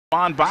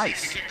On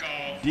Vice,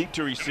 deep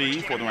to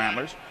receive for the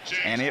Rattlers,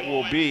 and it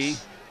will be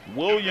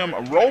William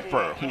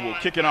Roper who will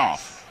kick it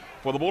off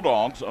for the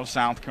Bulldogs of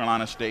South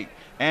Carolina State.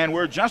 And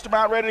we're just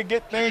about ready to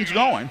get things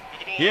going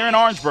here in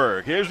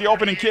Orangeburg. Here's the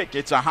opening kick.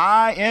 It's a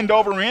high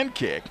end-over-end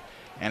kick,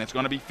 and it's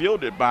going to be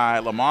fielded by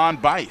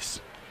Lamont Bice.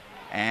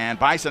 And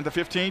Bice at the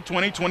 15,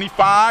 20,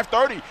 25,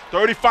 30,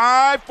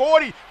 35,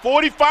 40,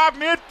 45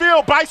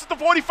 midfield. Bice at the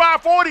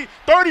 45, 40,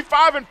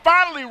 35, and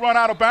finally run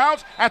out of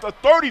bounds at the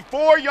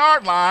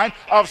 34-yard line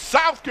of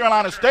South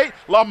Carolina State.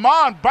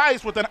 Lamont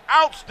Bice with an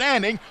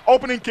outstanding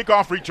opening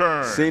kickoff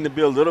return. Seemed to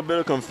be a little bit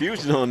of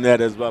confusion on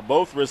that as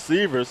both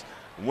receivers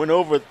went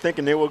over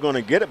thinking they were going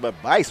to get it, but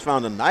Bice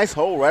found a nice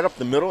hole right up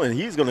the middle, and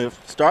he's going to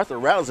start the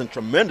Rattlers in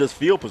tremendous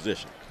field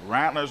position.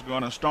 Rattlers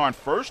going to start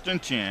 1st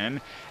and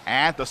 10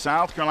 at the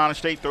South Carolina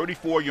State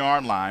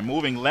 34-yard line,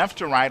 moving left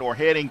to right or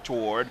heading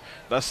toward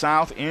the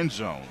south end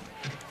zone.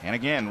 And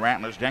again,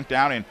 Rattlers decked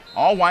out in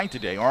all white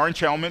today. Orange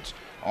helmets,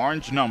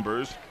 orange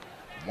numbers,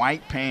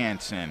 white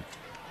pants, and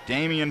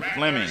Damian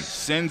Fleming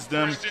sends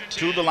them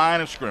to the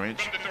line of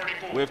scrimmage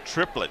with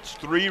triplets.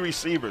 3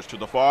 receivers to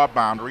the far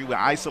boundary. We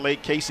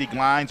isolate Casey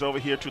Glines over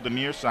here to the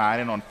near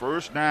side, and on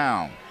 1st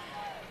down,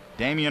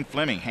 Damian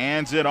Fleming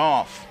hands it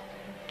off.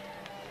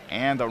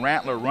 And the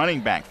Rattler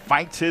running back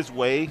fights his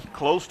way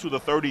close to the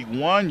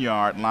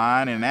 31-yard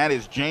line, and that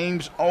is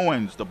James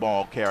Owens, the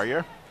ball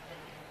carrier.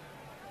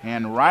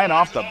 And right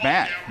off the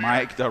bat,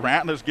 Mike, the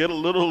Rattlers get a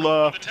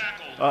little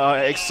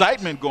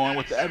excitement going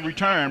with that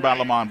return by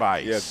Lamont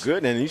Bice. Yeah,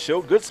 good, and he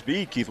showed good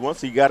speed, Keith,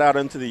 once he got out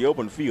into the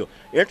open field.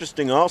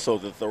 Interesting also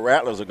that the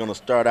Rattlers are going to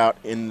start out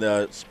in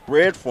the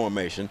spread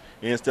formation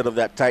instead of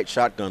that tight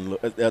shotgun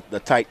look,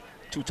 the tight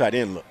two tight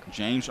end look.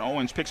 James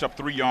Owens picks up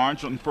 3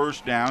 yards on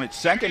 1st down. It's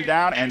 2nd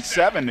down and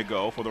 7 to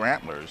go for the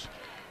Rattlers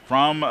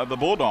from the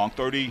Bulldog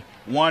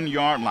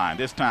 31-yard line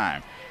this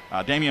time.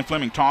 Damian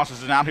Fleming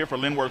tosses it out here for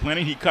Linworth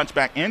Lennon. He cuts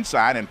back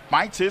inside and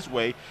fights his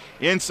way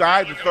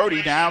inside the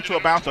 30 down to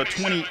about the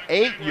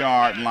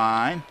 28-yard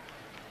line.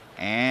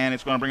 And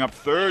it's going to bring up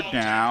 3rd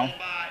down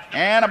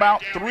and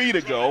about 3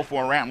 to go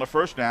for a Rattler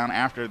 1st down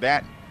after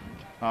that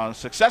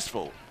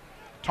successful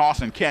toss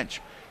and catch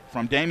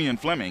from Damian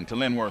Fleming to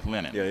Linworth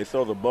Lennon. Yeah, they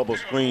throw the bubble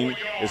screen.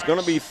 It's going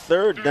to be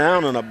 3rd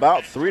down and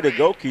about 3 to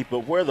go, Keith,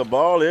 but where the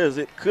ball is,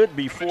 it could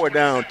be 4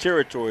 down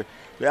territory.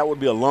 That would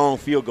be a long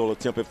field goal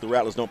attempt if the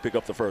Rattlers don't pick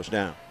up the 1st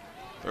down.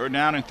 3rd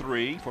down and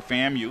 3 for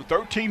FAMU.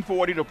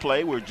 13:40 to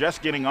play. We're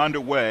just getting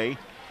underway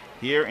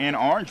here in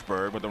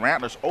Orangeburg, but the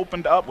Rattlers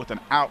opened up with an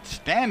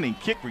outstanding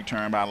kick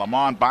return by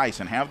Lamont Bice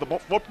and have the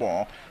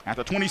football at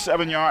the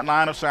 27-yard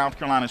line of South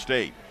Carolina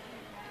State.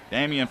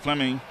 Damian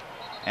Fleming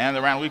and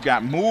the Rattlers, we've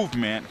got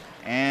movement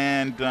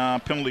and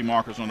penalty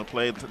markers on the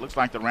play. It looks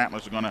like the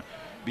Rattlers are going to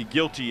be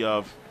guilty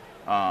of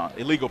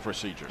illegal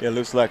procedure. It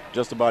looks like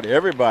just about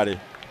everybody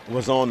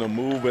was on the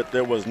move, but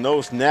there was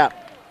no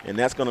snap, and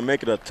that's going to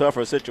make it a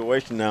tougher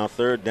situation now.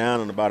 3rd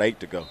down and about 8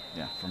 to go.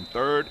 Yeah, from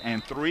 3rd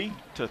and 3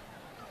 to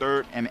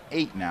 3rd and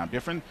 8 now.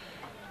 Different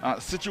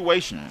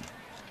situation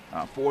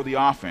for the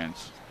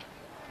offense.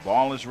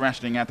 Ball is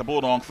resting at the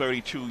Bulldog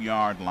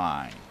 32-yard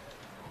line.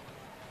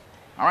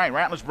 All right,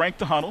 Rattlers break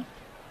the huddle.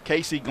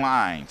 Casey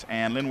Glines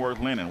and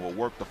Linworth Lennon will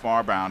work the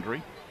far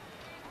boundary,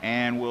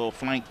 and will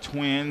flank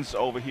twins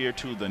over here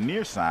to the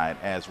near side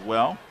as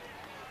well.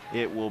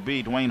 It will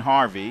be Dwayne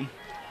Harvey,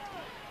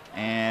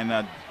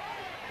 and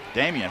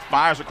Damian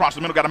fires across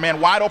the middle, got a man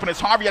wide open.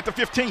 It's Harvey at the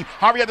 15,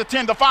 Harvey at the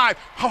 10, the 5.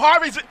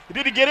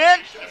 Did he get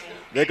in?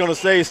 They're going to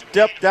say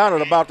stepped down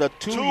at about the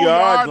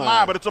 2-yard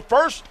line. But it's a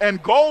 1st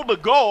and goal to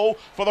go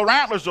for the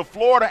Rattlers of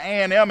Florida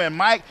A&M. And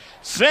Mike,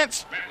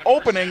 since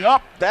opening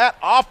up that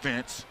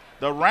offense,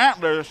 the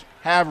Rattlers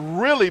have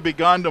really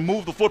begun to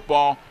move the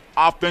football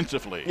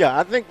offensively. Yeah,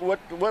 I think what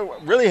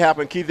really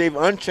happened, Keith, they've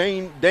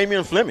unchained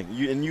Damian Fleming.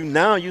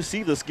 Now you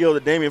see the skill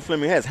that Damian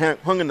Fleming has.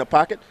 Hung in the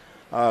pocket,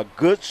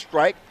 good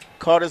strike,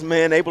 caught his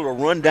man, able to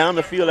run down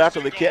the field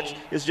after the catch.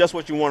 It's just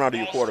what you want out of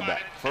your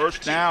quarterback.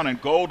 1st down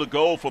and goal to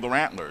go for the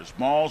Rattlers.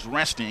 Ball's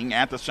resting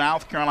at the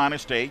South Carolina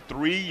State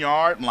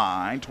 3-yard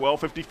line,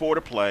 12:54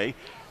 to play.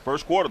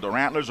 1st quarter, the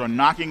Rattlers are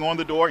knocking on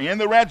the door in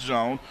the red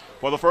zone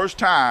for the first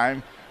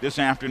time this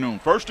afternoon.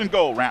 1st and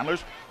goal,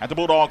 Rattlers at the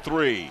Bulldog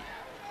 3.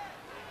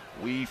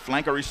 We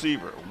flank a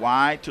receiver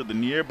wide to the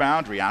near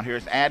boundary. Out here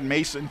is Ad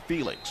Mason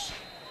Felix.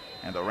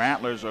 And the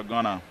Rattlers are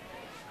going to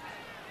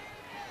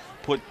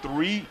put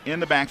 3 in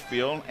the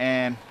backfield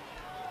and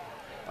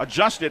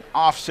adjusted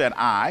offset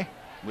eye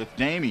with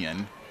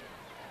Damian.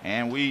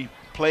 And we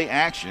play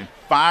action.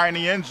 Fire in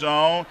the end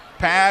zone.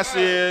 Pass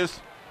is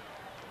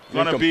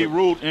going to be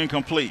ruled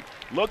incomplete.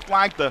 Looked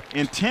like the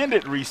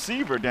intended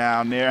receiver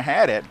down there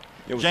had it.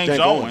 It was James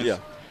Owens. Yeah.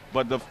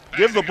 But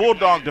give the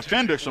Bulldog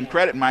defender some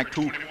credit, Mike,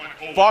 who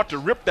fought to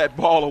rip that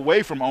ball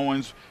away from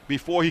Owens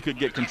before he could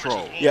get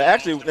control. Yeah,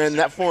 actually, in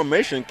that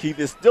formation, Keith,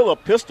 is still a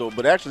pistol,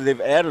 but actually they've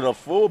added a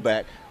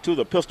fullback to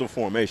the pistol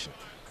formation.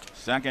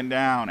 2nd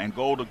down and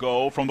goal to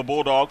go from the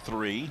Bulldog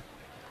 3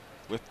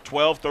 with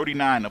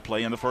 12:39 to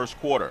play in the 1st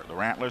quarter. The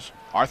Rattlers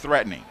are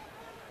threatening.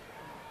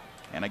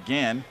 And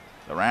again,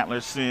 the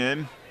Rattlers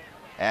send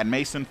at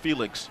Mason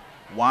Felix,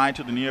 wide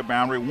to the near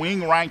boundary,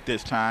 wing right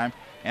this time,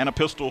 and a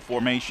pistol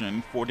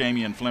formation for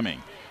Damian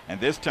Fleming.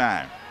 And this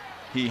time,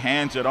 he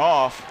hands it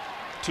off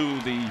to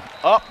the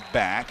up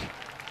back,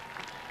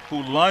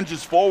 who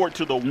lunges forward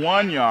to the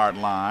 1-yard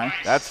line.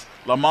 That's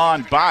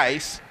Lamont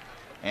Bice,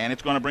 and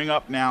it's going to bring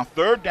up now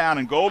 3rd down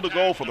and goal to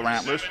go for the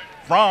Rattlers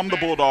from the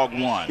Bulldog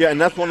 1. Yeah,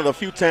 and that's one of the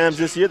few times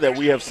this year that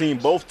we have seen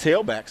both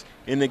tailbacks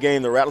in the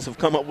game. The Rattlers have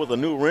come up with a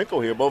new wrinkle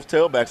here, both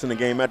tailbacks in the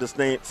game at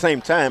the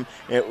same time,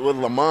 and with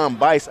Lamont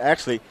Bice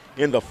actually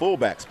in the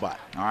fullback spot.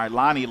 All right,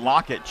 Lonnie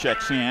Lockett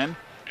checks in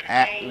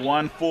at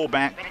 1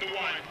 fullback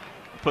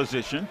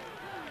position.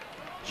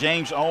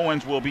 James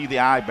Owens will be the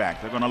I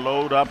back. They're going to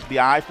load up the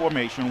I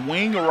formation.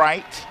 Wing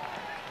right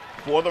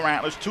for the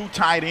Rattlers, 2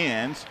 tight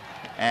ends.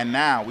 And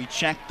now we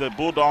check the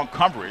Bulldog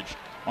coverage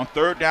on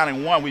 3rd down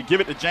and 1. We give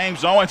it to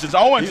James Owens as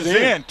Owens is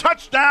in.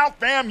 Touchdown,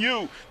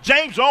 FAMU.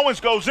 James Owens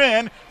goes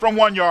in from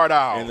 1 yard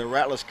out. And the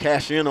Rattlers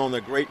cash in on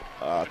the great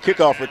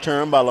kickoff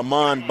return by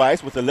Lamont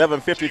Bice with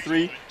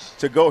 11:53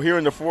 to go here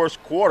in the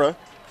 4th quarter.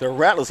 The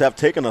Rattlers have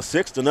taken a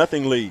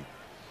 6-0 lead.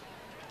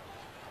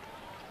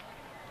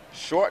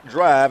 Short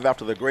drive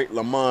after the great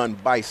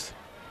Lamont Bice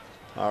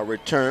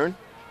return,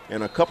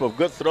 and a couple of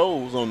good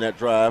throws on that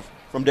drive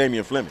from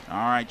Damian Fleming. All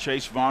right,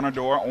 Chase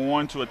Vonador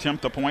on to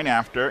attempt the point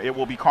after. It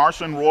will be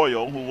Carson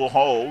Royal who will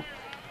hold.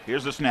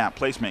 Here's the snap.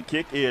 Placement.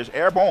 Kick is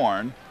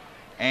airborne,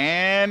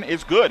 and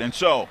it's good. And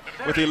so,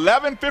 with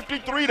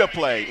 11:53 to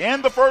play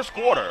in the 1st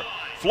quarter,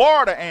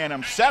 Florida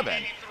A&M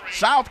 7,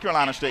 South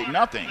Carolina State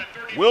nothing.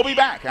 We'll be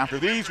back after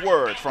these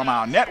words from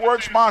our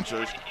network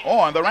sponsors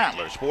on the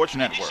Rattlers Sports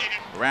Network.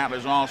 The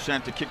Rattlers all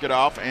set to kick it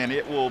off, and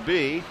it will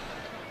be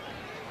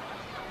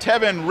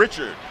Tevin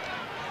Richard.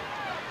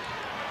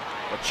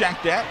 Well,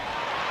 check that.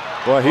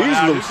 Well, he's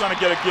going to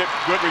get a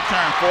good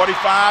return.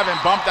 45 and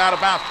bumped out of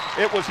bounds.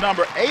 It was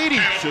number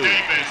 82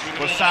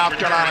 for South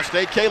Carolina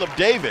State, Caleb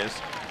Davis.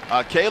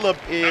 Caleb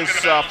is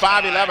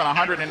 5'11",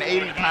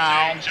 180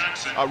 pounds,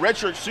 a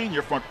redshirt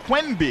senior for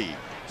Quinby,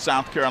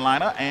 South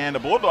Carolina, and the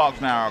Bulldogs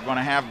now are going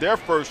to have their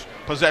first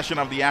possession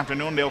of the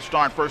afternoon. They'll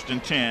start 1st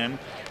and 10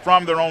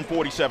 from their own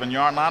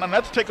 47-yard line. And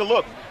let's take a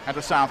look at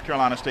the South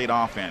Carolina State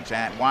offense.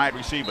 At wide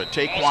receiver,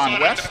 Taquan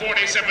West.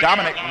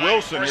 Dominic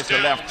Wilson is the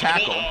left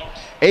tackle.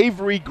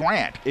 Avery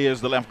Grant is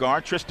the left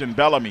guard. Tristan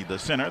Bellamy, the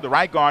center. The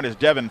right guard is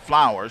Devin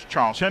Flowers.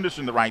 Charles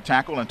Henderson, the right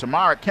tackle. And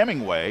Tamara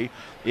Hemingway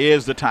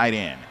is the tight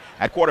end.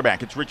 At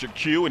quarterback, it's Richard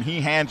Q, and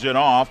he hands it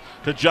off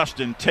to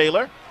Justin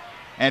Taylor.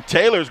 And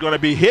Taylor's going to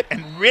be hit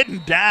and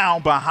ridden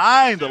down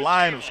behind the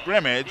line of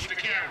scrimmage.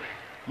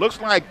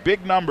 Looks like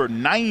big number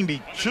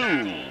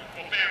 92,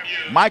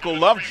 Michael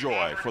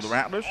Lovejoy for the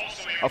Rattlers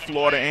of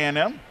Florida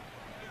A&M.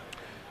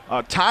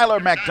 Tyler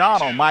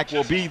McDonald, Mike,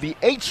 will be the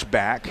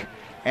H-back,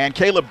 and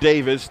Caleb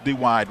Davis, the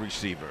wide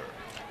receiver.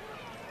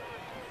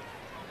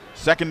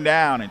 2nd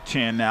down and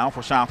 10 now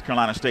for South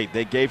Carolina State.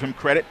 They gave him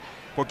credit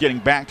for getting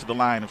back to the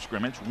line of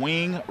scrimmage.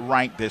 Wing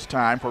right this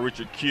time for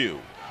Richard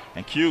Q.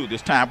 And Q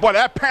this time. Boy,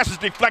 that pass is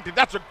deflected.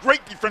 That's a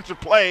great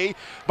defensive play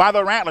by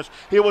the Rattlers.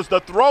 It was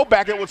the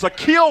throwback. It was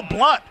Akil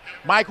Blunt,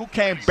 Mike, who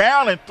came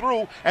barreling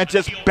through and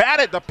just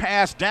batted the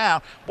pass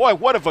down. Boy,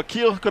 what if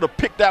Akil could have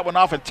picked that one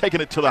off and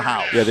taken it to the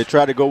house? Yeah, they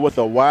tried to go with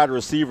a wide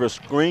receiver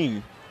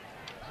screen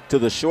to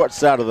the short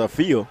side of the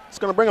field. It's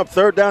going to bring up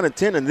 3rd down and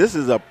 10, and this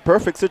is a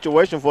perfect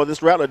situation for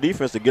this Rattler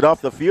defense to get off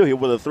the field here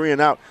with a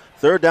 3-and-out,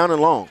 3rd down and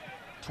long.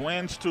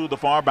 Twins to the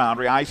far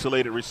boundary,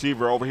 isolated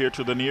receiver over here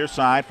to the near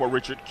side for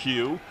Richard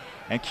Q.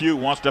 And Q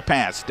wants to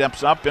pass,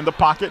 steps up in the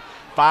pocket,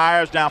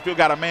 fires downfield,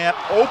 got a man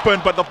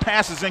open, but the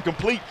pass is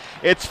incomplete.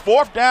 It's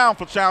 4th down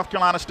for South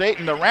Carolina State,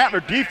 and the Rattler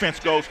defense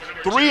goes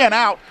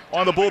 3-and-out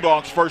on the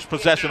Bulldogs' first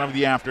possession of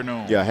the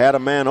afternoon. Yeah, had a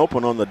man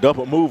open on the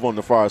double move on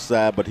the far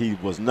side, but he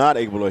was not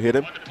able to hit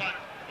him.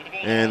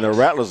 And the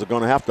Rattlers are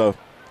going to have to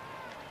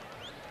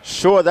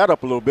shore that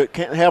up a little bit.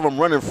 Can't have them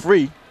running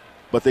free,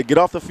 but they get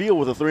off the field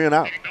with a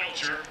 3-and-out.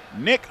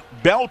 Nick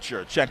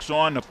Belcher checks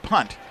on the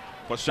punt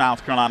for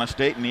South Carolina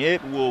State, and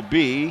it will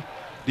be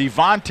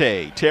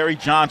Devontae Terry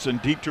Johnson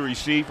deep to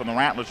receive from the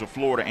Rattlers of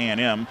Florida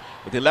A&M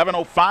with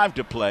 11:05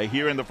 to play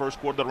here in the 1st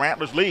quarter. The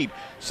Rattlers lead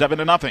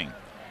 7-0.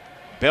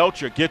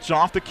 Belcher gets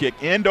off the kick,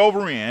 end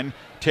over end.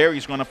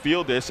 Terry's going to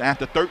field this at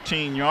the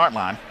 13-yard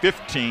line,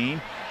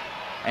 15,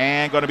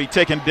 and going to be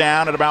taken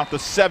down at about the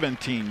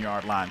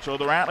 17-yard line. So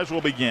the Rattlers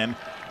will begin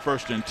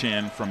 1st and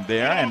 10 from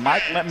there. And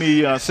Mike, let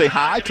me say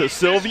hi to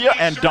Sylvia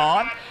and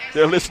Dawn.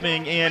 They're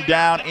listening in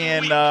down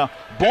in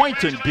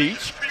Boynton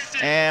Beach.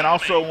 And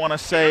also want to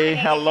say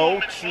hello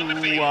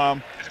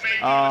to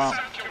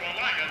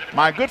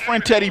my good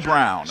friend Teddy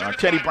Brown.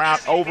 Teddy Brown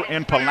over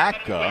in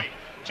Palatka.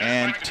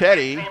 And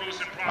Teddy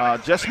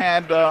just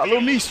had a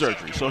little knee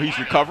surgery, so he's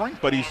recovering,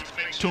 but he's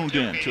tuned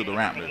in to the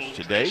Rattlers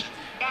today.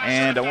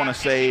 And I want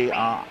to say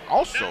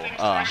also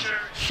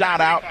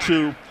shout out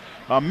to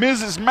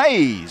Mrs.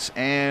 Mays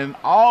and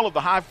all of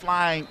the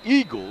high-flying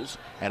Eagles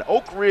at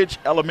Oak Ridge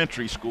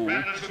Elementary School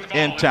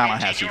in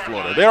Tallahassee,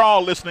 Florida. They're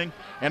all listening,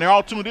 and they're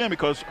all tuned in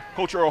because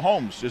Coach Earl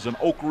Holmes is an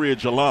Oak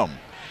Ridge alum.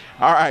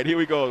 All right, here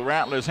we go. The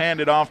Rattlers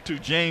hand it off to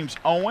James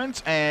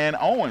Owens, and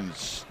Owens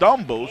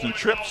stumbles and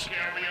trips.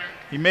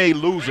 He may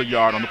lose a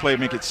yard on the play,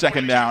 make it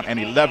 2nd down and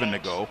 11 to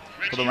go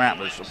for the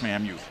Rattlers of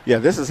FAMU. Yeah,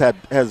 this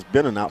has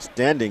been an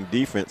outstanding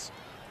defense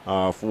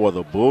for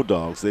the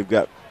Bulldogs. They've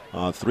got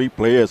 3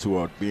 players who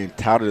are being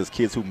touted as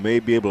kids who may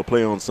be able to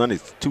play on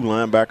Sundays, 2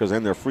 linebackers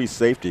and their free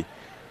safety,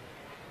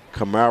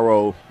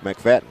 Camaro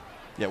McFadden.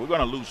 Yeah, we're going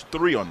to lose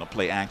 3 on the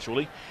play,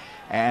 actually,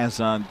 as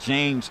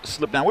James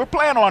slipped down. We're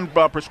playing on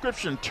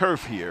prescription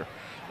turf here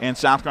in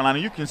South Carolina.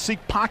 You can see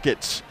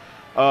pockets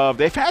of,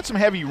 they've had some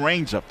heavy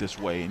rains up this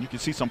way, and you can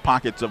see some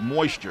pockets of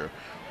moisture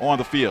on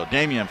the field.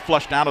 Damian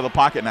flushed out of the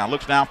pocket now,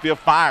 looks downfield,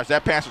 fires.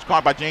 That pass is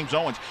caught by James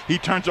Owens. He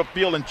turns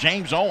upfield, and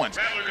James Owens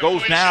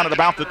goes down at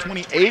about the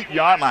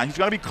 28-yard line. He's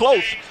going to be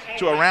close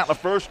to a Rattler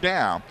 1st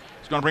down.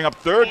 He's going to bring up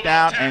 3rd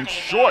down and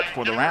short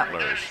for the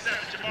Rattlers.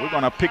 We're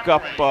going to pick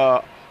up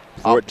about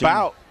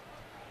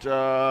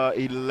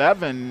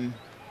 11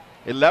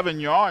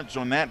 yards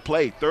on that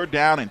play. 3rd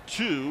down and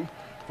 2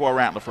 for a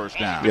Rattler 1st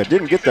down. Yeah,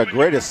 didn't get the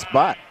greatest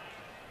spot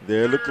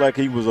there. It looked like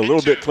he was a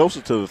little bit closer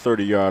to the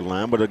 30-yard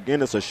line, but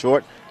again, it's a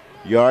short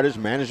yardage,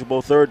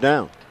 manageable 3rd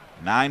down.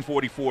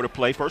 9:44 to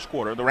play, 1st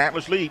quarter. The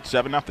Rattlers lead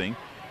 7-0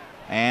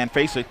 and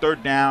face a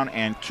 3rd down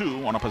and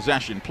 2 on a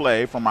possession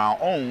play from our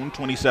own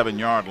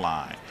 27-yard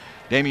line.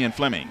 Damian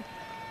Fleming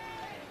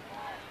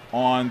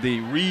on the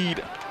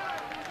read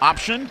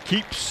option,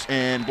 keeps,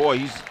 and boy,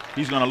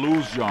 he's going to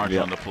lose yards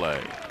on the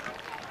play.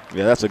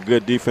 Yeah, that's a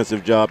good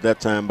defensive job that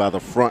time by the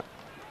front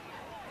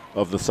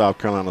of the South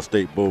Carolina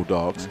State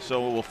Bulldogs. And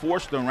so it will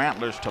force the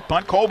Rattlers to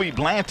punt. Colby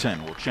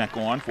Blanton will check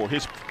on for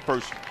his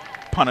first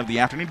punt of the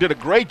afternoon. Did a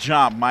great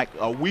job, Mike,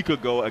 a week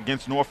ago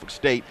against Norfolk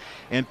State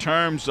in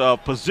terms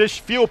of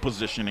field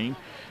positioning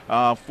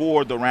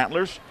for the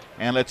Rattlers.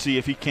 And let's see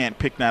if he can't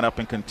pick that up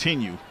and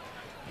continue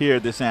here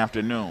this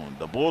afternoon.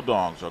 The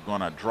Bulldogs are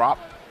going to drop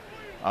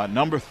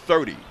number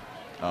 30,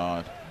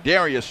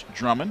 Darius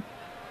Drummond,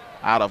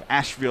 out of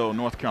Asheville,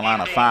 North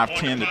Carolina,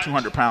 5'10", the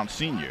 200-pound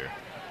senior,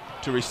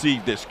 to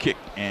receive this kick.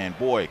 And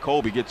boy,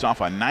 Colby gets off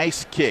a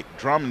nice kick.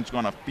 Drummond's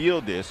going to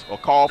field this or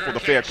call for the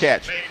fair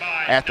catch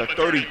at the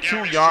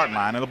 32-yard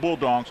line, and the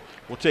Bulldogs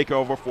will take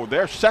over for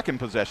their 2nd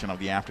possession of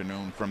the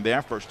afternoon from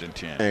their 1st and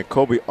 10. And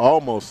Colby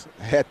almost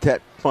had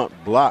that punt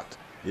blocked.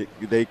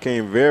 They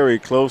came very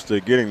close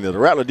to getting there. The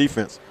Rattler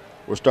defense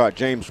will start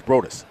James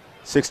Brodus,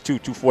 6'2",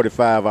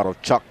 245 out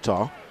of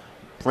Choctaw.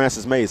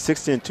 Francis Mays,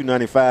 6'10",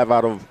 295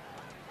 out of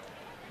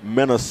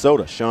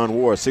Minnesota. Sean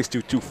Ward, 6'2",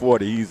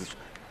 240. He's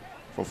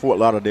from Fort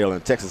Lauderdale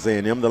and Texas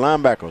A&M. The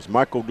linebackers,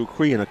 Michael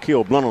Dupree and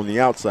Akil Blunt on the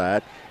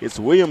outside. It's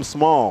William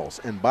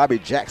Smalls and Bobby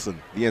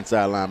Jackson, the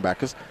inside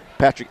linebackers.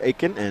 Patrick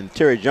Aiken and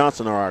Terry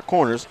Johnson are our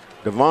corners.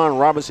 Devon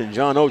Robinson and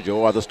John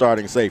Ojo are the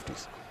starting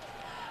safeties.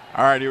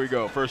 All right, here we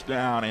go. 1st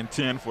down and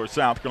 10 for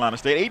South Carolina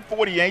State.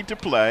 8:48 to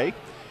play.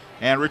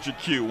 And Richard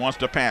Q wants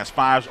to pass.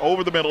 Fires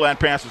over the middle. That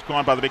pass is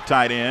caught by the big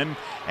tight end.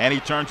 And he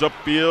turns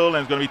upfield and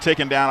is going to be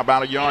taken down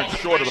about a yard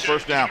short of the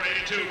 1st down.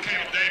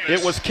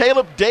 It was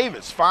Caleb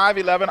Davis,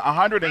 5'11",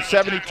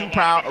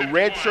 172-pound, a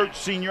redshirt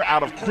senior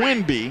out of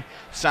Quinby,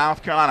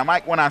 South Carolina.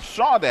 Mike, when I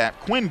saw that,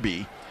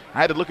 Quinby,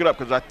 I had to look it up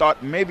because I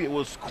thought maybe it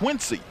was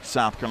Quincy,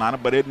 South Carolina.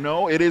 But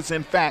no, it is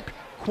in fact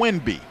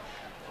Quinby,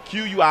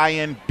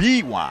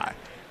 Quinby,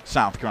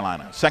 South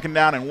Carolina. 2nd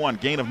down and 1,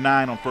 gain of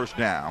 9 on 1st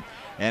down.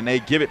 And they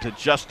give it to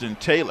Justin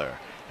Taylor.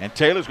 And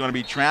Taylor's going to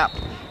be trapped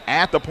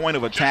at the point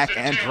of attack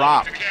and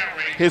dropped.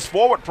 His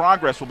forward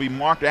progress will be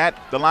marked at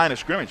the line of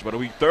scrimmage, but it'll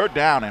be 3rd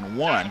down and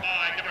 1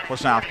 for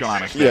South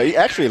Carolina State. Yeah, he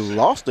actually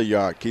lost a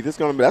yard, Keith. That's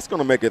going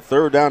to make it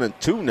 3rd down and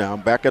 2 now,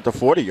 back at the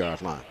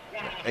 40-yard line.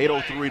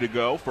 8:03 to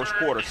go, 1st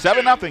quarter.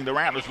 7-0, the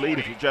Rattlers lead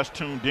if you just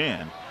tuned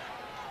in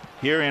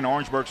here in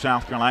Orangeburg,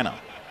 South Carolina.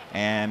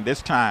 And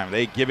this time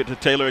they give it to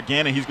Taylor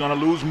again, and he's going to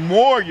lose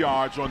more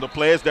yards on the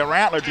play as the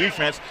Rattler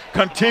defense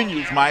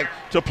continues, Mike,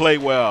 to play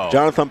well.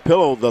 Jonathan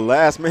Pillow, the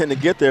last man to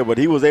get there, but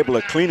he was able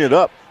to clean it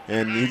up.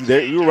 And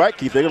you're right,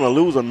 Keith. They're going to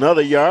lose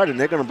another yard, and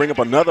they're going to bring up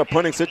another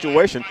punting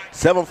situation.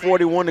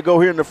 7:41 to go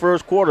here in the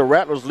 1st quarter.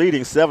 Rattlers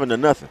leading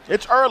 7-0.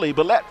 It's early,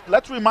 but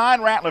let's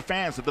remind Rattler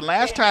fans that the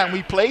last time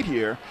we played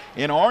here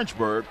in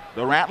Orangeburg,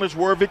 the Rattlers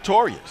were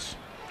victorious.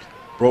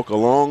 Broke a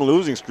long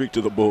losing streak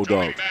to the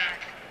Bulldogs.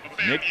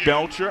 Nick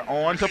Belcher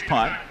on to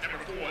punt.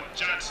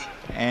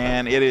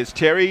 And it is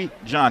Terry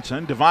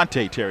Johnson,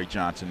 Devontae Terry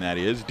Johnson, that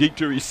is, deep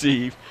to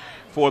receive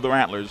for the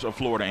Rattlers of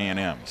Florida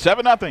A&M.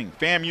 7-0,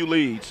 FAMU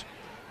leads.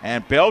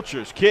 And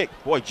Belcher's kick,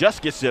 boy,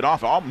 just gets it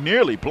off,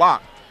 nearly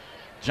blocked.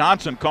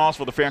 Johnson calls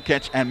for the fair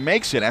catch and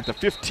makes it at the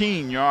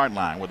 15-yard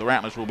line where the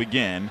Rattlers will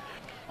begin.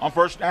 On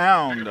 1st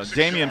down,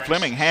 Damian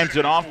Fleming hands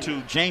it off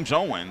to James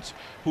Owens,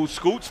 who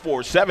scoots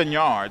for 7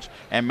 yards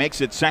and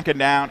makes it 2nd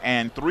down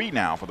and 3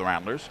 now for the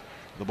Rattlers.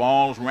 The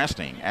ball's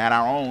resting at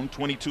our own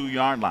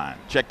 22-yard line.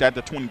 Checked at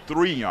the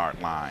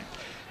 23-yard line.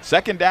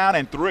 2nd down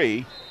and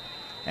 3.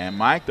 And,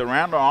 Mike, the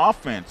Rattler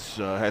offense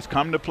has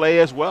come to play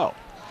as well.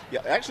 Yeah,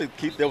 actually,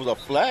 Keith, there was a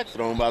flag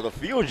thrown by the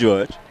field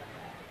judge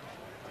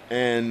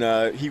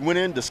And he went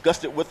in,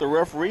 discussed it with the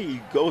referee.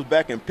 He goes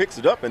back and picks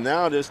it up, and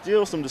now there's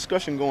still some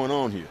discussion going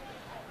on here.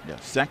 Yeah,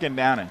 2nd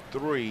down and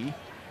 3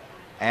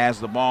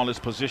 as the ball is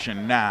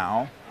positioned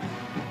now.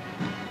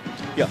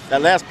 Yeah,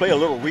 that last play, a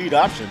little read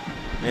option.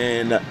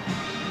 And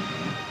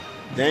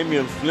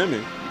Damian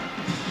Fleming.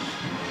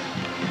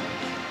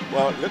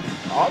 Well, look,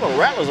 all the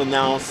Rattlers are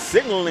now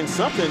signaling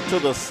something to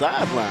the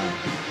sideline.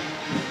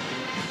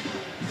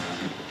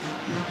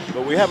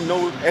 But we have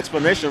no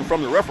explanation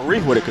from the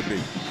referee what it could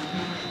be.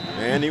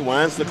 And he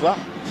winds the clock.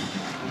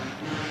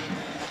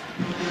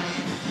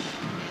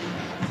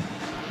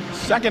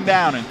 2nd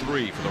down and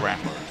 3 for the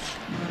Rattlers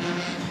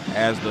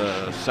as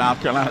the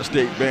South Carolina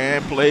State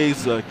band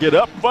plays Get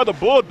Up for the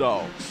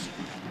Bulldogs.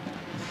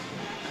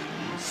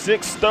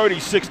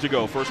 6:36 to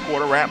go. First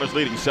quarter, Rattlers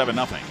leading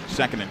 7-0.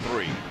 2nd and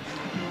 3.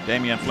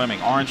 Damian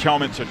Fleming. Orange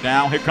helmets are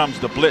down. Here comes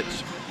the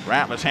blitz.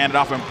 Rattlers hand it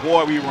off, and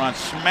boy, we run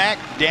smack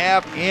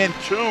dab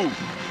into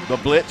the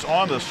blitz.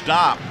 On the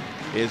stop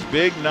is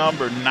big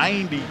number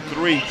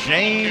 93,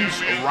 James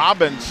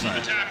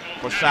Robinson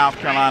for South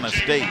Carolina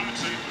State.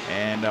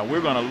 And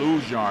we're going to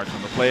lose yards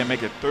on the play and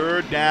make it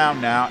 3rd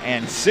down now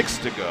and 6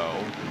 to go.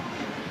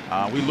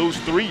 We lose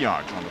 3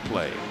 yards on the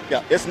play.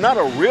 Yeah, it's not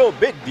a real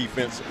big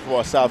defense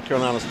for South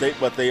Carolina State,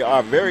 but they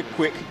are very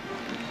quick.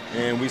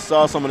 And we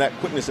saw some of that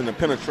quickness in the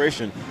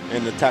penetration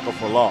and the tackle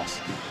for loss.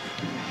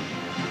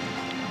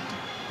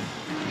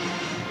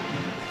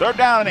 3rd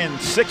down and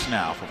 6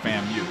 now for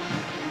FAMU.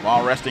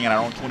 Ball resting at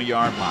our own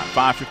 20-yard line.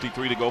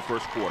 5:53 to go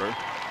first quarter.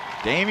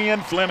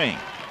 Damian Fleming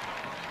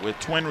with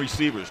twin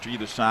receivers to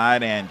either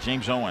side and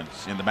James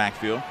Owens in the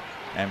backfield.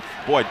 And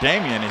boy,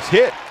 Damian is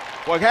hit.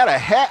 Boy, got a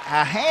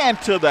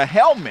hand to the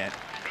helmet.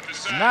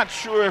 Not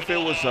sure if it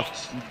was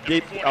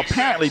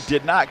apparently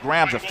did not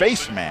grab the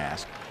face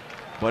mask,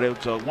 but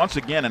it was once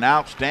again an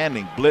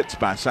outstanding blitz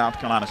by South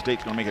Carolina State.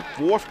 It's going to make it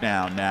 4th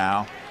down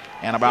now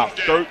and about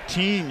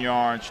 13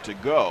 yards to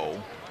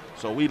go.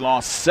 So we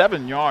lost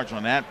 7 yards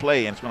on that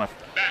play, and it's going to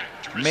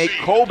make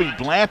Kobe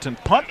Blanton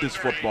punt this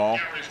football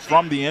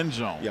from the end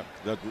zone. Yeah,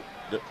 the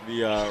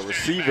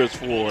receivers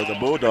for the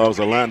Bulldogs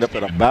are lined up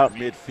at about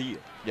midfield.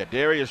 Yeah,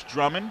 Darius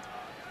Drummond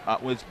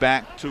was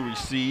back to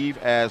receive,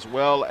 as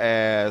well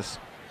as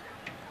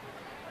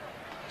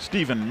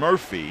Stephen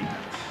Murphy.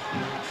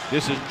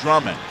 This is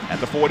Drummond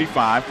at the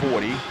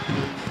 45-40,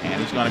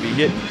 and he's going to be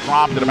hit and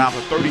dropped at about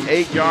the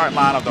 38-yard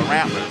line of the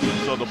Rattlers. And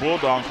so the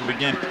Bulldogs will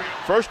begin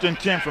 1st and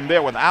 10 from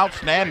there with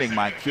outstanding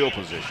field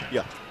position.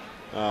 Yeah,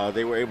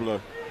 they were able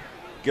to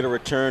get a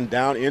return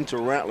down into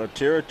Rattler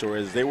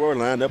territory as they were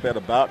lined up at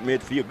about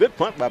midfield. Good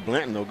punt by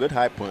Blanton, though. Good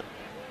high punt.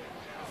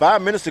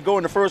 5 minutes to go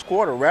in the first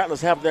quarter.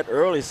 Rattlers have that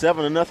early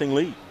 7-0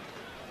 lead.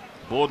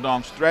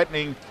 Bulldogs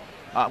threatening.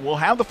 Will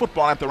have the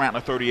football at the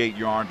Rattler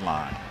 38-yard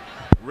line.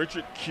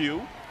 Richard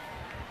Q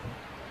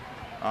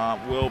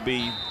will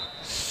be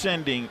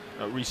sending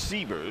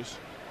receivers.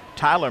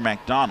 Tyler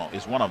McDonald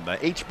is one of them,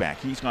 the H-back.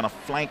 He's going to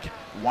flank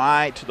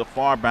wide to the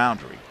far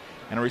boundary.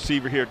 And a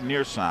receiver here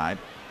near side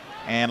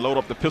and load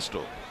up the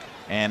pistol.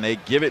 And they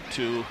give it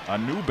to a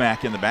new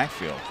back in the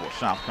backfield for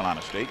South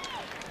Carolina State,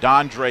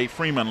 Dondre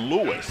Freeman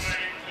Lewis.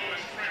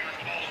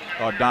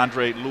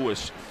 Dondre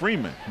Lewis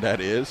Freeman,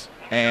 that is.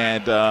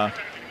 And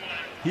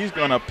he's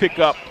going to pick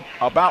up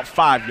about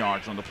 5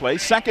 yards on the play.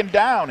 2nd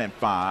down and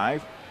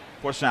 5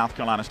 for South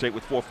Carolina State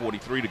with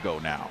 4:43 to go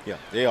now. Yeah,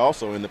 they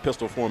also in the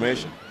pistol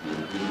formation.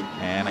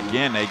 And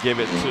again, they give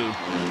it to,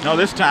 no,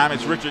 this time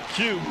it's Richard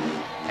Q.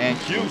 And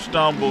Q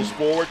stumbles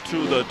forward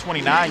to the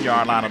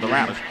 29-yard line of the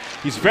Rattlers.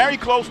 He's very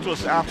close to a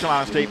South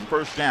Carolina State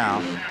 1st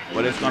down,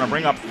 but it's going to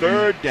bring up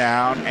 3rd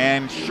down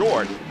and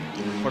short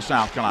for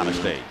South Carolina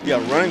State.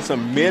 Yeah, running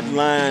some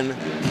midline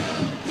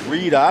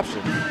read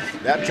option.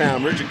 That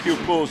time Richard Q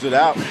pulls it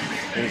out,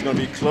 and it's going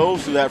to be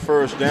close to that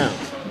 1st down.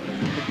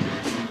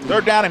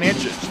 3rd down and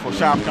inches for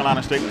South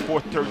Carolina State with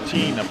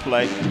 4:13 to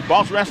play.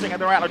 Ball's resting at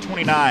the Rattler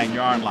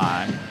 29-yard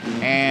line.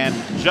 And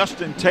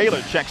Justin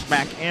Taylor checks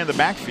back in the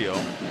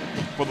backfield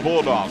for the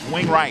Bulldogs.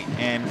 Wing right,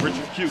 and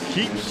Richard Q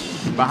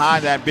keeps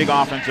behind that big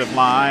offensive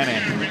line.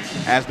 And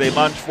as they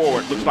lunge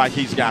forward, looks like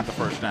he's got the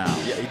 1st down.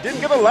 Yeah, he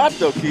didn't get a lot,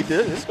 though, Keith.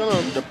 It's going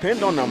to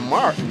depend on the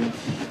mark.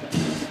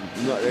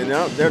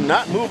 They're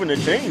not moving the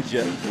chains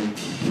yet.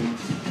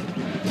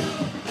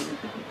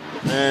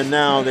 And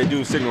now they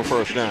do signal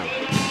 1st down.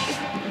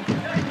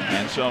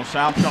 And so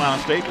South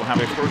Carolina State will have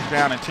a 1st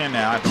down and 10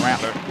 now at the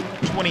Rattler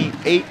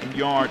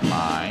 28-yard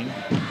line.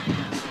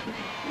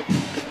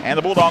 And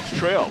the Bulldogs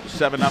trail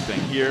 7-0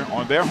 here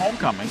on their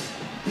homecoming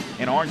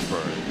in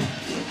Orangeburg.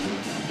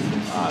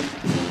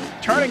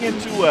 Turning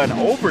into an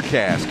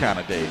overcast kind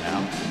of day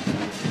now.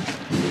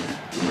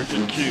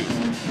 Richard Q.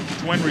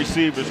 Twin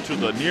receivers to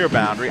the near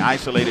boundary,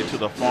 isolated to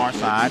the far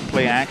side,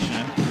 play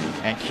action.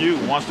 And Q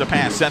wants to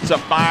pass, sets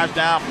up, fires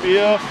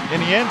downfield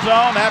in the end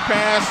zone. That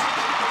pass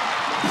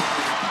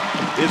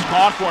is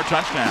caught for a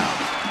touchdown.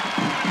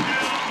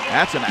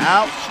 That's an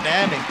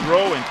outstanding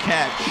throw and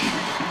catch.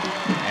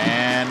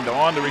 And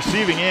on the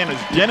receiving end is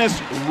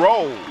Dennis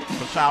Rowe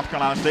for South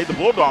Carolina State. The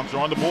Bulldogs are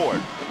on the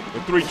board.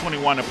 with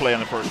 3:21 to play in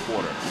the first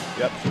quarter.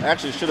 Yep,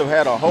 actually should have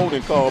had a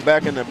holding call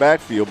back in the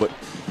backfield, but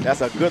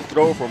that's a good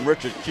throw from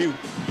Richard Q.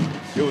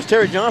 It was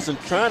Terry Johnson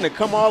trying to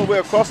come all the way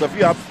across the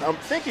field. I'm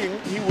thinking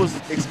he was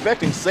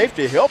expecting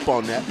safety help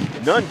on that.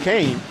 None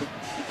came.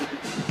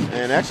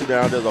 And actually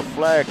now there's a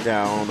flag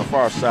down on the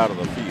far side of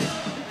the field.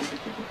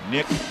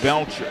 Nick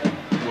Belcher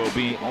will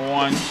be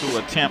on to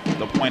attempt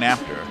the point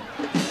after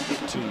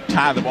to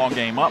tie the ball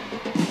game up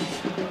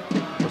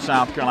for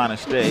South Carolina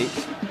State.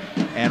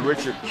 And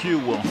Richard Q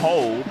will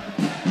hold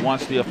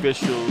once the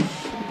officials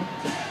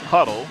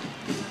huddle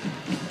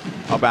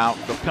about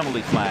the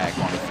penalty flag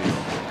on the field.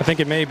 I think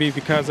it may be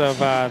because of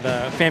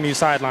the FAMU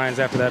sidelines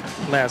after that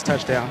last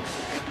touchdown.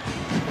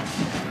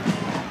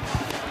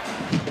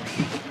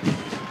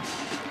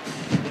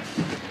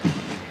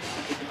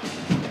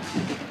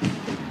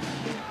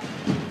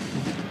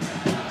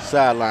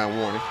 Sideline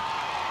warning.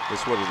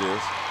 That's what it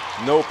is.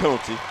 No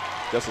penalty,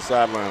 just a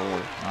sideline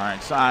warning. All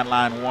right,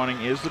 sideline warning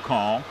is the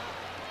call.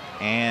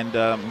 And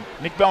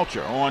Nick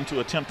Belcher on to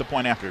attempt the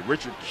point after.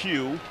 Richard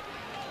Q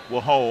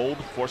will hold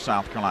for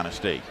South Carolina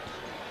State.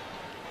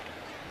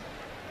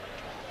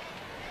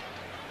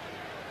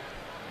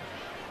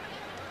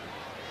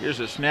 Here's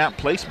a snap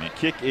placement.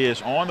 Kick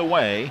is on the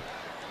way,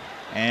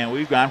 and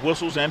we've got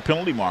whistles and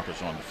penalty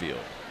markers on the field.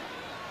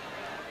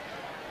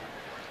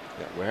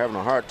 Yeah, we're having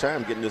a hard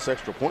time getting this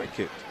extra point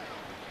kicked.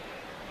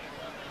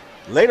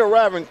 Late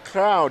arriving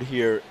crowd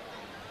here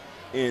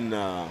in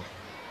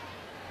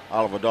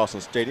Oliver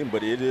Dawson Stadium,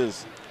 but it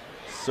is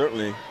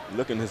certainly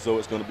looking as though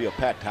it's going to be a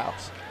packed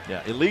house.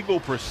 Yeah, illegal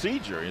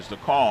procedure is the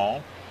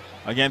call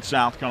against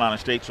South Carolina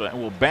State, so it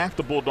will back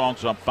the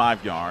Bulldogs up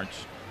 5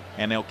 yards,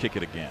 and they'll kick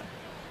it again.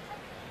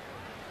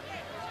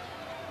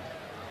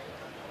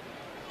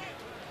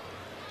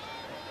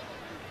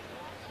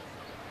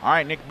 All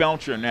right, Nick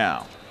Belcher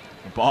now.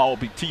 The ball will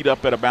be teed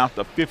up at about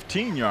the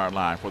 15-yard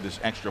line for this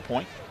extra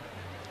point.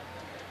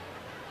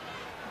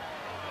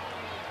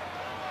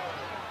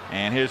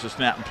 And here's the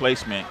snap and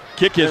placement.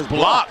 Kick is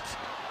blocked.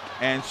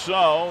 And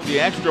so the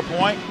extra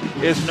point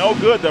is no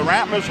good. The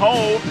Rattlers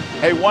hold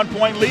a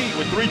 1-point lead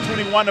with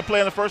 3:21 to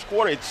play in the first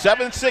quarter. It's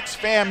 7-6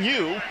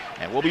 FAMU.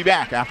 And we'll be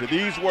back after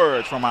these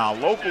words from our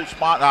local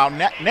spot, our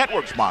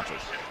network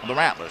sponsors of the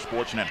Rattlers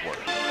Sports Network.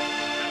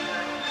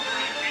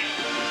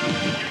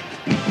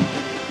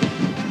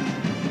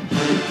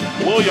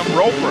 William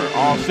Roper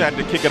all set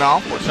to kick it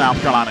off for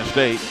South Carolina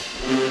State.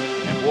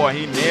 And boy,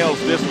 he nails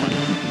this one.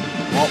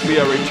 Won't be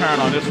a return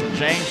on this one.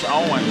 James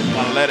Owens is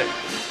going to let it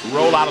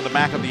roll out of the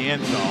back of the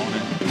end zone.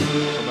 And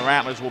so the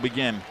Rattlers will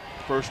begin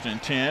 1st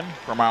and 10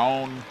 from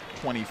our own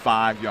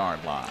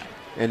 25-yard line.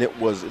 And it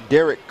was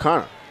Derek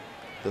Connor,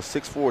 the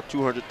 6'4",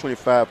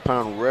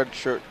 225-pound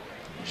redshirt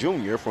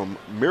junior from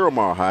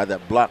Miramar High,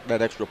 that blocked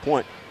that extra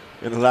point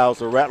and allows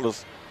the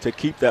Rattlers to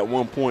keep that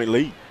 1-point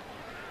lead.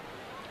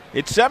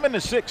 It's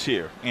 7-6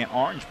 here in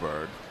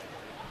Orangeburg,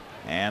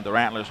 and the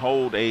Rattlers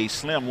hold a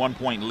slim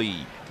 1-point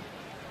lead.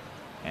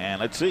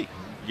 And let's see,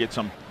 get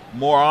some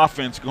more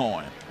offense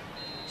going.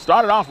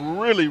 Started off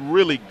really,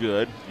 really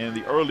good in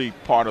the early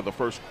part of the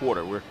first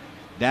quarter. We're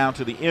down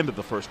to the end of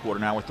the first quarter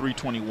now with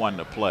 3:21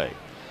 to play.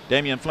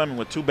 Damian Fleming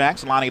with 2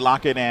 backs, Lonnie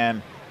Lockett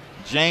and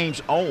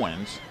James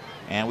Owens.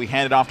 And we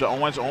hand it off to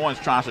Owens. Owens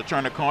tries to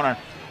turn the corner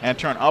and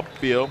turn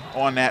upfield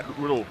on that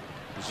little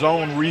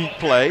zone read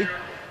play.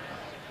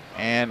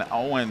 And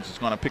Owens is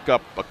going to pick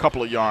up a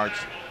couple of yards.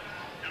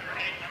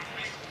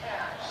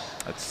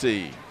 Let's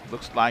see.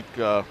 Looks like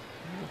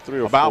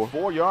about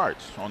 4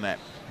 yards on that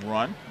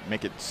run.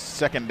 Make it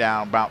 2nd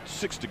down, about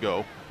 6 to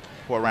go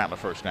for a Rattler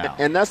first down.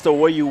 And that's the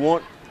way you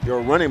want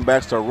your running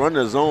backs to run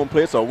the zone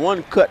play. It's a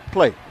one-cut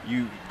play.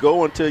 You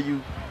go until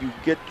you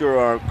get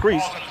your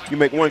crease. You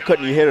make one cut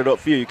and you head it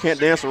upfield. You can't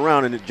dance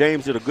around, and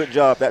James did a good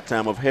job that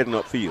time of heading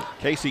upfield.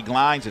 Casey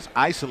Glines is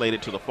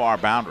isolated to the far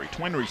boundary.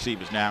 Twin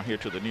receivers now here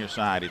to the near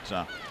side. It's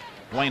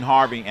Dwayne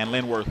Harvey and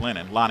Linworth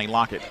Lennon. Lonnie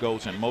Lockett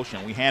goes in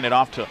motion. We hand it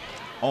off to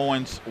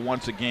Owens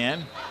once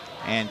again,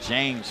 and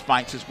James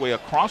fights his way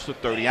across the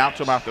 30 out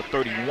to about the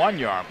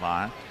 31-yard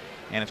line,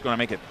 and it's going to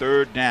make it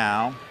 3rd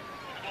down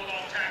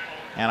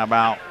and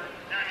about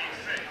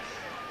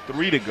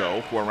 3 to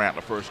go for a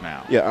Rattler first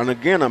down. Yeah, and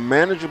again, a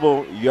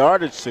manageable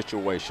yardage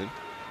situation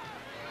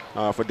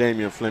for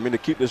Damian Fleming to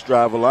keep this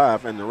drive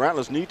alive, and the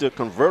Rattlers need to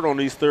convert on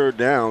these 3rd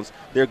downs.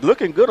 They're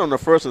looking good on the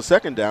 1st and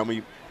 2nd down.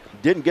 We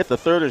didn't get the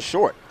 3rd and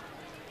short.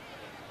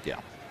 Yeah.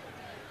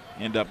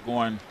 End up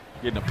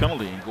getting a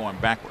penalty and going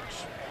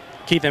backwards.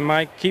 Keith and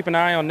Mike, keep an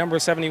eye on number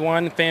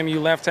 71,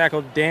 FAMU left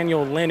tackle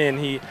Daniel Lennon.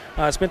 He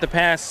spent the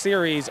past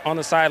series on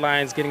the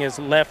sidelines getting his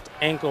left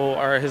ankle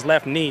or his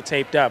left knee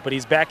taped up, but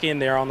he's back in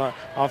there on the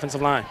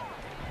offensive line.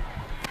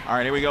 All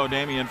right, here we go,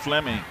 Damian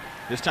Fleming.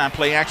 This time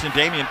play action.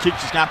 Damian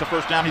kicks. He's got the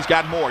first down. He's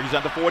got more. He's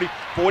at the 40,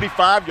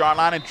 45-yard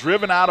line and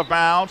driven out of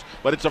bounds.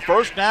 But it's a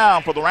first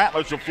down for the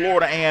Rattlers of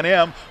Florida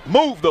A&M.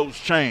 Move those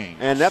chains.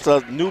 And that's a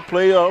new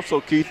play also,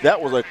 Keith.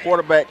 That was a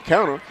quarterback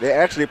counter. They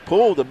actually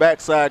pulled the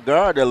backside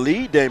guard to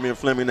lead Damian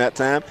Fleming that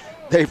time.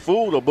 They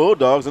fooled the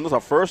Bulldogs, and it's a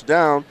first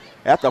down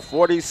at the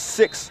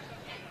 46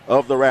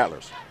 of the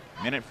Rattlers.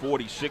 Minute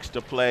 46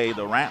 to play.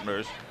 The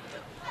Rattlers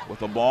with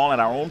the ball at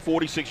our own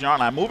 46-yard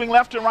line, moving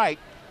left to right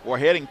or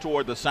heading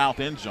toward the south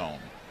end zone.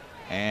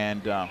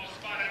 And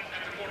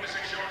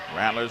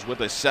Rattlers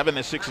with a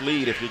 7-6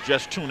 lead if you're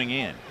just tuning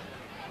in.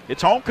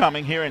 It's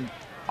homecoming here in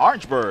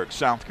Orangeburg,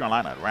 South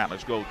Carolina. The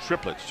Rattlers go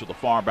triplets to the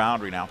far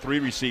boundary now. 3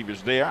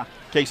 receivers there.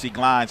 Casey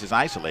Glines is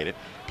isolated.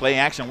 Play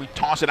action, we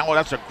toss it out. Oh,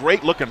 that's a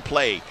great looking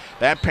play.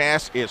 That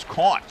pass is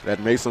caught. At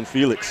Mason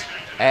Felix.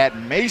 At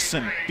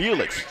Mason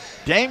Felix.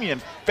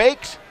 Damian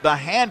fakes the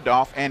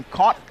handoff and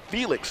caught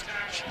Felix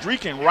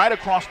streaking right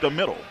across the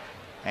middle.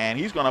 And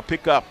he's going to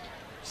pick up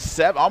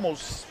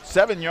almost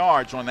 7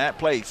 yards on that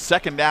play.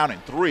 2nd down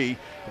and 3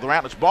 for the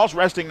Rattlers. Ball's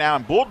resting now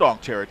in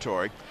Bulldog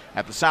territory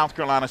at the South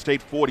Carolina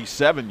State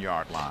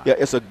 47-yard line. Yeah,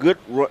 it's a good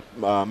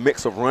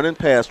mix of run and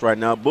pass right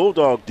now.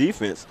 Bulldog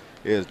defense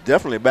is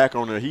definitely back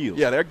on their heels.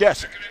 Yeah, they're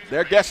guessing.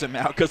 They're guessing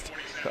now because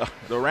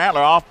the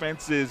Rattler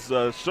offense is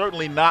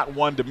certainly not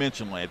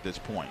one-dimensional at this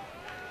point.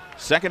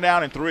 2nd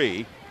down and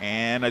 3,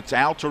 and it's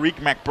Al Tariq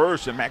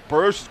McPurse, and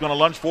McPurse is going to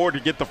lunge forward to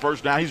get the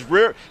first down.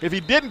 If he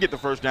didn't get the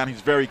first down,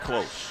 he's very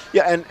close.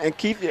 Yeah, and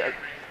Keith,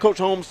 Coach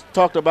Holmes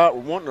talked about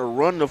wanting to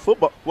run the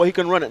football. Well, he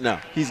can run it now.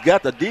 He's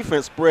got the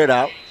defense spread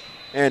out,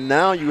 and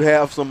now you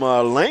have some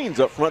lanes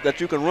up front that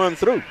you can run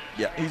through.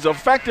 Yeah, he's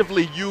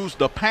effectively used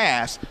the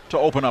pass to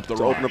open up the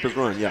run. To open up his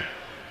run, yeah.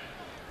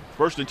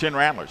 1st and 10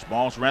 Rattlers.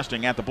 Ball's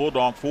resting at the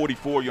Bulldog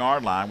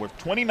 44-yard line with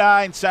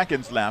 29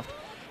 seconds left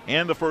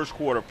in the first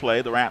quarter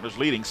play. The Rattlers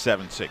leading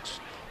 7-6.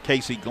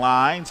 Casey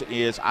Glines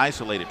is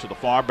isolated to the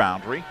far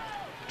boundary.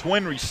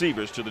 Twin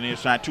receivers to the near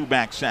side.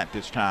 2-back set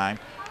this time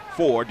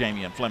for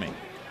Damian Fleming.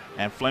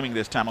 And Fleming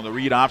this time on the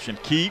read option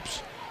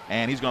keeps.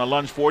 And he's going to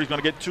lunge forward. He's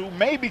going to get 2,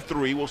 maybe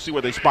 3. We'll see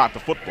where they spot the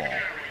football.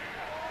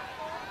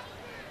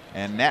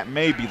 And that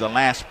may be the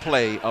last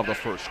play of the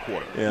first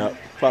quarter. Yeah,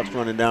 clock's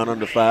running down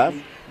under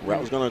 5.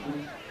 Rattlers going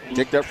to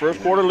take that first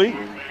quarter lead.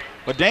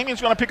 But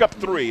Damian's going to pick up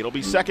 3. It'll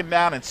be 2nd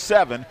down and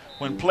 7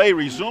 when play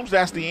resumes.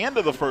 That's the end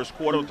of the first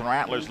quarter with the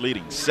Rattlers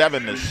leading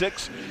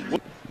 7-6.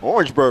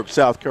 Orangeburg,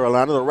 South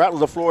Carolina. The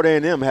Rattlers of Florida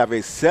A&M have a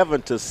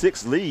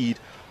 7-6 lead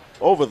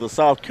over the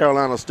South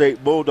Carolina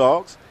State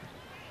Bulldogs.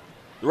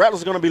 The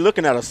Rattlers are going to be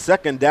looking at a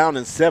 2nd down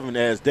and 7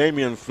 as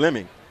Damian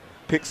Fleming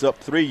picks up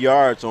 3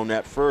 yards on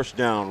that first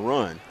down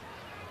run.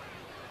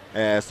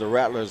 As the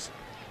Rattlers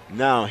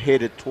now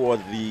headed toward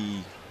the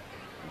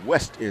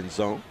west end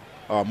zone,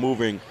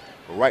 moving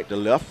right to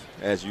left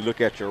as you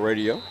look at your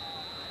radio.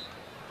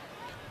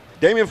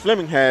 Damian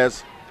Fleming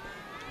has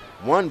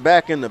 1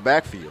 back in the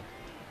backfield.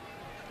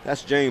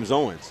 That's James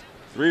Owens.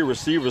 3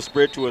 receivers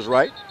spread to his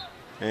right.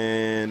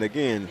 And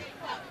again,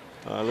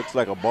 looks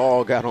like a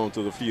ball got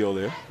onto the field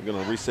there. We're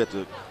going to reset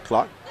the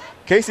clock.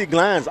 Casey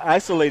Glines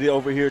isolated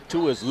over here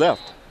to his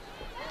left.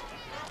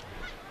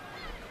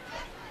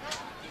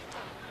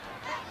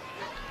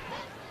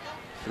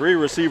 Three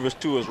receivers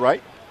to his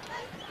right.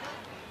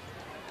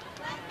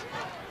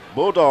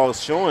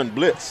 Bulldogs showing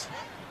blitz.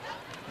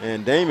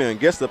 And Damian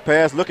gets the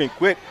pass looking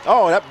quick.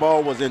 Oh, that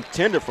ball was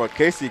intended for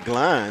Casey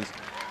Glines,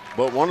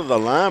 but one of the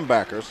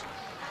linebackers,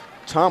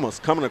 Thomas,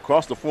 coming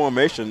across the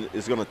formation,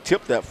 is going to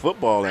tip that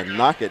football and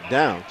knock it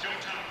down.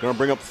 Going to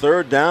bring up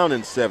 3rd down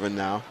and 7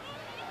 now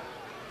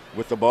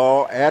with the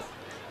ball at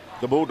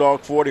the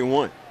Bulldog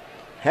 41.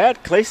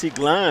 Had Casey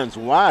Glines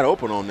wide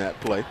open on that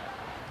play,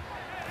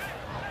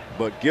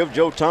 but give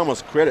Joe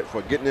Thomas credit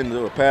for getting into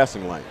the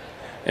passing lane.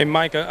 And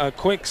Mike, a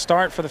quick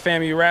start for the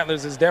FAMU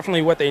Rattlers is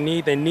definitely what they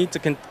need. They need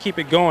to keep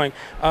it going.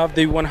 Of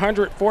the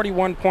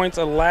 141 points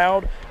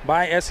allowed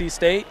by SC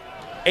State,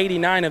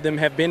 89 of them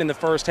have been in the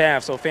first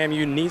half. So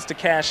FAMU needs to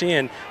cash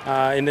in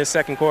this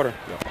second quarter.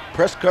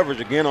 Press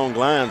coverage again on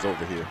Glines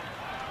over here.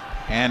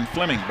 And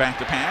Fleming back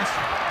to pass.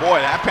 Boy,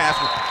 that pass,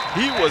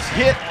 he was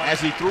hit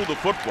as he threw the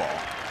football.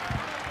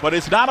 But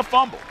it's not a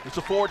fumble. It's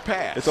a forward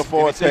pass. It's a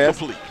forward pass.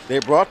 Incomplete. They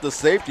brought the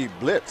safety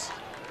blitz,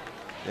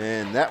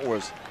 and that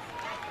was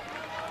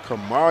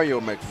Kamario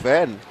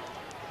McFadden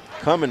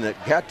coming that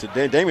got to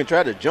Damian.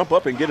 Tried to jump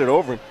up and get it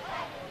over him.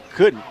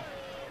 Couldn't.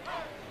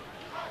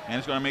 And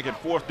it's going to make it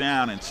 4th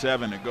down and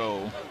 7 to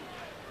go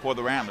for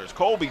the Rattlers.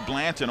 Colby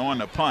Blanton on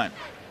the punt.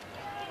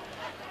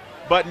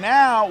 But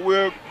now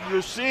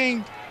you're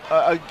seeing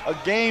a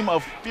game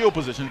of field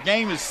position. The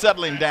game is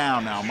settling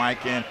down now,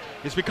 Mike, and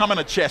it's becoming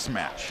a chess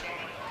match.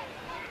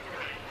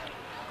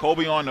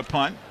 Colby on the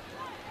punt,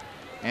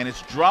 and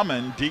it's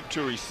Drummond deep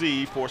to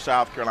receive for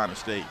South Carolina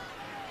State.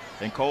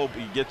 Then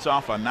Colby gets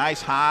off a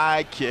nice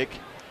high kick.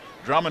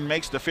 Drummond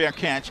makes the fair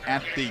catch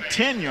at the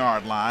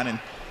 10-yard line, and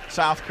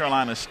South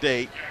Carolina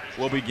State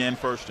will begin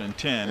 1st and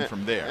 10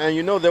 from there. And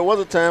you know, there was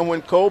a time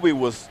when Colby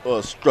was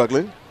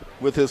struggling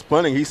with his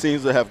punting. He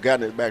seems to have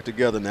gotten it back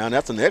together now, and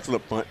that's an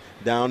excellent punt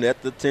down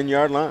at the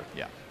 10-yard line.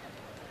 Yeah.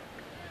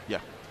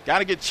 Got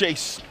to get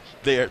Chase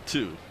there,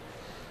 too.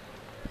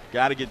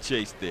 Got to get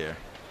Chase there.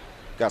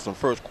 Got some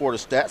first quarter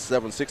stats,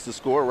 7-6 to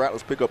score.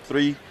 Rattlers pick up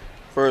 3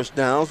 first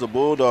downs. The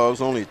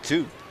Bulldogs only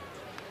 2.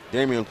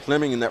 Damian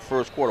Fleming in that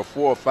first quarter,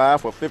 4 of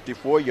 5 for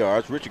 54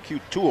 yards. Richard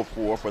Q, 2 of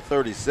 4 for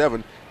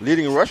 37.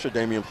 Leading rusher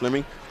Damian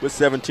Fleming with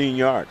 17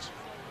 yards.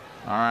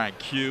 All right,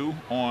 Q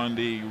on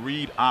the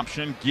read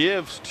option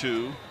gives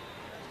to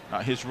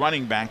his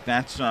running back.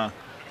 That's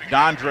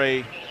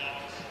Dondre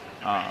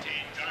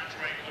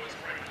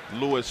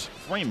Lewis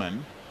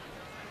Freeman.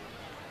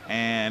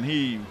 And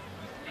he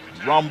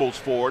rumbles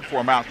forward for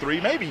about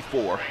 3, maybe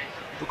 4.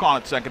 We'll call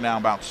it second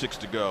down, about 6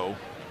 to go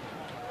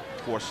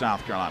for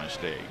South Carolina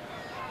State.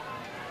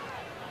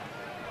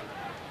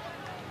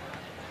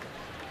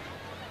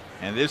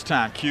 And this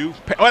time, Q.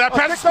 That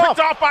pass is picked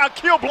off by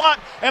Akil Blunt,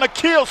 and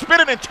Akil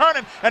spinning and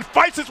turning and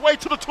fights his way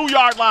to the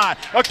 2-yard line.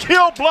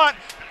 Akil Blunt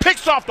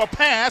picks off the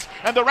pass,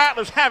 and the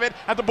Rattlers have it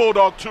at the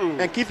Bulldog 2.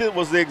 And Keith, it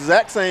was the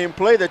exact same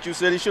play that you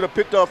said he should have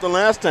picked off the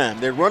last time.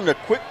 They run the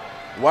quick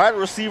wide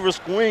receiver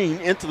screen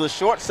into the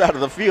short side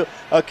of the field.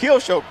 Akil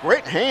showed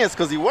great hands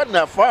because he wasn't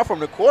that far from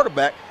the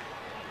quarterback.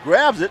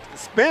 Grabs it,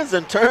 spins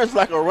and turns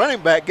like a running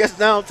back, gets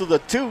down to the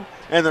 2,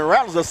 and the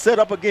Rattlers are set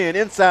up again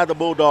inside the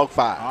Bulldog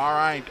 5. All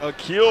right,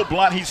 Akil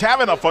Blunt, he's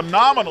having a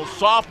phenomenal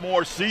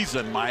sophomore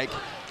season, Mike,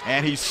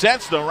 and he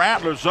sets the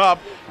Rattlers up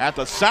at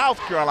the South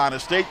Carolina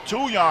State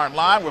 2-yard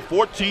line with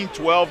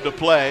 14:12 to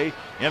play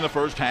in the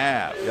first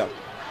half. Yep.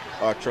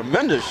 A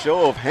tremendous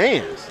show of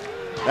hands,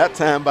 that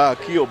time by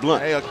Akil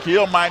Blunt. Hey,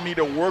 Akil might need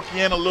to work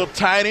in a little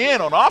tight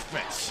end on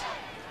offense.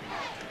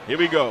 Here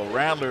we go,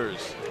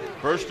 Rattlers.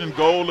 First and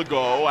goal to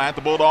go at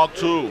the Bulldog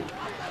 2.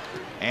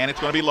 And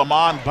it's going to be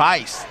Lamont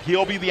Bice.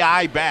 He'll be the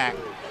I back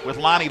with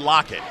Lonnie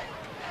Lockett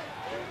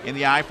in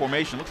the I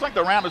formation. Looks like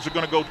the Rattlers are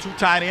going to go 2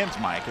 tight ends,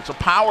 Mike. It's a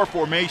power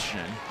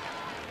formation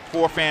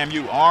for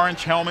FAMU.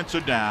 Orange helmets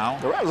are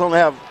down. The Rattlers only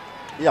have,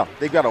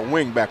 they've got a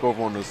wing back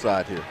over on the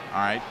side here.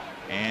 All right,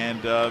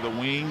 and the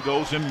wing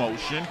goes in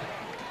motion.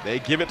 They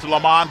give it to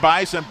Lamont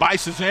Bice, and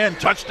Bice is in.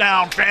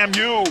 Touchdown,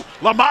 FAMU.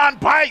 Lamont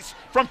Bice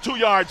from 2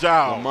 yards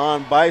out.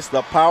 Lamont Bice,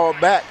 the power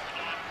back.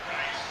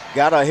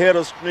 Got a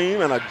header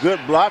screen and a good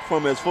block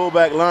from his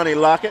fullback, Lonnie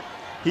Lockett.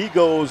 He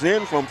goes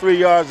in from 3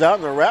 yards out,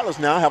 and the Rattlers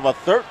now have a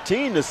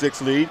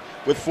 13-6 lead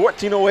with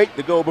 14:08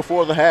 to go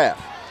before the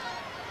half.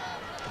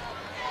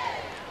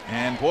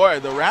 And,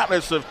 boy, the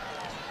Rattlers are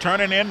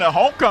turning into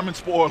homecoming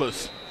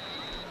spoilers.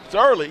 It's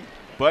early,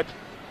 but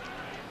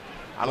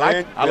I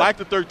like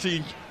the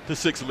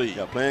 13-6 lead.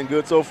 Yeah, playing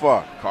good so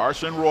far.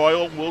 Carson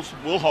Royal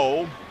will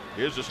hold.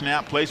 Here's the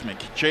snap placement.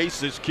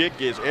 Chase's kick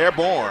is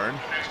airborne,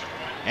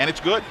 and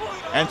it's good.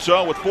 And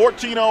so with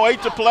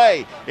 14:08 to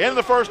play in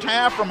the first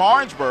half from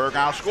Orangeburg,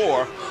 our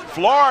score,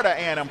 Florida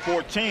A&M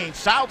 14,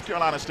 South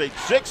Carolina State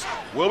 6.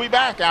 We'll be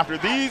back after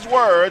these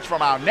words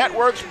from our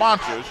network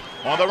sponsors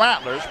on the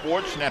Rattlers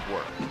Sports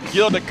Network.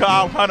 Gilda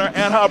Cobb Hunter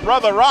and her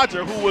brother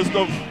Roger, who was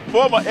the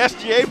former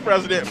SGA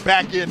president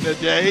back in the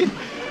day.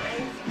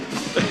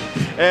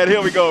 And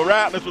here we go,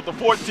 Rattlers with the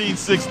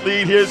 14-6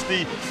 lead. Here's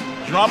the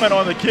Drummond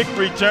on the kick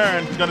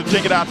return. He's going to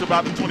take it out to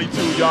about the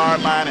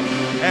 22-yard line.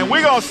 And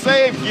we're going to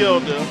save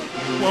Gilda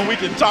when we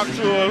can talk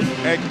to her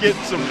and get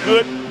some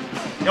good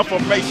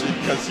information,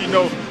 because, you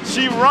know,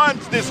 she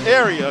runs this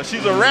area.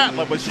 She's a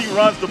Rattler, but she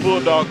runs the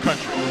Bulldog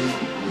country.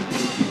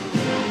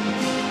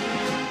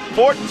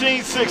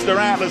 14-6, the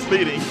Rattlers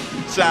leading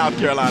South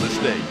Carolina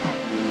State.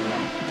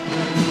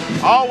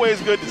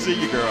 Always good to see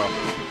you, girl.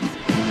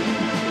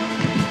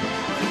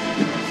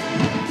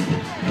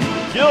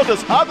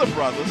 Gilda's other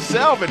brother,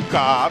 Selvin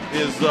Cobb,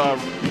 is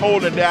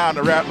holding down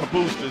the Rattler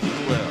boosters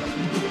as well.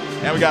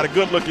 And we got a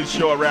good-looking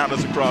show around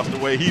us across the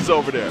way. He's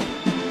over there.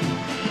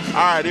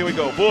 All right, here we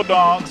go.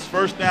 Bulldogs,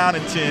 first down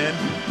and 10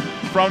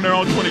 from their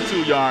own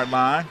 22-yard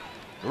line.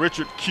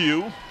 Richard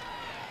Q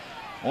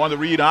on the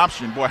read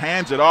option. Boy,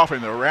 hands it off,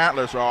 and the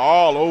Rattlers are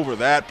all over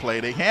that play.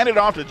 They hand it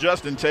off to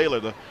Justin Taylor,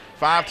 the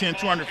 5'10",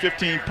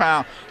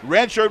 215-pound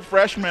redshirt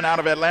freshman out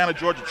of Atlanta,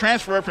 Georgia,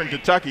 transferred from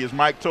Kentucky, as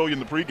Mike told you in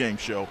the pregame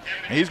show.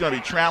 And he's going to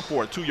be trapped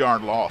for a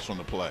 2-yard loss on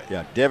the play.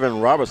 Yeah, Devin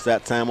Roberts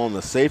that time on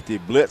the safety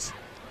blitz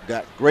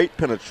got great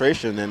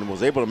penetration and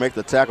was able to make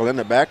the tackle in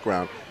the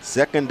background.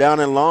 Second down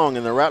and long,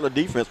 in the Rattler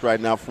defense right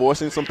now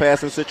forcing some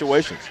passing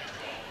situations.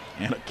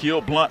 And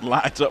Akil Blunt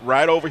lines up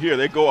right over here.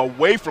 They go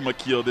away from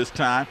Akil this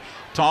time.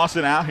 Toss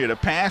it out here. The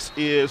pass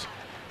is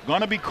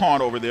going to be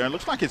caught over there. It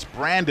looks like it's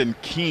Brandon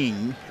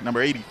King,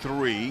 number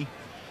 83.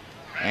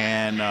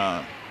 And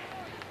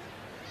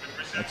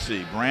let's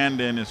see.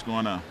 Brandon is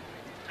going to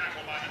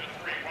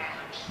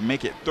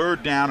make it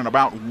third down and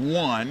about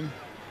 1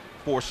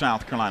 for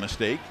South Carolina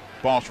State.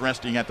 Ball's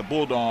resting at the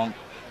Bulldog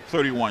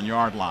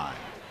 31-yard line.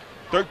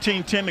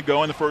 13:10 to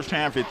go in the first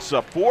half. It's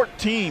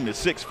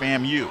 14-6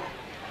 FAMU.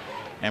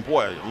 And,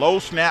 boy, low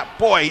snap.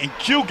 Boy, and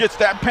Q gets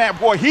that pass.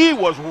 Boy, he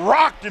was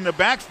rocked in the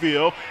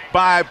backfield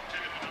by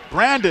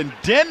Brandon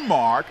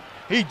Denmark.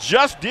 He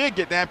just did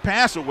get that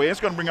pass away. It's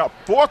going to bring up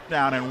 4th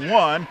down and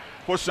 1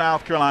 for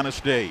South Carolina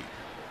State.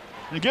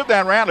 And give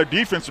that Rattler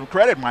defense some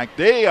credit, Mike.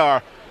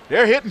 They're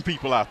hitting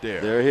people out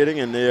there. They're hitting,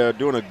 and they're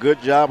doing a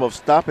good job of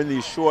stopping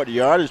these short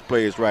yardage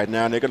plays right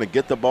now, and they're going to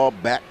get the ball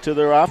back to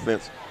their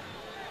offense.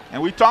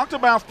 And we talked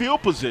about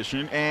field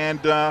position, and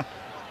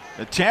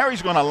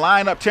Terry's going to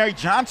line up. Terry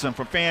Johnson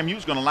from FAMU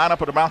is going to line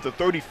up at about the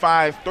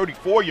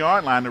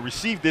 34-yard line to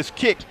receive this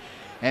kick.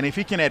 And if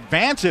he can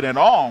advance it at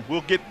all,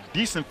 we'll get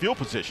decent field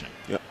position.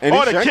 Yeah.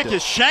 The kick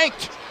is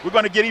shanked. We're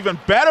going to get even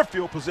better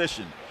field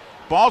position.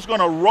 Ball's going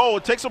to roll.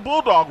 It takes a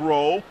bulldog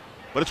roll,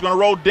 but it's going to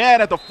roll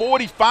dead at the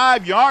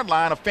 45-yard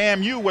line of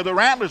FAMU, where the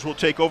Rattlers will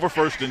take over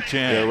 1st and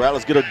 10. Yeah,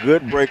 Rattlers get a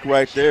good break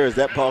right there as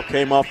that ball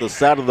came off the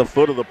side of the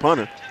foot of the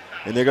punter.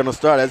 And they're going to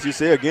start, as you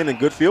say, again, in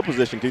good field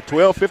position.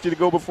 12:50 to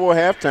go before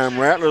halftime.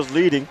 Rattlers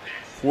leading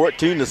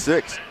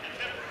 14-6.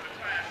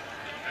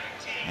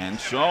 And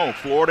so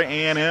Florida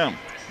A&M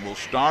will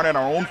start at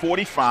our own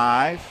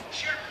 45,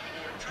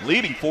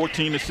 leading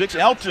 14-6.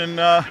 Elton,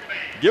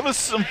 give us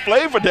some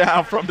flavor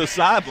down from the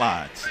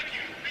sidelines.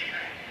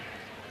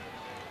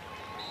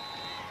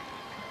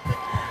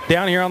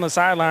 Down here on the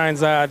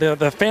sidelines,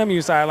 the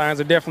FAMU sidelines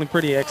are definitely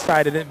pretty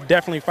excited,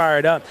 definitely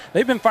fired up.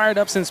 They've been fired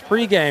up since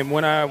pregame.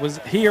 When I was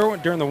here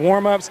during the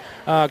warm-ups,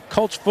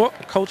 Coach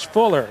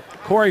Fuller,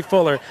 Corey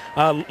Fuller,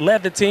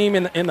 led the team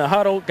in the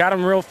huddle, got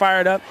him real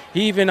fired up.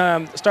 He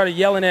even started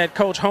yelling at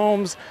Coach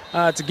Holmes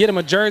to get him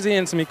a jersey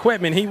and some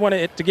equipment. He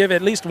wanted to give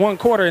at least 1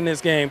 quarter in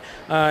this game.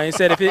 He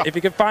said if he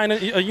could find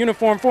a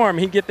uniform for him,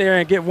 he'd get there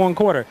and get 1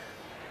 quarter.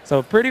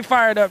 So pretty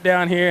fired up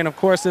down here, and of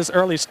course this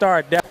early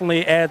start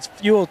definitely adds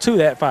fuel to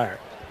that fire.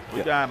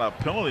 We got a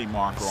penalty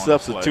marker on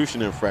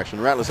substitution infraction.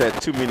 Rattlers had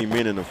too many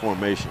men in the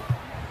formation.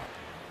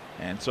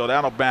 And so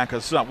that'll back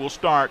us up. We'll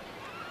start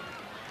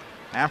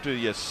after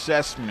the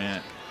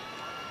assessment.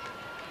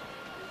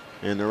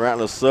 And the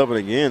Rattlers subbing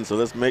again, so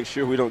let's make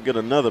sure we don't get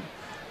another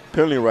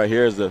penalty right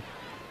here as the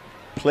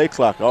play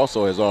clock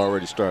also has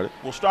already started.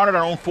 We'll start at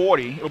our own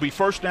 40. It'll be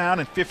 1st down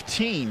and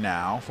 15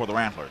 now for the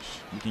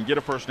Rattlers. You can get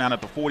a 1st down at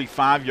the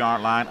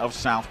 45-yard line of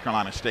South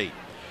Carolina State.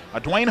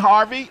 Dwayne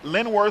Harvey,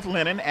 Linworth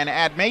Lennon, and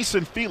add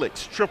Mason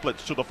Felix,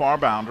 triplets to the far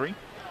boundary.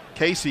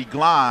 Casey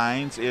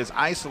Glines is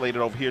isolated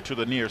over here to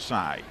the near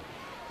side.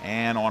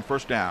 And on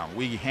 1st down,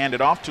 we hand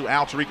it off to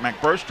Al Tariq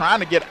McPherson,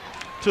 trying to get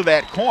to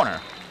that corner.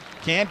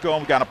 Can't go.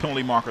 We got a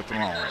penalty marker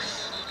thrown.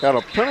 Got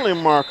a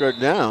penalty marker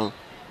down.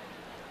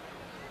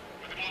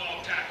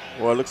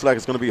 Well, it looks like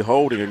it's going to be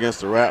holding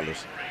against the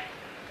Rattlers.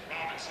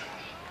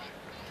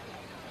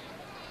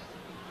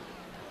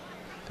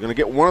 They're going to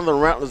get one of the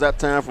Rattlers that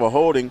time for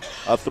holding.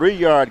 A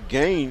 3-yard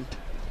gain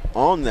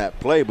on that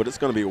play, but it's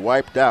going to be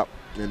wiped out,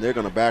 and they're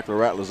going to back the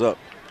Rattlers up.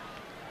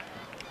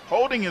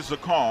 Holding is the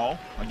call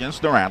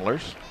against the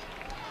Rattlers.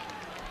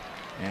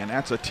 And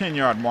that's a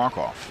 10-yard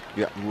mark-off.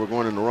 Yeah, we're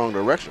going in the wrong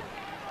direction.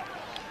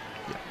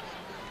 Yeah.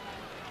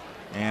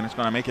 And it's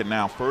going to make it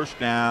now 1st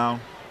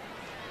down.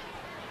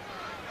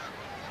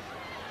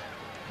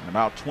 And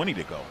about 20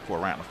 to go for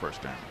a Rattler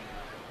 1st down.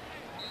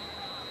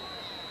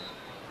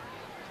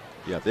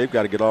 Yeah, they've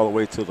got to get all the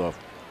way to the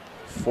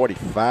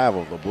 45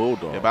 of the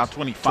Bulldogs. Yeah, about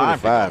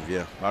 25 to go.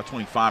 Yeah. About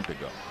 25 to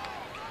go.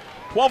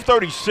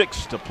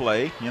 12:36 to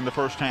play in the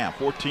 1st half.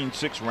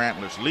 14-6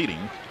 Rattlers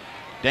leading.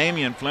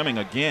 Damian Fleming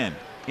again.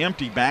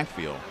 Empty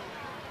backfield.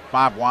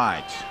 5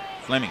 wides.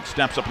 Fleming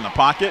steps up in the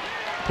pocket.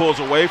 Pulls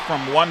away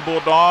from one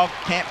Bulldog.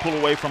 Can't pull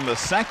away from the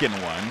second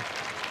one.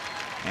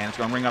 And it's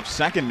going to bring up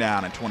 2nd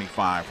down and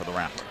 25 for the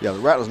Rattlers. Yeah, the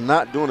Rattlers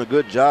not doing a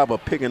good job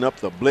of picking up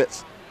the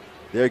blitz.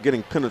 They're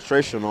getting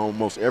penetration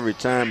almost every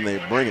time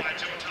they bring it.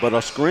 But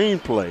a screen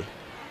play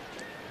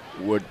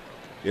would,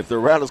 if the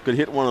Rattlers could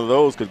hit one of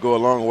those, could go a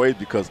long way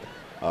because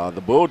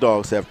the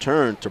Bulldogs have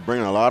turned to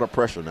bring a lot of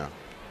pressure now.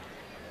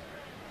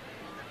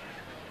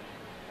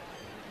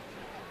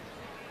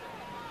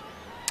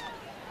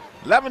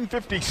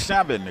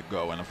 $11:57 to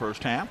go in the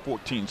 1st half.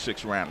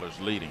 14-6 Rattlers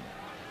leading.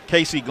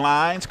 Casey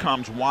Glines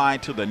comes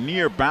wide to the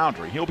near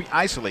boundary. He'll be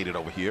isolated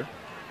over here.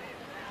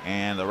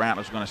 And the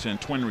Rattlers are going to send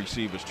twin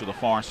receivers to the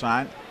far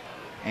side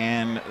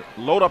and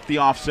load up the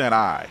offset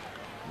I.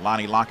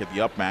 Lonnie Lockett,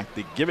 the up back.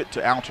 They give it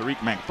to Al Tariq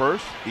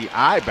McPherson, the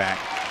I back.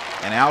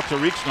 And Al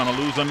Tariq's going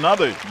to lose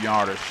another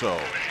yard or so.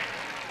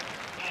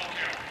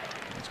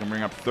 It's going to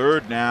bring up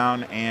 3rd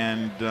down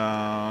and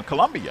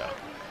Columbia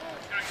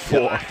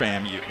for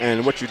FAMU.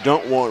 And what you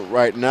don't want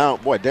right now,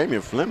 boy,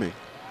 Damian Fleming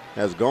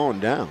has gone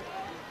down.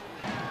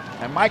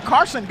 And Mike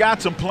Carson got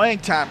some playing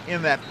time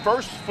in that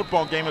first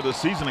football game of the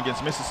season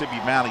against Mississippi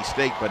Valley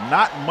State, but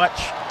not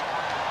much,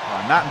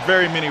 not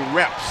very many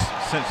reps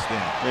since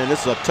then. And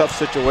this is a tough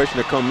situation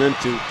to come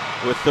into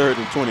with 3rd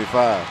and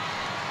 25.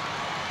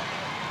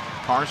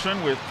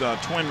 Carson with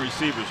twin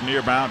receivers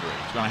near boundary.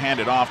 He's going to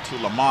hand it off to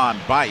Lamont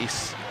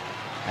Bice,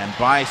 and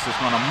Bice is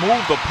going to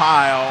move the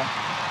pile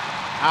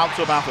out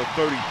to about the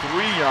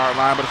 33-yard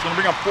line, but it's going to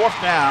bring up 4th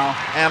down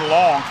and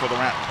long for the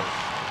Rattlers.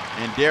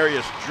 And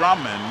Darius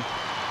Drummond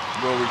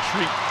will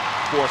retreat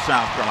for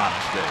South Carolina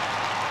State.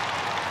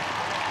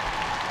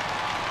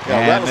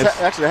 Yeah, Rattlers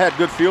actually had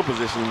good field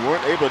position.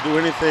 Weren't able to do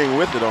anything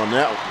with it on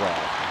that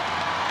drive.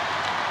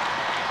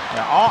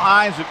 Yeah, all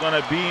eyes are going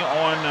to be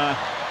on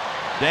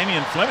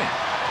Damian Fleming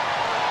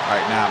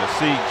right now to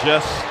see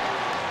just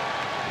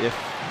if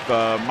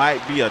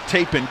might be a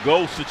tape and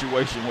go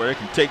situation where they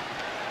can take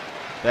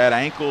that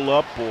ankle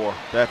up or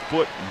that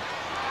foot. And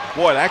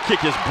boy, that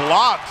kick is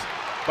blocked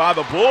by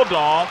the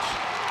Bulldogs.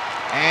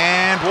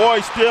 And boy,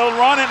 still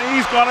running.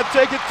 He's going to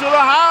take it to the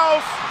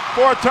house.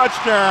 for a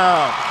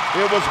touchdown.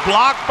 It was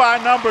blocked by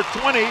number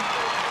 20,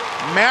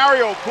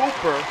 Mario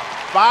Cooper,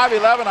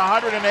 5'11",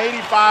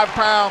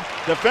 185-pound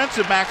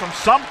defensive back from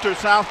Sumter,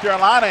 South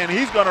Carolina, and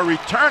he's going to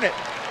return it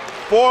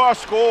for a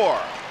score.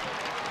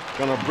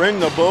 Going to bring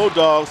the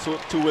Bulldogs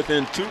to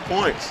within 2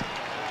 points.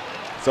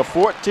 It's a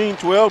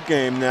 14-12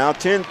 game now,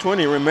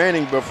 10-20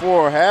 remaining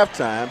before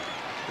halftime.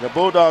 The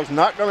Bulldogs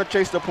not going to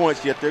chase the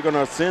points yet. They're going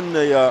to send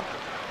the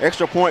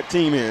extra point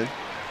team in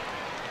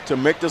to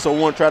make this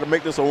try to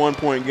make this a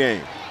 1-point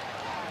game.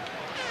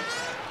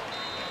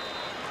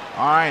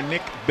 All right,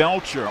 Nick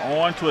Belcher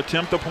on to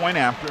attempt a point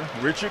after.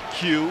 Richard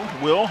Q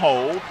will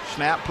hold.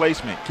 Snap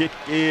placement. Kick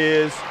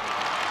is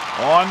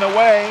on the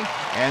way,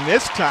 and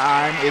this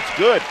time it's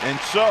good. And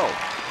so,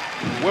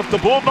 with the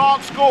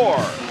Bulldogs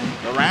score,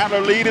 the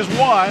Rattler lead is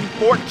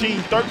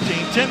 14-13,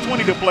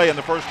 10:20 to play in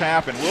the first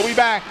half, and we'll be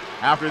back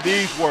after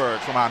these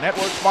words from our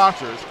network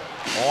sponsors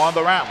on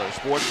the Rattler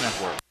Sports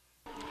Network.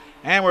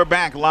 And we're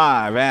back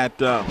live at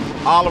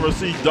Oliver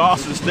C.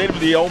 Dawson Stadium,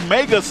 the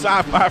Omega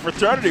Psi Phi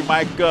fraternity.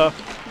 Mike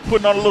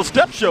putting on a little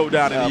step show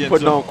down in the end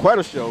putting zone. on quite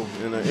a show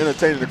and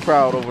entertaining the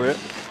crowd over there.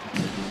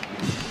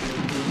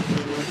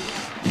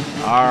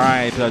 All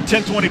right,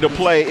 10:20 to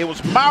play. It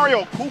was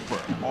Mario Cooper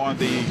on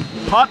the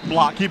punt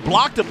block. He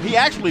blocked it. He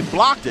actually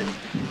blocked it,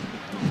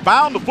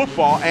 found the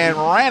football, and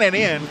ran it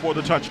in for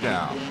the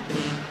touchdown.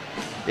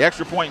 The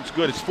extra point is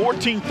good. It's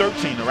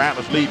 14-13. The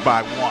Rattlers lead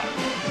by 1.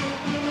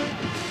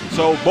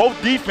 So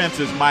both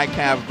defenses, Mike,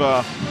 have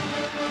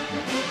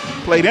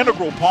played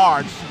integral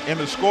parts in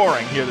the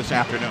scoring here this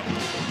afternoon.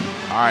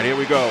 All right, here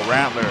we go.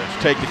 Rattlers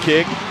take the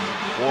kick.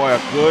 Boy,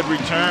 a good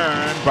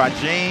return by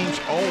James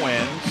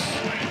Owens.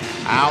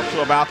 Out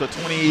to about the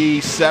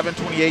 27,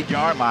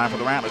 28-yard line for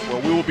the Rattlers.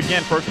 Well, we will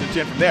begin 1st and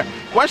 10 from there.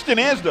 Question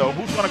is, though,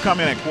 who's going to come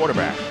in at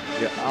quarterback?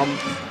 Yeah,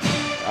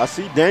 I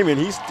see Damien.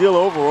 He's still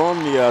over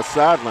on the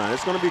sideline.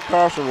 It's going to be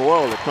Carson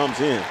Royal that comes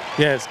in.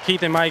 Yes,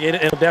 Keith and Mike,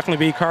 it'll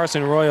definitely be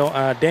Carson Royal.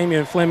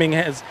 Damian Fleming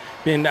has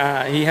been,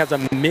 he has a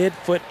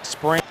mid-foot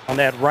sprain on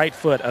that right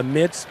foot, a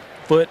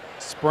mid-foot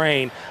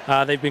sprain.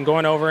 They've been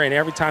going over, and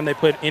every time they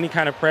put any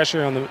kind of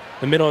pressure on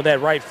the middle of that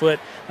right foot,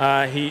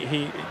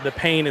 the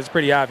pain is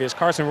pretty obvious.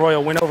 Carson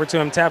Royal went over to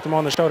him, tapped him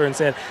on the shoulder, and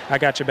said, "I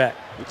got your back."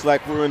 Looks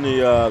like we're in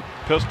the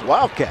Pistol.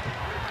 Wildcat.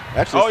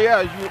 Actually, Oh,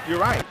 yeah, you're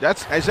right.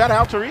 Is that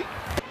Al Tariq?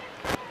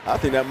 I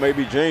think that may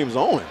be James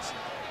Owens.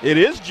 It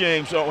is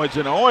James Owens,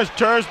 and Owens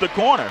turns the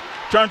corner,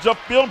 turns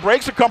upfield,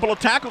 breaks a couple of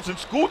tackles, and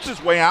scoots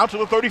his way out to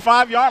the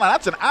 35-yard line.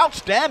 That's an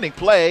outstanding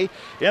play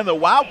in the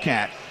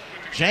Wildcat.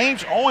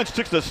 James Owens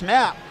took the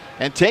snap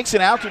and takes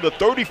it out to the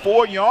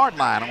 34-yard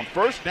line. On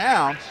first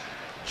down,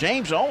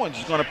 James Owens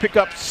is going to pick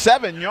up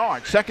 7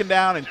 yards. 2nd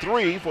down and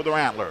 3 for the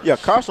Rattlers. Yeah,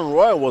 Carson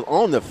Royal was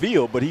on the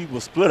field, but he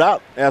was split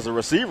out as a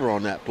receiver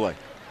on that play.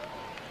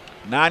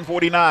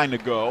 9:49 to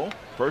go.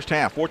 First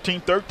half,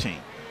 14-13.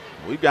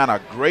 We've got a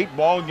great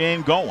ball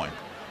game going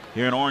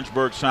here in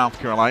Orangeburg, South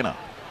Carolina.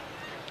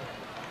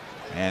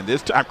 And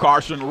this time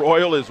Carson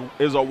Royal is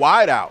a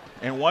wideout.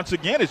 And once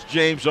again, it's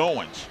James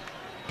Owens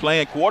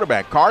playing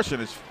quarterback.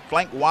 Carson is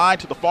flanked wide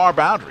to the far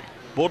boundary.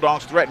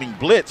 Bulldogs threatening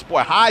blitz.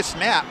 Boy, high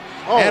snap.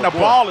 And the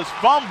ball is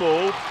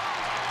fumbled.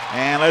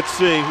 And let's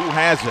see who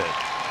has it.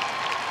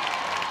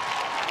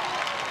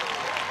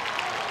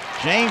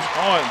 James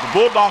Owens. The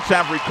Bulldogs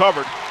have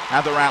recovered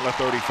at the Rattler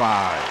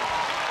 35.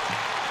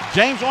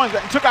 James Owens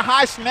took a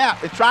high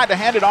snap and tried to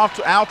hand it off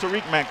to Al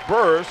Tariq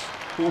McBurst,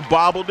 who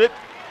bobbled it,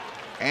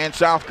 and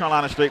South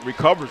Carolina State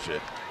recovers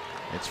it.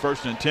 It's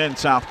 1st and 10,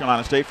 South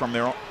Carolina State from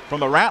the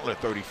Rattler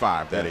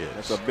 35, that is.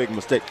 That's a big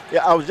mistake.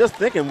 Yeah, I was just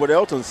thinking what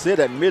Elton said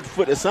at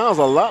midfoot. It sounds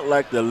a lot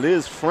like the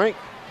Liz Frank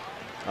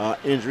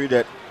injury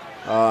that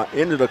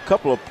ended a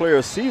couple of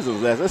players'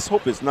 seasons. Let's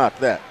hope it's not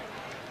that.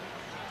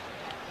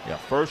 Yeah,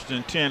 1st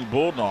and 10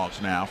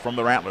 Bulldogs now from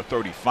the Rattler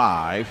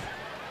 35.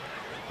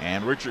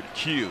 And Richard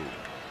Q.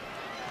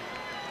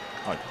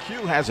 Q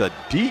has a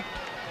deep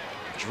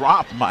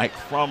drop, Mike,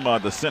 from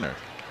the center.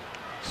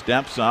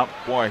 Steps up.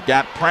 Boy,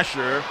 got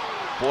pressure.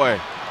 Boy,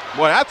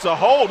 that's a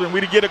hold, and we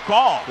did get a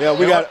call. Yeah,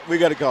 we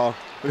got a call.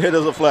 But here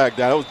there's a flag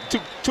down. It was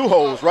two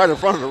holds right in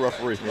front of the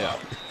referee.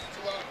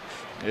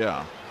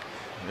 Yeah.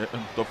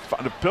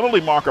 The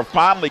penalty marker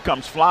finally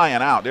comes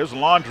flying out. There's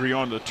laundry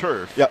on the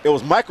turf. Yeah, it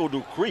was Michael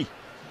Dupree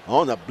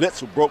on the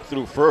blitz who broke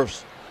through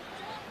first.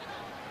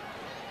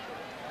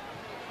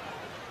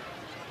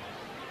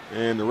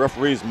 And the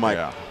referee's mic,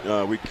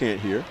 we can't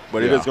hear,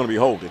 but it is going to be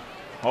holding.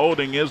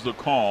 Holding is the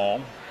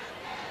call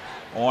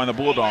on the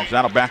Bulldogs.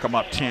 That'll back them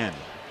up 10.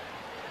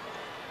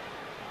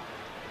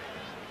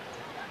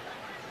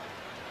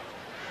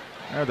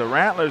 The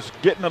Rattlers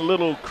getting a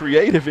little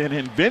creative and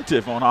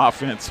inventive on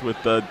offense with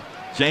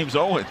James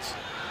Owens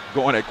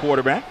going at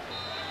quarterback.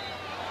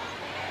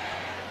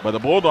 But the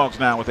Bulldogs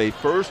now with a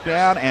 1st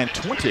down and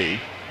 20.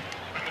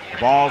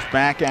 Ball's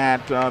back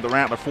at the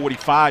Rattler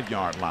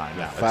 45-yard line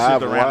now.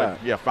 5 wide.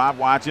 Yeah, 5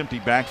 wides, empty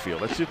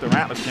backfield. Let's see if the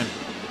Rattlers can.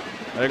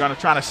 They're going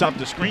to try to set up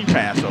the screen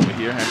pass over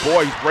here. And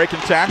boy, he's breaking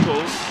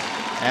tackles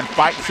and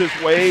fights his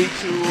way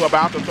to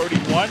about the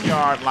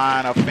 31-yard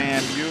line of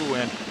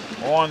FAMU. And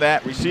on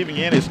that receiving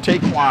end is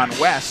Taquan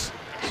West,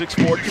 6'4",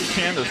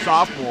 210, the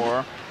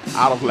sophomore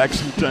out of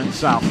Lexington,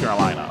 South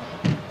Carolina.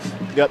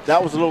 Yep,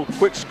 that was a little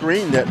quick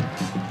screen that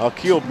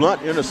Akil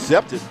Blunt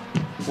intercepted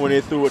when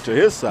they threw it to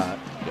his side.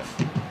 Yeah.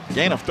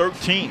 Gain of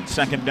 13,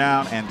 2nd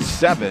down and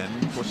 7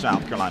 for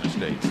South Carolina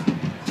State.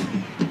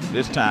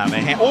 This time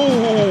they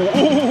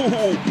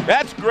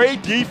that's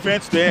great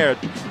defense there.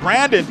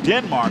 Brandon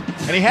Denmark,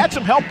 and he had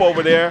some help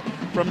over there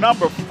from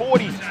number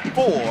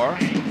 44.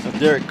 That's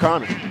Derek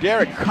Connor.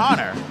 Derek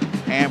Connor,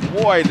 and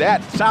boy,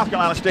 that South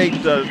Carolina State,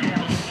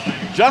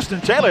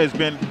 Justin Taylor has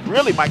been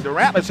really, Mike, the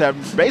Rattlers have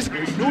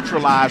basically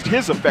neutralized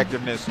his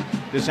effectiveness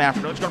this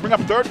afternoon. It's going to bring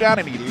up 3rd down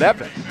and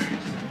 11.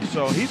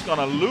 So he's going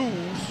to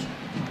lose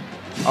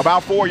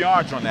about 4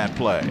 yards on that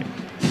play.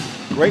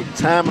 Great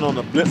timing on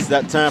the blitz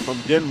that time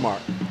from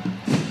Denmark.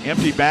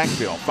 Empty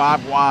backfield,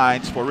 5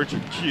 wides for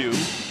Richard Q.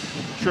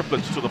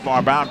 Triplets to the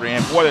far boundary,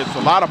 and boy, there's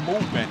a lot of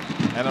movement,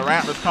 and the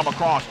Rattlers come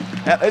across.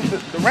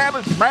 The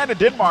Rattlers, Brandon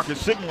Denmark is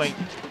signaling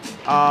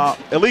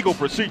illegal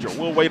procedure.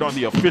 We'll wait on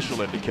the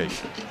official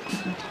indication.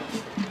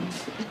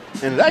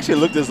 And it actually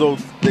looked as though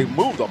they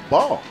moved the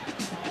ball.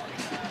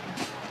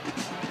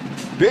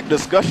 Big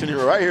discussion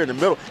here, right here in the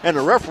middle, and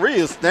the referee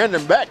is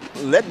standing back,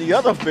 letting the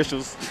other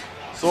officials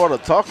sort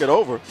of talk it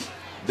over.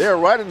 They're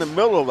right in the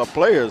middle of the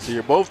players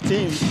here, both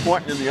teams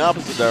pointing in the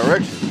opposite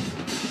direction.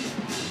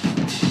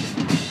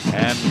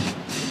 And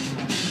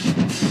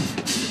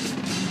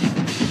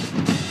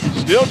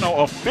still no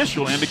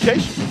official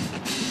indication.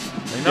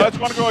 They know it's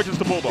going to go against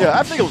the Bulldogs. Yeah,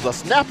 I think it was a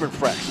snap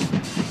infraction.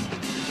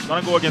 It's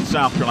going to go against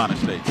South Carolina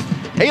State.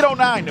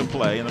 8:09 to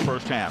play in the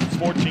first half. It's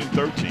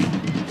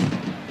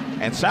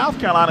 14-13. And South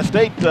Carolina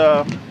State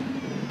going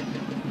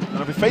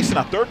to be facing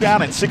a 3rd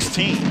down and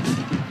 16.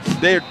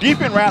 They're deep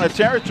in Rattler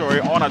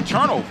territory on a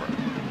turnover.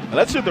 Now,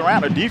 let's see if the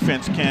Rattler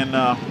defense can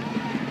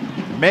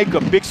make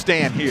a big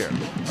stand here.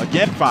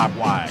 Again, 5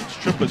 wides,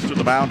 triplets to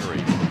the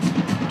boundary.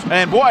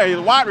 And boy,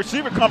 the wide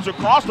receiver comes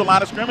across the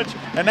line of scrimmage,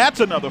 and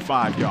that's another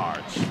 5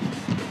 yards.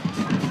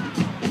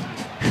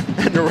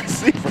 And the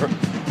receiver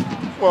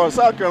for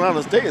South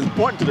Carolina State is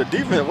pointing to the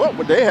defense. What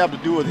would they have to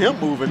do with him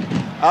moving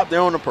out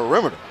there on the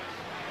perimeter?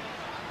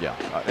 Yeah,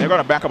 they're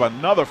going to back up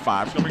another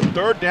 5. It's going to be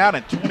 3rd down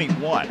and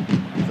 21.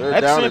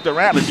 Let's see if the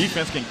Rattler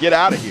defense can get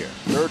out of here.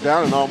 3rd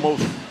down and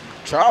almost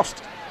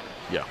Charleston.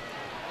 Yeah,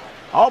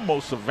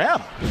 almost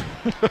Savannah.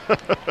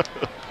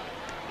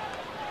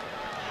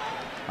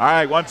 All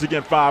right, once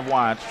again, 5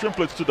 wides.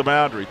 Triplets to the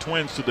boundary,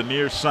 twins to the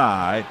near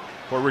side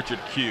for Richard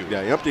Q. Yeah,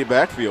 empty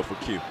backfield for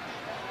Q.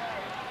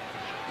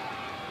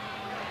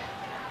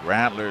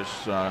 Rattlers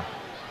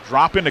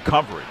drop into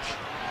coverage.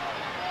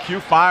 Q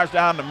fires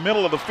down the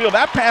middle of the field.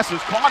 That pass is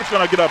caught. It's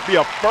going to be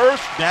a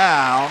 1st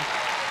down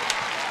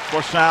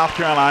for South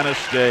Carolina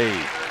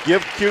State.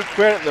 Give Q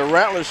credit. The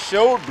Rattlers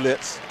showed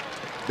blitz.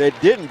 They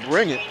didn't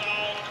bring it.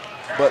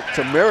 But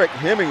Tamarick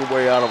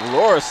Hemingway out of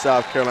Loris,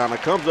 South Carolina,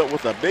 comes up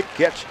with a big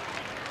catch,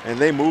 and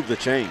they move the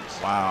chains.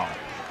 Wow.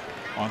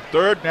 On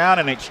 3rd down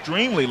and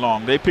extremely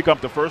long, they pick up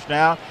the 1st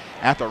down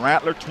at the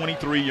Rattler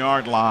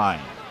 23-yard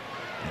line.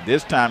 And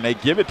this time they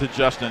give it to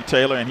Justin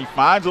Taylor, and he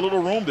finds a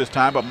little room this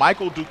time, but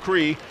Michael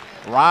Dupree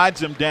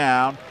rides him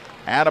down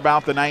at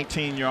about the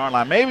 19-yard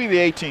line, maybe the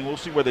 18. We'll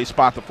see where they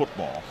spot the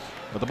football.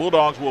 But the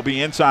Bulldogs will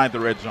be inside the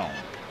red zone.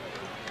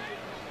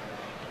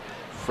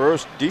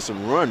 First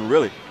decent run,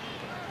 really,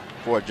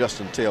 for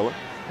Justin Taylor.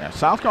 Yeah,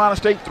 South Carolina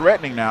State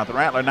threatening now at the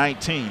Rattler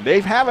 19. They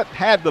haven't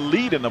had the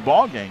lead in the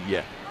ball game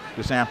yet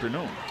this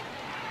afternoon.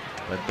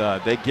 But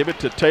they give it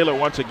to Taylor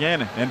once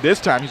again, and this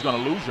time he's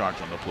going to lose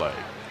yards on the play.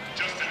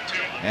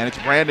 And it's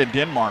Brandon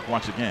Denmark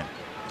once again.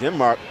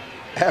 Denmark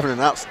having an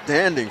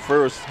outstanding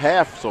first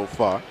half so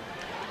far.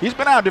 He's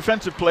been our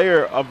defensive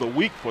player of the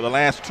week for the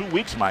last 2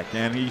 weeks, Mike,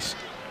 and he's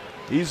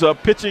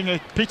pitching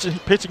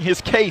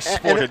his case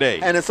for today.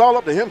 And it's all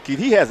up to him, Keith.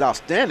 He has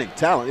outstanding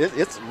talent.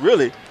 It's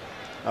really,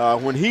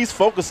 when he's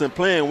focused and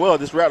playing well,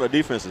 this Rattler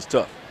defense is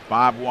tough.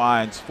 5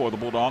 wides for the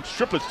Bulldogs.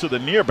 Triplets to the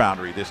near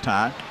boundary this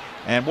time.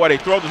 And boy, they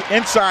throw the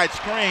inside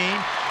screen.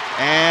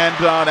 And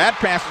that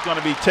pass is going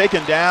to be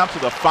taken down to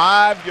the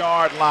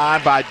 5-yard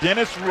line by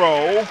Dennis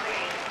Rowe.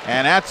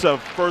 And that's a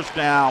 1st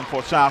down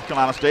for South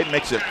Carolina State.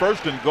 Makes it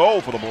 1st and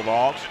goal for the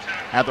Bulldogs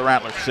at the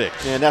Rattler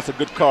 6. And that's a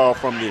good call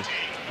from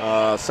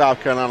the South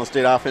Carolina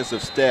State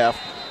offensive staff.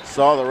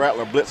 Saw the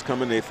Rattler blitz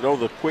coming. They throw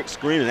the quick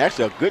screen, and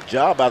actually a good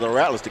job by the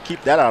Rattlers to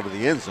keep that out of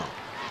the end zone.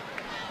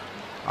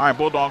 All right,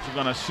 Bulldogs are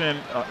going to send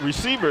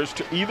receivers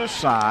to either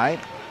side.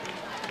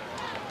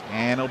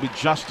 And it'll be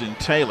Justin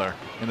Taylor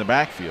in the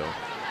backfield.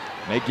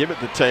 They give it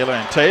to Taylor,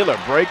 and Taylor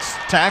breaks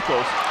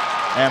tackles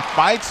and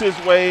fights his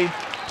way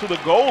to the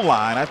goal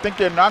line. I think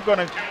they're not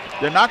going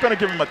to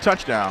give him a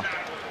touchdown,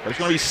 but it's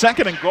going to be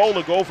 2nd and goal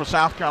to go for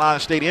South Carolina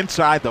State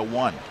inside the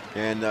 1.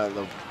 And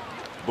the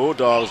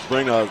Bulldogs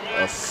bring a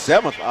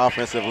 7th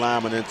offensive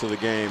lineman into the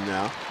game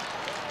now.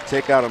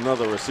 Take out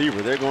another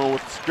receiver. They're going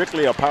with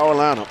strictly a power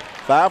lineup.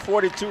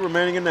 5:42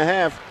 remaining in the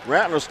half.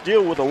 Rattler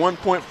still with a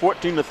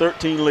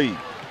 1-14-13 lead.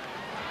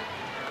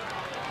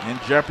 In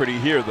jeopardy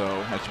here,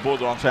 though, as the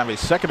Bulldogs have a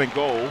 2nd and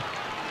goal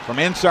from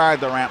inside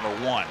the Rattler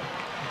 1.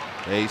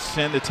 They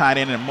send the tight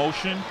end in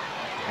motion,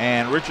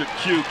 and Richard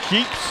Q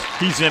keeps.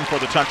 He's in for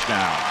the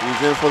touchdown.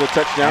 He's in for the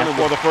touchdown. And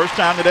for the first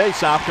time today,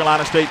 South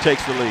Carolina State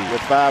takes the lead.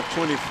 With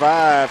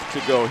 5:25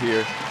 to go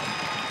here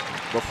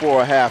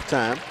before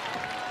halftime.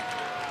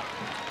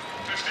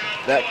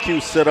 That cue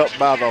set up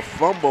by the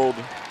fumbled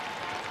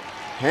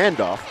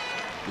handoff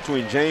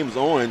between James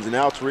Owens and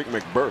Tariq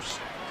McBurst.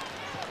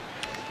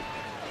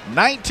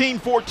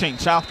 19-14,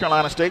 South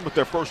Carolina State with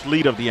their first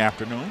lead of the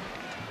afternoon,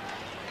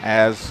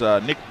 as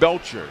Nick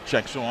Belcher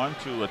checks on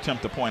to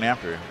attempt the point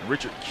after.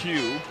 Richard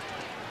Q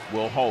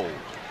will hold.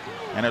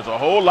 And there's a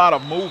whole lot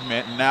of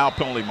movement and now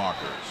penalty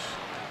markers.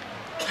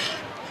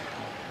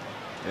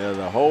 Yeah,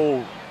 the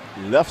whole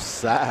left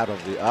side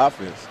of the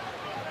offense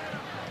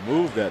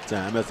moved that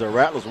time as the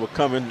Rattlers were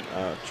coming,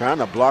 trying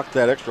to block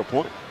that extra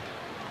point.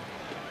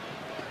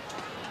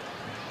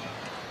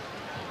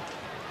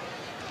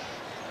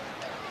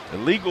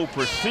 Illegal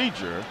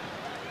procedure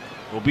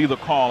will be the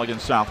call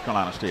against South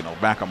Carolina State. They'll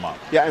back them up.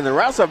 Yeah, and the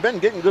Rattlers have been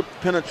getting good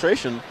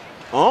penetration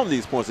on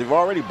these points. They've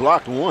already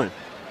blocked one.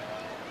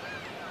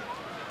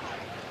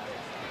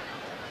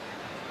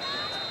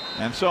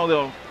 And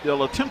so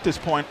they'll attempt this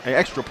point, an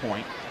extra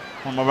point,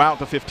 from about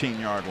the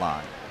 15-yard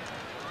line.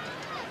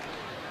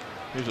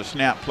 Here's a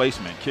snap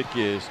placement. Kick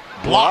is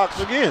blocked.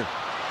 Again.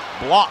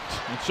 Blocked.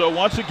 And so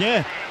once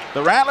again,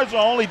 the Rattlers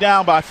are only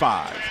down by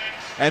 5.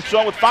 And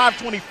so with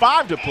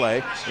 5:25 to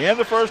play in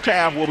the first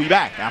half, we'll be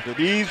back after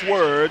these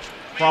words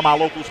from our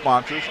local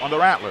sponsors on the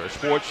Rattler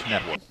Sports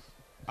Network.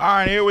 All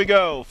right, here we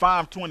go.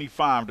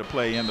 5:25 to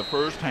play in the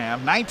first half.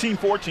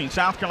 19-14,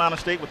 South Carolina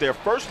State with their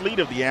first lead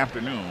of the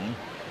afternoon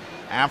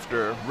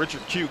after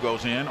Richard Q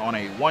goes in on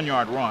a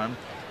 1-yard run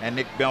and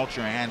Nick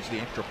Belcher adds the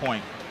extra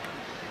point.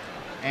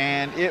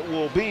 And it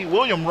will be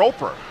William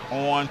Roper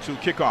on to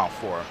kickoff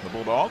for the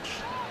Bulldogs.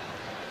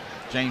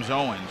 James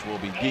Owens will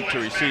be deep to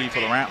receive for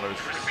the Rattlers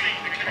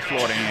of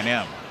Florida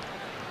A&M.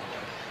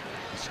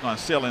 It's going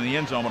to sail in the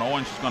end zone, but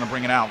Owens is going to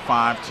bring it out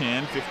 5,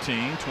 10,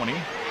 15, 20,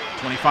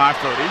 25,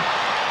 30,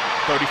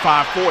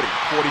 35, 40,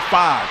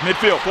 45,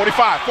 midfield,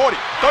 45, 40,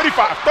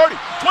 35, 30,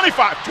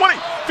 25, 20,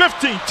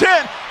 15,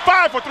 10,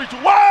 5, 4, 3, 2,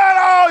 1.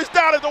 Oh, he's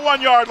down at the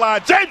 1-yard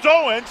line. James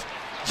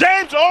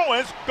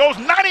Owens goes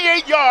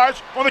 98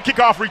 yards on the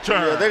kickoff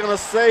return. Yeah, they're going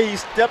to say he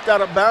stepped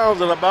out of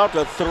bounds at about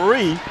the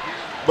 3,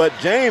 but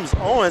James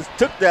Owens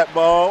took that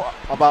ball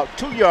about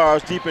 2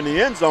 yards deep in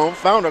the end zone,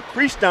 found a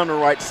crease down the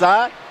right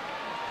side.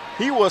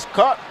 He was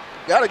caught.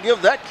 Got to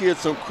give that kid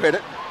some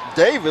credit.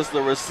 Davis,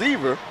 the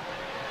receiver,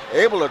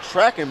 able to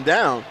track him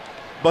down,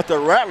 but the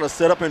Rattlers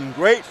set up in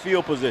great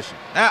field position.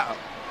 Now,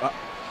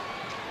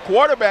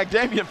 quarterback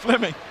Damian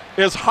Fleming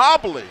is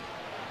hobbling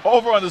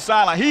over on the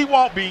sideline. He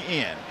won't be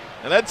in.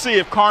 And let's see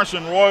if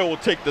Carson Royal will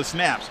take the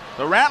snaps.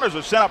 The Rattlers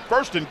are set up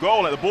first and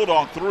goal at the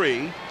Bulldog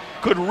 3.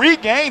 Could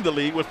regain the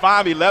lead with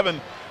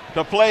 5:11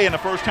 to play in the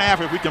first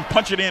half if we can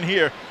punch it in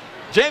here.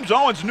 James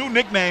Owens' new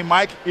nickname,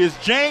 Mike, is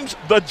James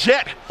the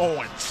Jet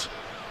Owens.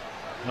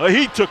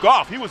 He took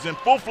off. He was in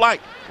full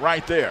flight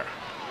right there.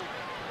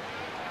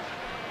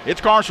 It's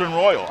Carson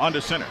Royal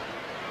under center.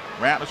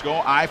 Rattlers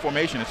go I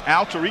formation. It's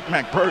Tariq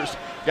McBurst.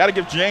 Got to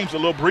give James a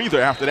little breather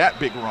after that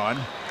big run.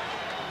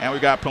 And we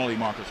got penalty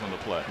markers on the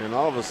play. And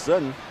all of a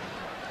sudden,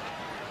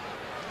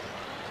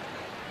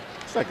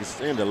 it's like it's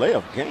in delay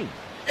of game.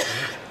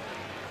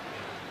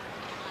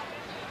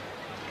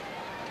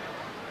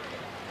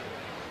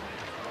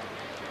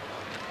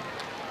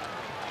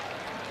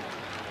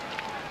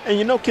 And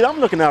you know, kid,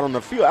 I'm looking out on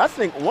the field. I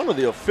think one of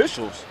the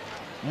officials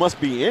must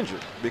be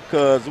injured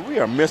because we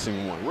are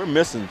missing one. We're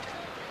missing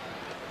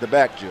the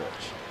back judge.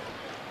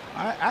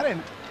 I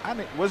didn't.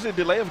 Was it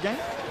delay of game?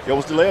 It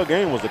was delay of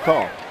game was the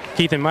call.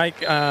 Keith and Mike,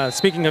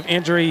 speaking of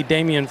injury,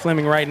 Damian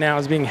Fleming right now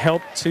is being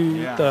helped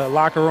to the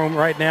locker room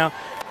right now.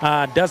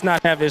 Does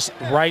not have his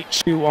right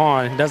shoe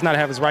on, does not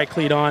have his right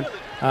cleat on.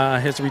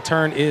 His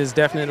return is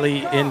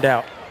definitely in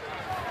doubt.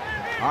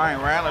 All right,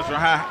 Rattlers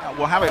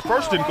will have a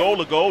first and goal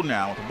to go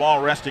now with the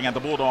ball resting at the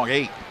Bulldog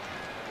 8.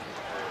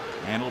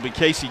 And it'll be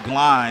Casey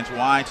Glines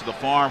wide to the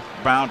far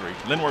boundary.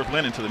 Linworth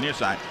Lennon to the near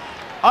side.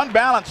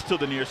 Unbalanced to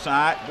the near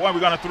side. Boy,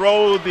 we're going to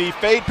throw the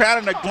fade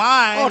pattern to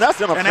Glines. Oh,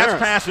 that's interference. And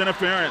that's pass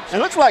interference. It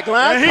looks like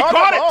Glines and he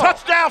caught it.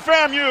 Touchdown,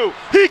 FAMU.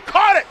 He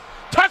caught it.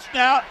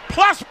 Touchdown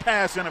plus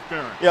pass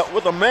interference. Yeah,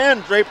 with a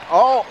man draped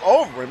all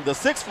over him, the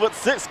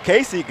 6'6"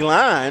 Casey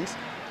Glines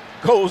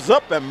goes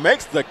up and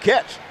makes the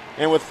catch.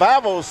 And with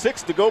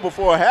 5:06 to go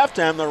before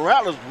halftime, the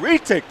Rattlers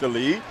retake the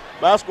lead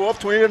by a score of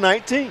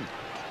 20-19.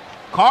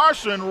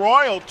 Carson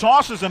Royal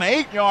tosses an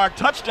 8-yard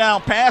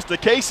touchdown pass to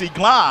Casey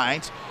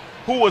Glines,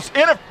 who was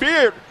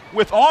interfered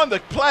with on the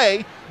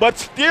play, but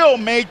still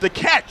made the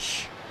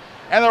catch.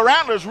 And the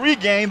Rattlers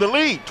regain the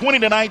lead,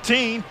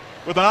 20-19,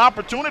 with an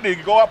opportunity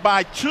to go up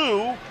by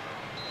 2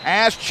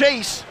 as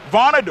Chase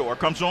Vonador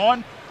comes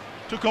on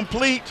to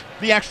complete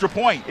the extra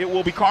point. It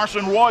will be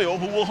Carson Royal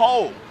who will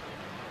hold.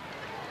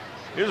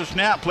 Here's a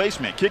snap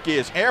placement. Kick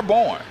is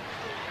airborne.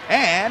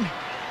 And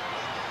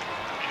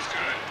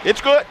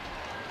it's good.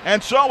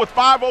 And so with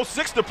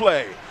 5:06 to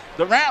play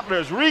the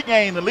Rattlers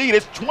regain the lead.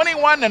 It's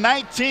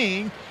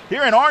 21-19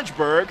 here in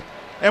Orangeburg,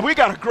 and we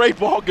got a great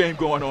ball game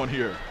going on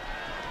here.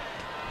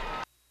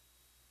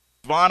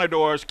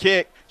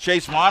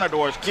 Chase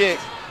Vonador's kick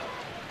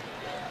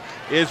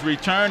is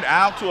returned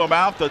out to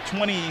about the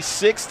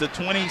 26 to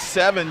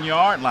 27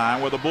 yard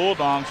line, where the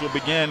Bulldogs will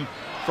begin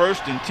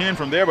 1st and 10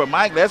 from there. But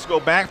Mike, let's go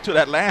back to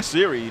that last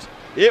series.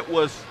 It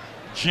was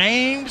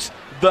James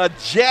the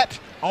Jet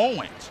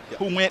Owens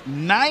who went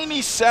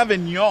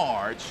 97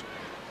 yards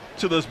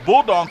to this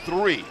Bulldog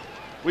 3.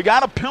 We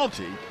got a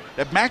penalty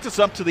that backed us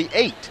up to the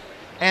 8.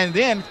 And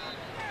then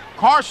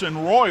Carson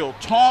Royal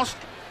tossed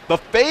the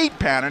fade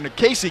pattern to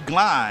Casey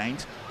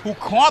Glines, who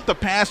caught the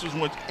pass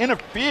and was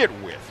interfered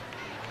with.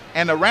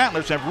 And the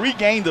Rattlers have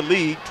regained the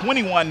lead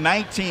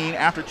 21-19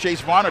 after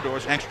Chase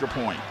Vonador's extra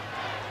point.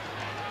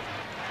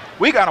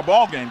 We got a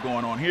ball game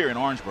going on here in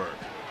Orangeburg.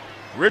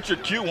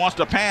 Richard Q wants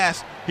to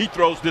pass. He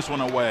throws this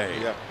one away.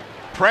 Yep.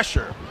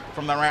 Pressure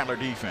from the Rattler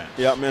defense.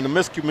 Yeah, man, the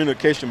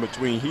miscommunication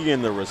between he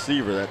and the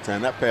receiver that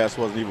time, that pass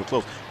wasn't even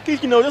close.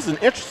 Keith, you know, this is an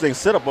interesting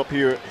setup up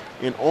here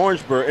in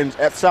Orangeburg and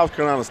at South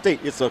Carolina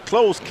State. It's a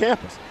closed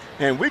campus,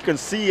 and we can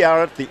see out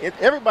at the end,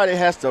 everybody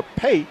has to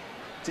pay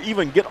to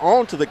even get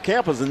onto the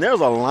campus, and there's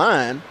a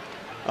line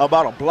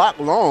about a block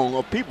long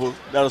of people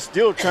that are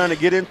still trying to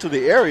get into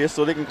the area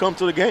so they can come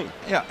to the game.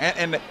 Yeah,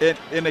 and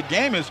the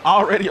game is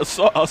already a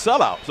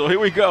sellout. So here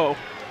we go.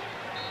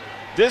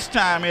 This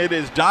time it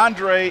is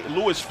Dondre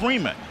Lewis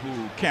Freeman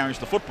who carries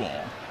the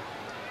football.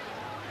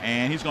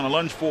 And he's going to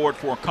lunge forward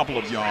for a couple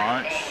of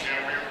yards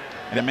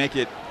and make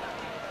it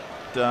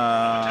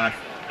 3rd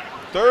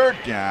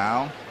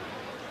down.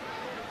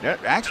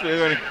 Actually,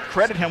 they're going to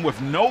credit him with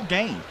no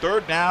gain.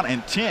 3rd down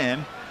and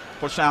 10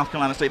 for South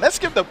Carolina State.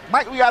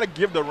 We got to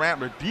give the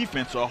Rattler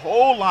defense a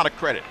whole lot of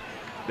credit.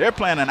 They're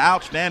playing an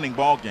outstanding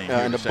ball game.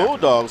 And the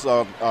Bulldogs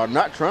are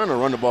not trying to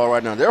run the ball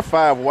right now. They're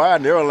 5 wide,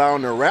 and they're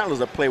allowing the Rattlers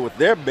to play with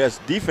their best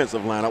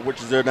defensive lineup,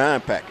 which is their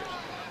dime package.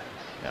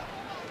 Yeah,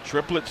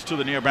 triplets to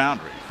the near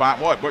boundary.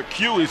 5 wide, but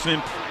Q is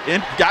in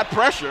got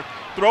pressure,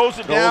 throws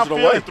it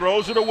downfield and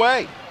throws it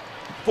away.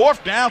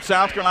 4th down,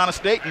 South Carolina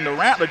State, and the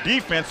Rattler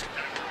defense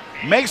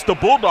makes the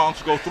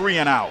Bulldogs go 3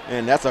 and out.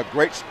 And that's a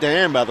great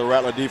stand by the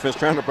Rattler defense,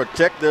 trying to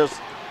protect this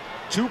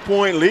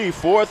 2-point lead,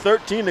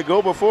 4:13 to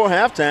go before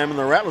halftime, and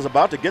the Rattlers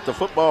about to get the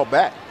football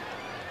back.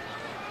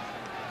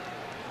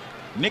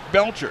 Nick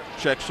Belcher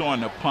checks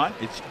on the punt.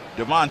 It's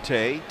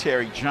Devontae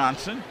Terry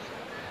Johnson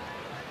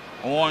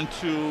on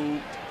to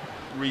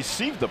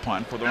receive the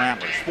punt for the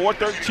Rattlers.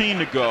 4:13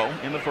 to go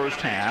in the first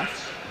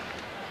half.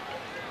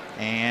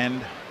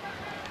 And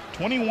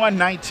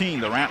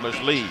 21-19, the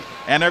Rattlers lead.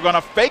 And they're going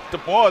to fake the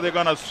ball. They're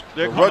going to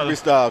rugby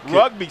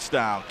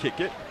style kick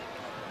it.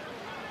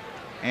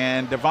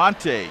 And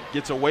Devontae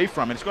gets away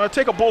from it. It's going to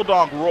take a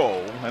Bulldog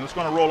roll, and it's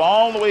going to roll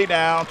all the way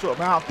down to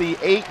about the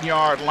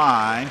 8-yard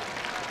line,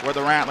 where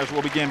the Rattlers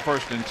will begin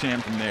 1st and 10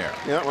 from there.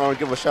 Yeah, I want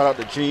to give a shout out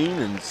to Gene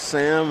and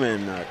Sam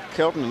and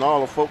Kelton and all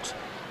the folks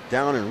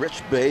down in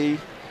Rich Bay,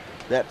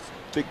 that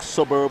big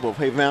suburb of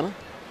Havana.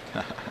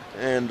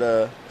 And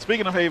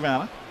speaking of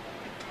Havana,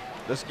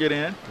 let's get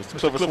in. Mr.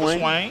 Clifford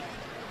Swain.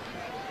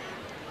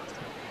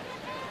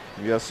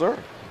 Yes, sir.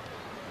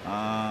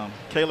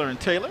 Kaylor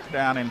and Taylor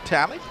down in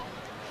Tally.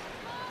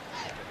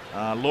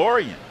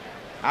 Lorian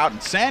out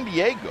in San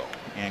Diego,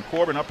 and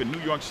Corbin up in New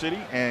York City,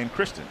 and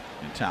Kristen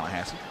in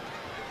Tallahassee.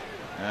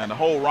 And the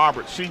whole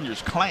Robert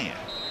Senior's clan,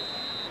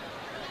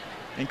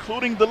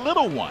 including the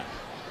little one,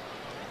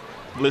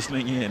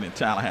 listening in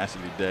Tallahassee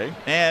today,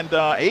 and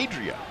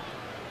Adria,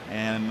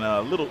 and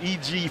little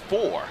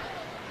EG4,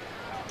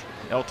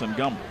 Elton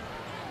Gumble.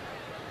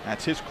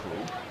 That's his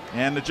crew,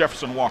 and the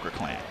Jefferson Walker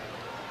clan.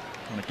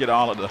 I'm going to get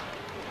all of the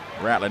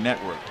Rattler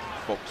Network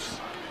folks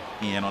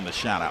in on the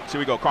shout out. So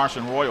we go.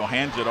 Carson Royal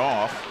hands it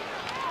off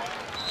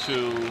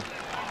to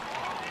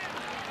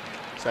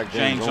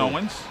James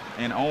Owens.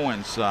 And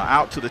Owens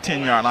out to the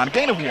 10-yard line.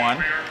 Gain of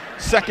 1.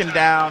 2nd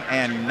down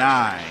and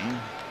 9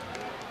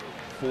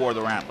 for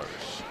the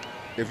Rattlers.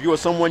 If you or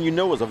someone you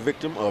know is a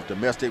victim of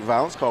domestic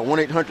violence, call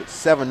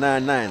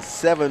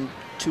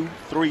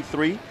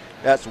 1-800-799-7233.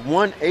 That's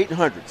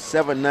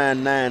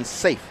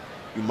 1-800-799-SAFE.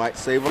 You might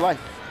save a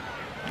life.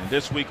 And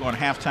this week on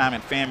Halftime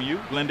at FAMU,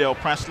 Glendale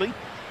Presley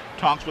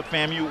talks with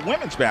FAMU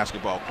women's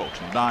basketball coach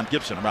Don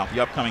Gibson about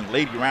the upcoming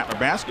Lady Rattler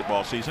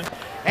basketball season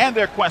and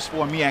their quest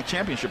for a MEAC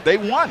championship. They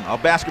won a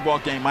basketball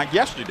game like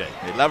yesterday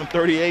at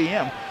 11:30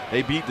 a.m.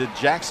 They beat the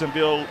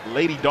Jacksonville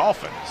Lady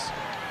Dolphins.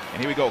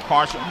 And here we go,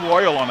 Carson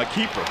Royal on the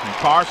keeper. And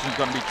Carson's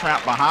going to be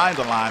trapped behind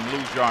the line,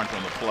 lose yards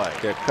on the play.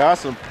 Yeah,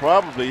 Carson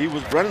he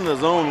was running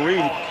his own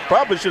read.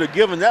 Probably should have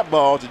given that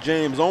ball to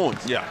James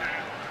Owens. Yeah.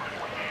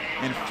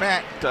 In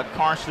fact,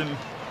 Carson,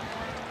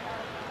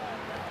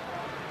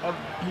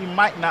 he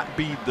might not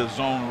be the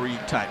zone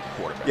read type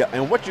quarterback. Yeah,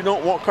 and what you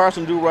don't want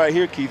Carson to do right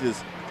here, Keith,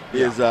 is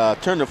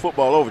turn the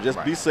football over.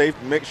 Just be safe.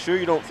 Make sure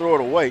you don't throw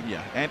it away.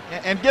 Yeah,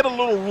 and get a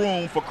little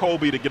room for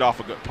Colby to get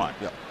off a good punt.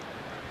 Yeah.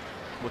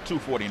 With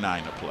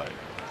 2:49 to play.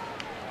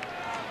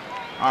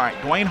 All right,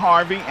 Dwayne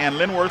Harvey and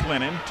Linworth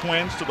Lennon,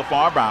 twins to the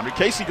far boundary.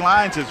 Casey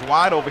Glines is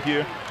wide over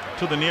here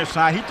to the near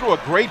side. He threw a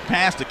great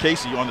pass to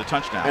Casey on the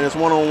touchdown. And it's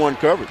one-on-one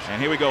coverage.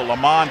 And here we go.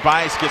 Lamont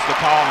Bice gets the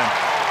call, and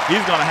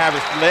he's going to have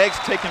his legs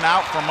taken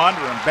out from under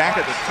him back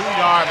at the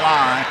 2-yard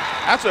line.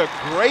 That's a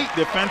great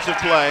defensive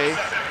play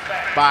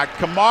by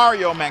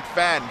Camario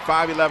McFadden,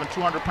 5'11",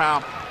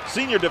 200-pound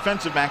senior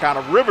defensive back out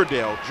of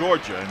Riverdale,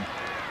 Georgia.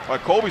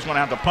 And Colby's going to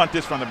have to punt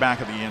this from the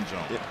back of the end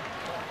zone.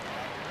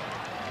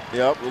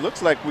 Yeah, it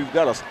looks like we've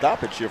got a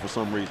stoppage here for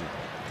some reason.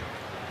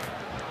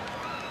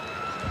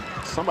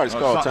 Somebody's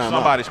called timeout.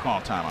 Somebody's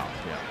called timeout,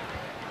 yeah.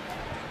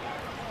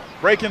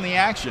 Breaking the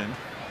action.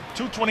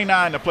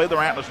 2:29 to play. The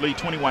Rattlers lead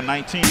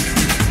 21-19.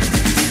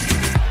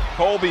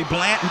 Colby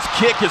Blanton's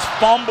kick is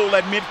fumbled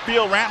at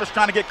midfield. Rattlers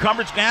trying to get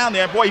coverage down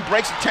there. Boy, he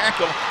breaks the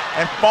tackle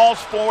and falls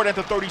forward at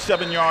the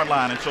 37-yard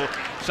line. And so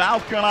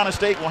South Carolina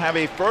State will have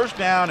a 1st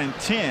down and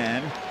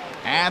 10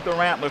 at the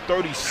Rattler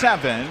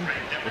 37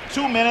 with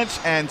 2 minutes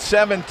and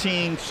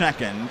 17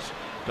 seconds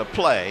to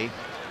play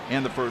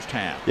in the first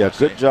half. Yeah,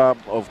 good job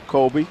of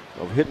Colby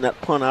of hitting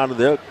that punt out of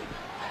there,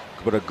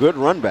 but a good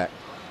run back.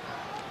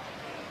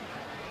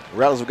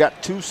 Rattlers have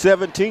got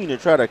 2:17 to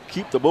try to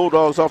keep the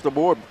Bulldogs off the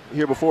board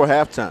here before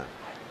halftime.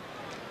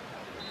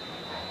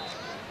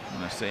 I'm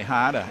going to say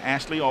hi to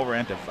Ashley over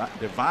at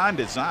Divine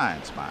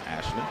Designs by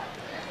Ashley.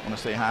 I want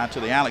to say hi to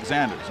the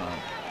Alexanders,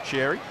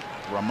 Sherry,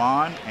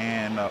 Ramon,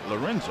 and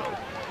Lorenzo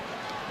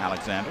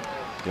Alexander.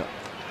 Yeah.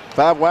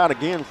 5 wide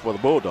again for the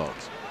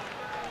Bulldogs.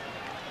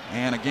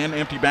 And again,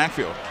 empty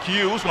backfield.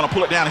 Q's going to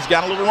pull it down. He's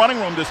got a little running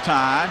room this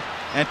time.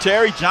 And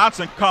Terry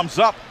Johnson comes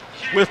up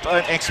with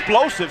an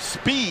explosive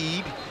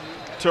speed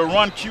to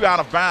run Q out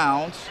of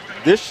bounds.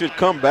 This should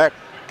come back,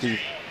 Keith.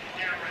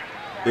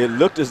 It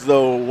looked as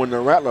though when the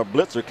Rattler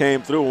blitzer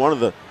came through, one of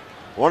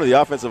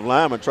the offensive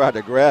linemen tried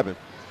to grab him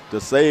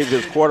to save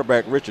his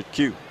quarterback, Richard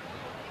Q.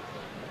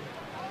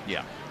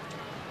 Yeah.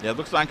 Yeah, it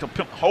looks like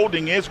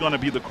holding is going to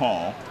be the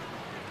call.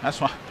 That's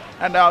why.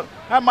 And now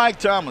Mike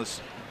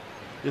Thomas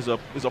is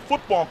a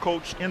football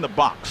coach in the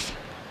box.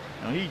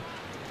 You know,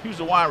 he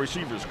was a wide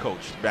receivers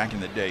coach back in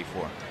the day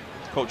for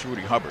Coach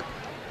Rudy Hubbard.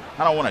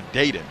 I don't want to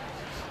date him,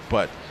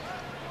 but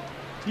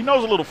he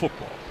knows a little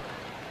football.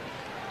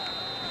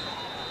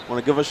 Want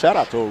to give a shout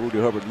out to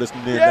Rudy Hubbard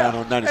listening in down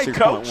on 96.1. Hey,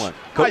 Coach,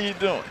 how you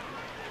doing?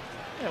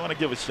 I want to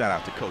give a shout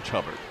out to Coach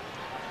Hubbard.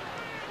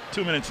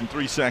 2 minutes and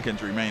 3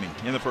 seconds remaining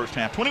in the first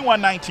half.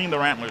 21-19, the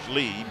Rattlers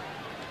lead.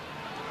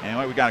 And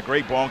we got a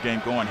great ball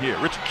game going here.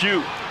 Richard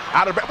Q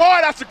out of the back. Boy,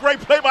 that's a great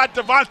play by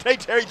Devontae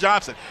Terry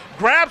Johnson.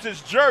 Grabs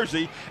his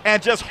jersey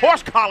and just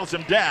horse collars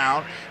him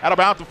down at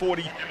about the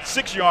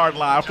 46-yard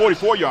line,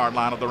 44-yard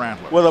line of the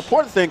Rattlers. Well, the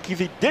important thing, Keith,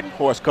 he didn't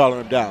horse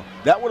collar him down.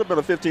 That would have been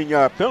a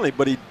 15-yard penalty,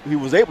 but he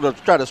was able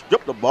to try to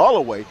strip the ball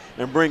away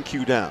and bring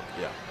Q down.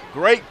 Yeah,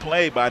 great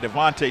play by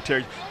Devontae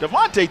Terry.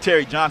 Devontae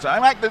Terry Johnson, I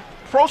like the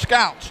pro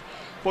scouts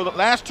for the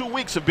last 2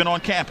 weeks have been on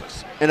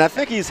campus. And I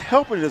think he's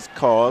helping his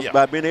cause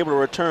by being able to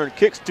return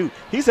kicks, too.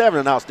 He's having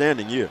an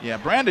outstanding year. Yeah,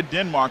 Brandon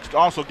Denmark's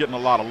also getting a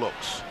lot of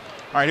looks.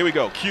 All right, here we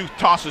go. Q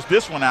tosses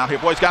this one out here.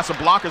 Boy, he's got some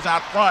blockers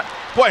out front.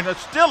 Boy, and it's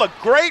still a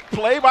great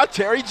play by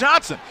Terry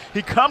Johnson.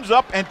 He comes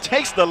up and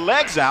takes the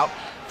legs out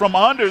from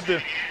under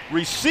the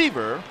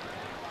receiver,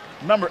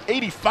 number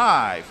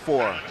 85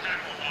 for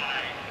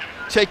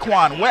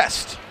Taquan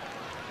West.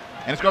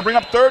 And it's going to bring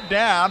up 3rd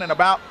down and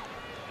about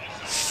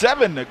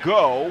 7 to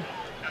go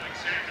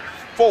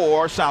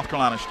for South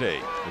Carolina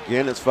State.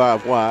 Again, it's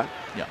 5 wide.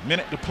 Yeah,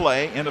 minute to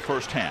play in the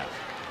first half.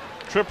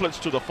 Triplets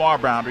to the far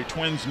boundary,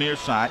 twins near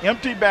side.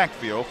 Empty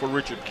backfield for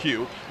Richard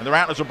Q. And the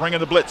Rattlers are bringing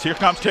the blitz. Here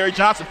comes Terry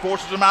Johnson,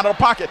 forces him out of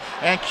the pocket.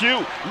 And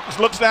Q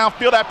looks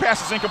downfield. That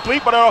pass is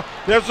incomplete, but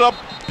there's a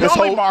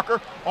penalty marker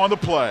on the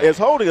play. It's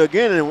holding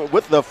again, and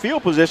with the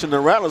field position the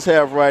Rattlers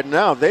have right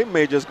now, they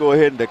may just go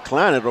ahead and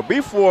decline it. It'll be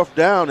 4th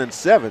down and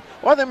 7.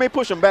 Or they may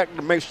push them back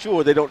to make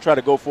sure they don't try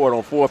to go for it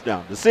on 4th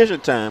down. Decision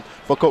time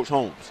for Coach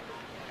Holmes.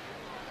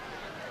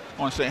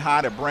 I want to say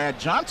hi to Brad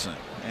Johnson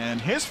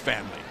and his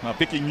family.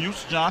 Vicky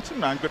Muse Johnson,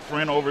 my good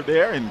friend over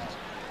there in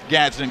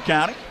Gadsden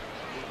County.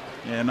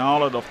 And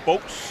all of the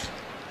folks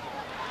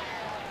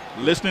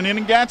listening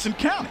in Gadsden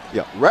County.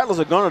 Yeah, Rattlers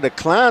are going to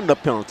decline the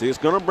penalty. It's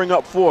going to bring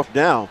up 4th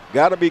down.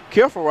 Got to be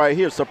careful right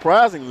here.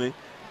 Surprisingly,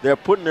 they're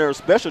putting their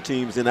special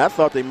teams in. I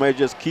thought they might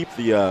just keep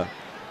the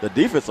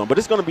defense on, but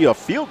it's going to be a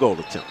field goal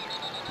attempt.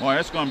 Boy,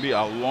 it's going to be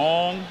a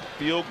long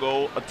field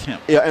goal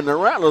attempt. Yeah, and the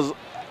Rattlers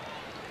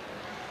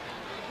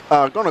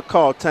are going to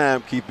call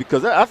time, Keith,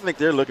 because I think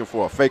they're looking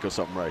for a fake or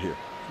something right here.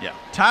 Yeah.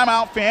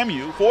 Timeout,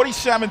 FAMU.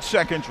 47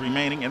 seconds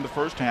remaining in the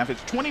first half.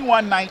 It's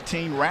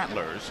 21-19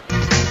 Rattlers.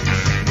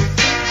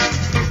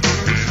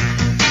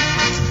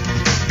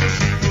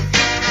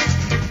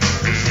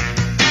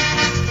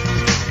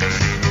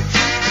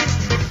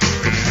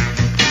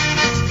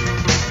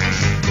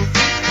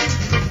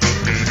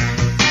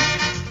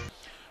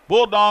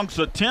 Bulldogs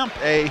attempt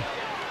a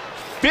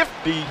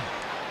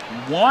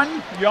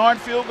 51-yard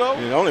field goal.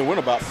 It only went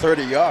about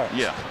 30 yards.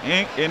 Yeah,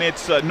 and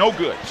it's no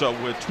good. So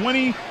with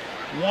 20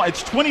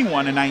 It's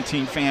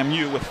 21-19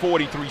 FAMU with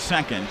 43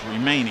 seconds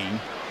remaining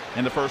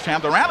in the first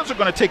half. The Rattlers are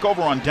going to take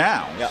over on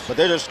downs. Yeah, but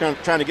they're just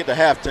trying to get to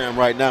halftime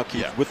right now,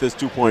 Keith, with this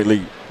 2-point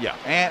lead. Yeah,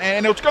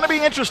 and it's going to be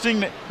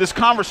interesting, this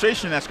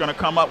conversation that's going to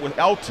come up with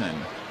Elton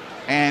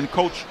and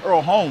Coach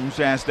Earl Holmes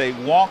as they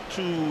walk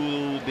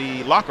to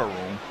the locker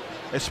room,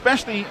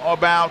 especially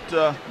about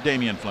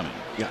Damian Fleming.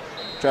 Yeah,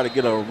 try to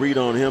get a read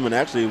on him and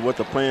actually what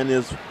the plan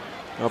is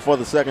for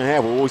the second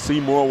half. Will we see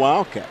more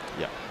Wildcat?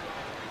 Yeah.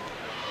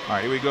 All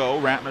right, here we go.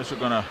 Rattlers are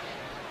going to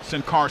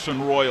send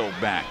Carson Royal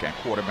back at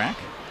quarterback.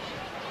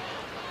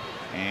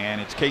 And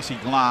it's Casey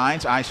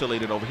Glines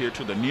isolated over here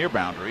to the near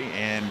boundary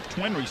and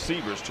twin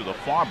receivers to the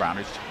far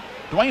boundaries.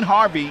 Dwayne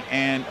Harvey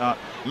and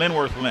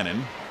Linworth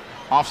Lennon,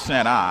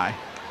 offset eye.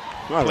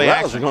 Well, the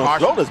Rattlers are going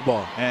to throw this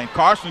ball. And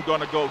Carson's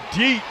going to go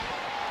deep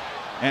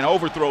and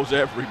overthrows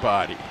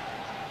everybody.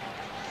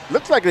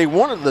 Looks like they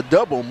wanted the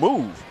double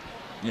move.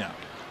 Yeah.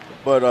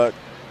 But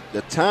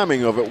the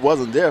timing of it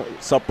wasn't there.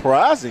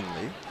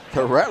 Surprisingly,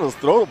 the Rattlers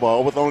throw the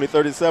ball with only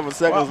 37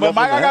 seconds left. But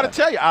Mike, I got to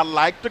tell you, I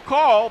like the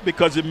call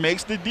because it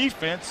makes the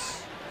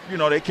defense,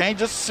 they can't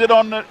just sit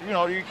on the,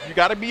 you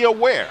got to be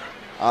aware.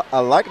 I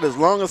like it as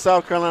long as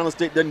South Carolina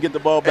State doesn't get the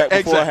ball back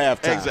before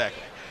halftime.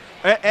 Exactly.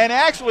 And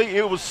actually,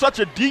 it was such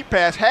a deep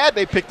pass. Had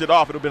they picked it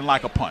off, it would have been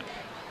like a punt.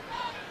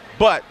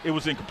 But it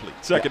was incomplete.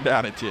 Second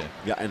down and 10.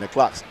 Yeah, and the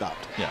clock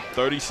stopped. Yeah,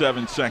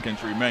 37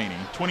 seconds remaining.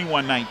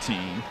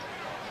 21-19,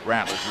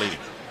 Rattlers leading.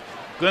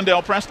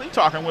 Glendale Presley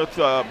talking with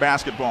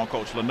basketball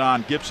coach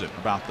LaDon Gibson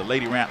about the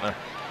Lady Rattler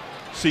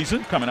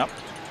season coming up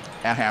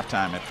at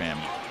halftime at FAMU.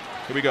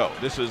 Here we go.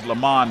 This is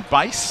Lamont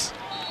Bice.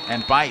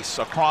 And Bice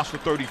across the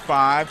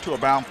 35 to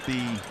about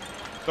the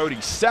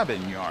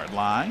 37-yard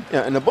line.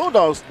 Yeah, and the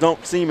Bulldogs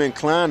don't seem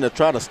inclined to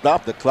try to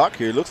stop the clock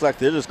here. It looks like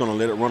they're just going to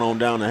let it run on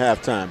down to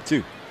halftime,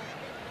 too.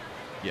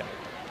 Yeah.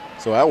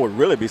 So I would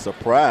really be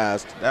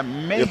surprised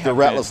if the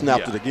Rattlers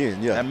snapped it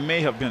again. Yeah. That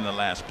may have been the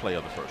last play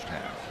of the first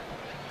half.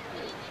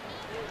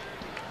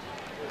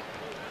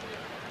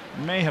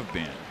 May have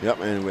been.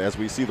 Yep, and as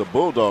we see the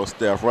Bulldog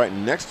staff right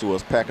next to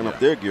us packing up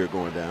their gear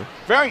going down.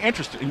 Very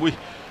interesting.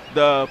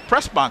 The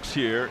press box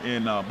here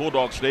in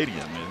Bulldog Stadium,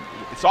 and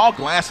it's all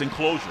glass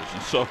enclosures,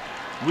 and so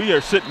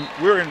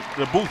we're in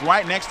the booth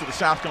right next to the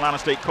South Carolina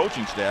State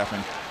coaching staff,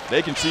 and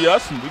they can see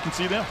us and we can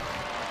see them.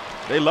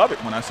 They love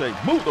it when I say,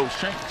 move those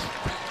chains.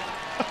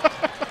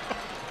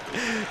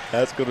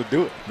 That's going to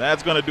do it.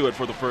 That's going to do it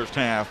for the first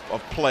half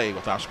of play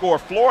with our score.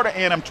 Florida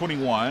A&M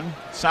 21,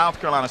 South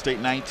Carolina State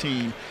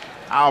 19.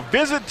 Our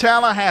Visit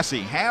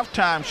Tallahassee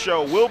halftime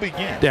show will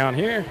begin. Down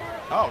here.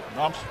 Oh,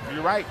 no,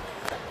 you're right.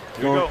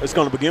 It's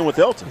going to begin with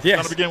Elton. Yes.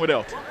 It's going to begin with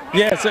Elton.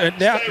 Yes,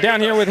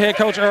 down here with head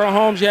coach Earl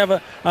Holmes, you have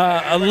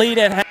a lead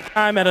at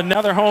halftime at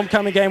another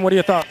homecoming game. What are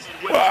your thoughts?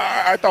 Well,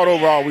 I thought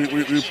overall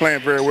we're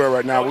playing very well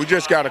right now. We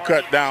just got to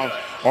cut down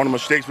on the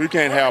mistakes. We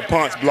can't have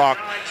punts blocked,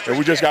 and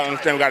we just got to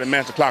understand we got to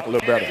manage the clock a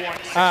little better.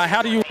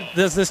 How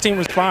does this team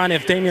respond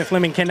if Damian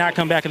Fleming cannot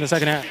come back in the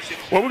second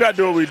half? Well, we got to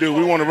do what we do.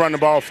 We want to run the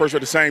ball first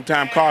at the same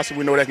time. Carson,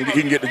 we know that he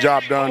can get the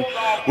job done.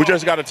 We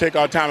just got to take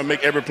our time and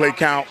make every play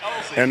count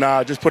and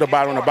just put a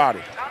body on the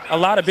body. A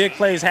lot of big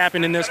plays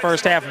happened in this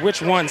first half.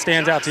 Which one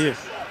stands out to you?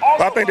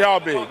 Well, I think they're all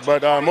big,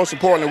 but most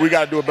importantly, we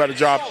got to do a better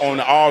job on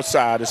the all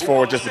side as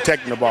far as just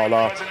protecting the ball.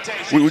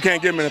 We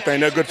can't give them anything.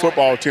 They're a good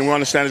football team. We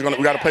understand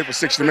we got to play for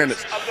 60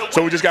 minutes.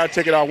 So we just got to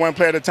take it out one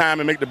play at a time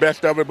and make the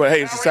best of it. But,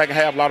 hey, it's the second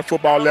half, a lot of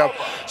football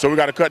left. So we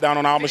got to cut down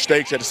on our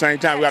mistakes. At the same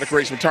time, we got to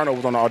create some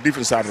turnovers on our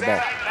defense side of the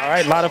ball. All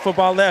right, a lot of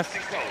football left.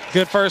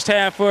 Good first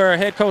half for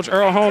head coach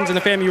Earl Holmes and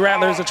the FAMU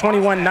Rattlers, a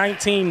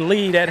 21-19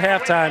 lead at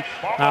halftime.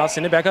 I'll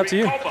send it back up to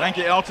you. Thank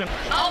you, Elton.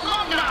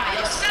 Alumni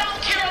of South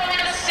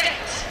Carolina State,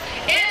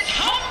 it's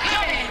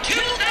homecoming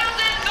 2013.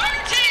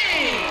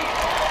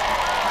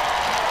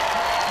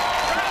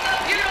 From the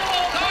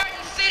beautiful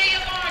Garden City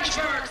of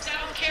Orangeburg,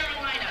 South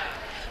Carolina,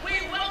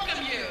 we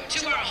welcome you to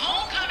our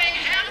homecoming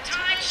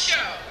halftime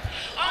show.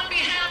 On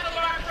behalf of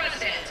our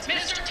president,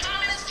 Mr.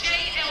 Thomas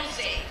J.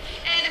 Elsey,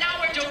 and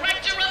our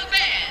director of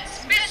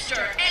bands,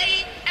 Mr.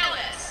 Eddie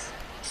Ellis.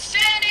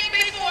 Standing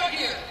before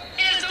you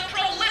is a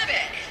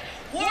prolific,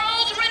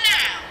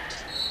 world-renowned,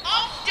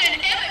 often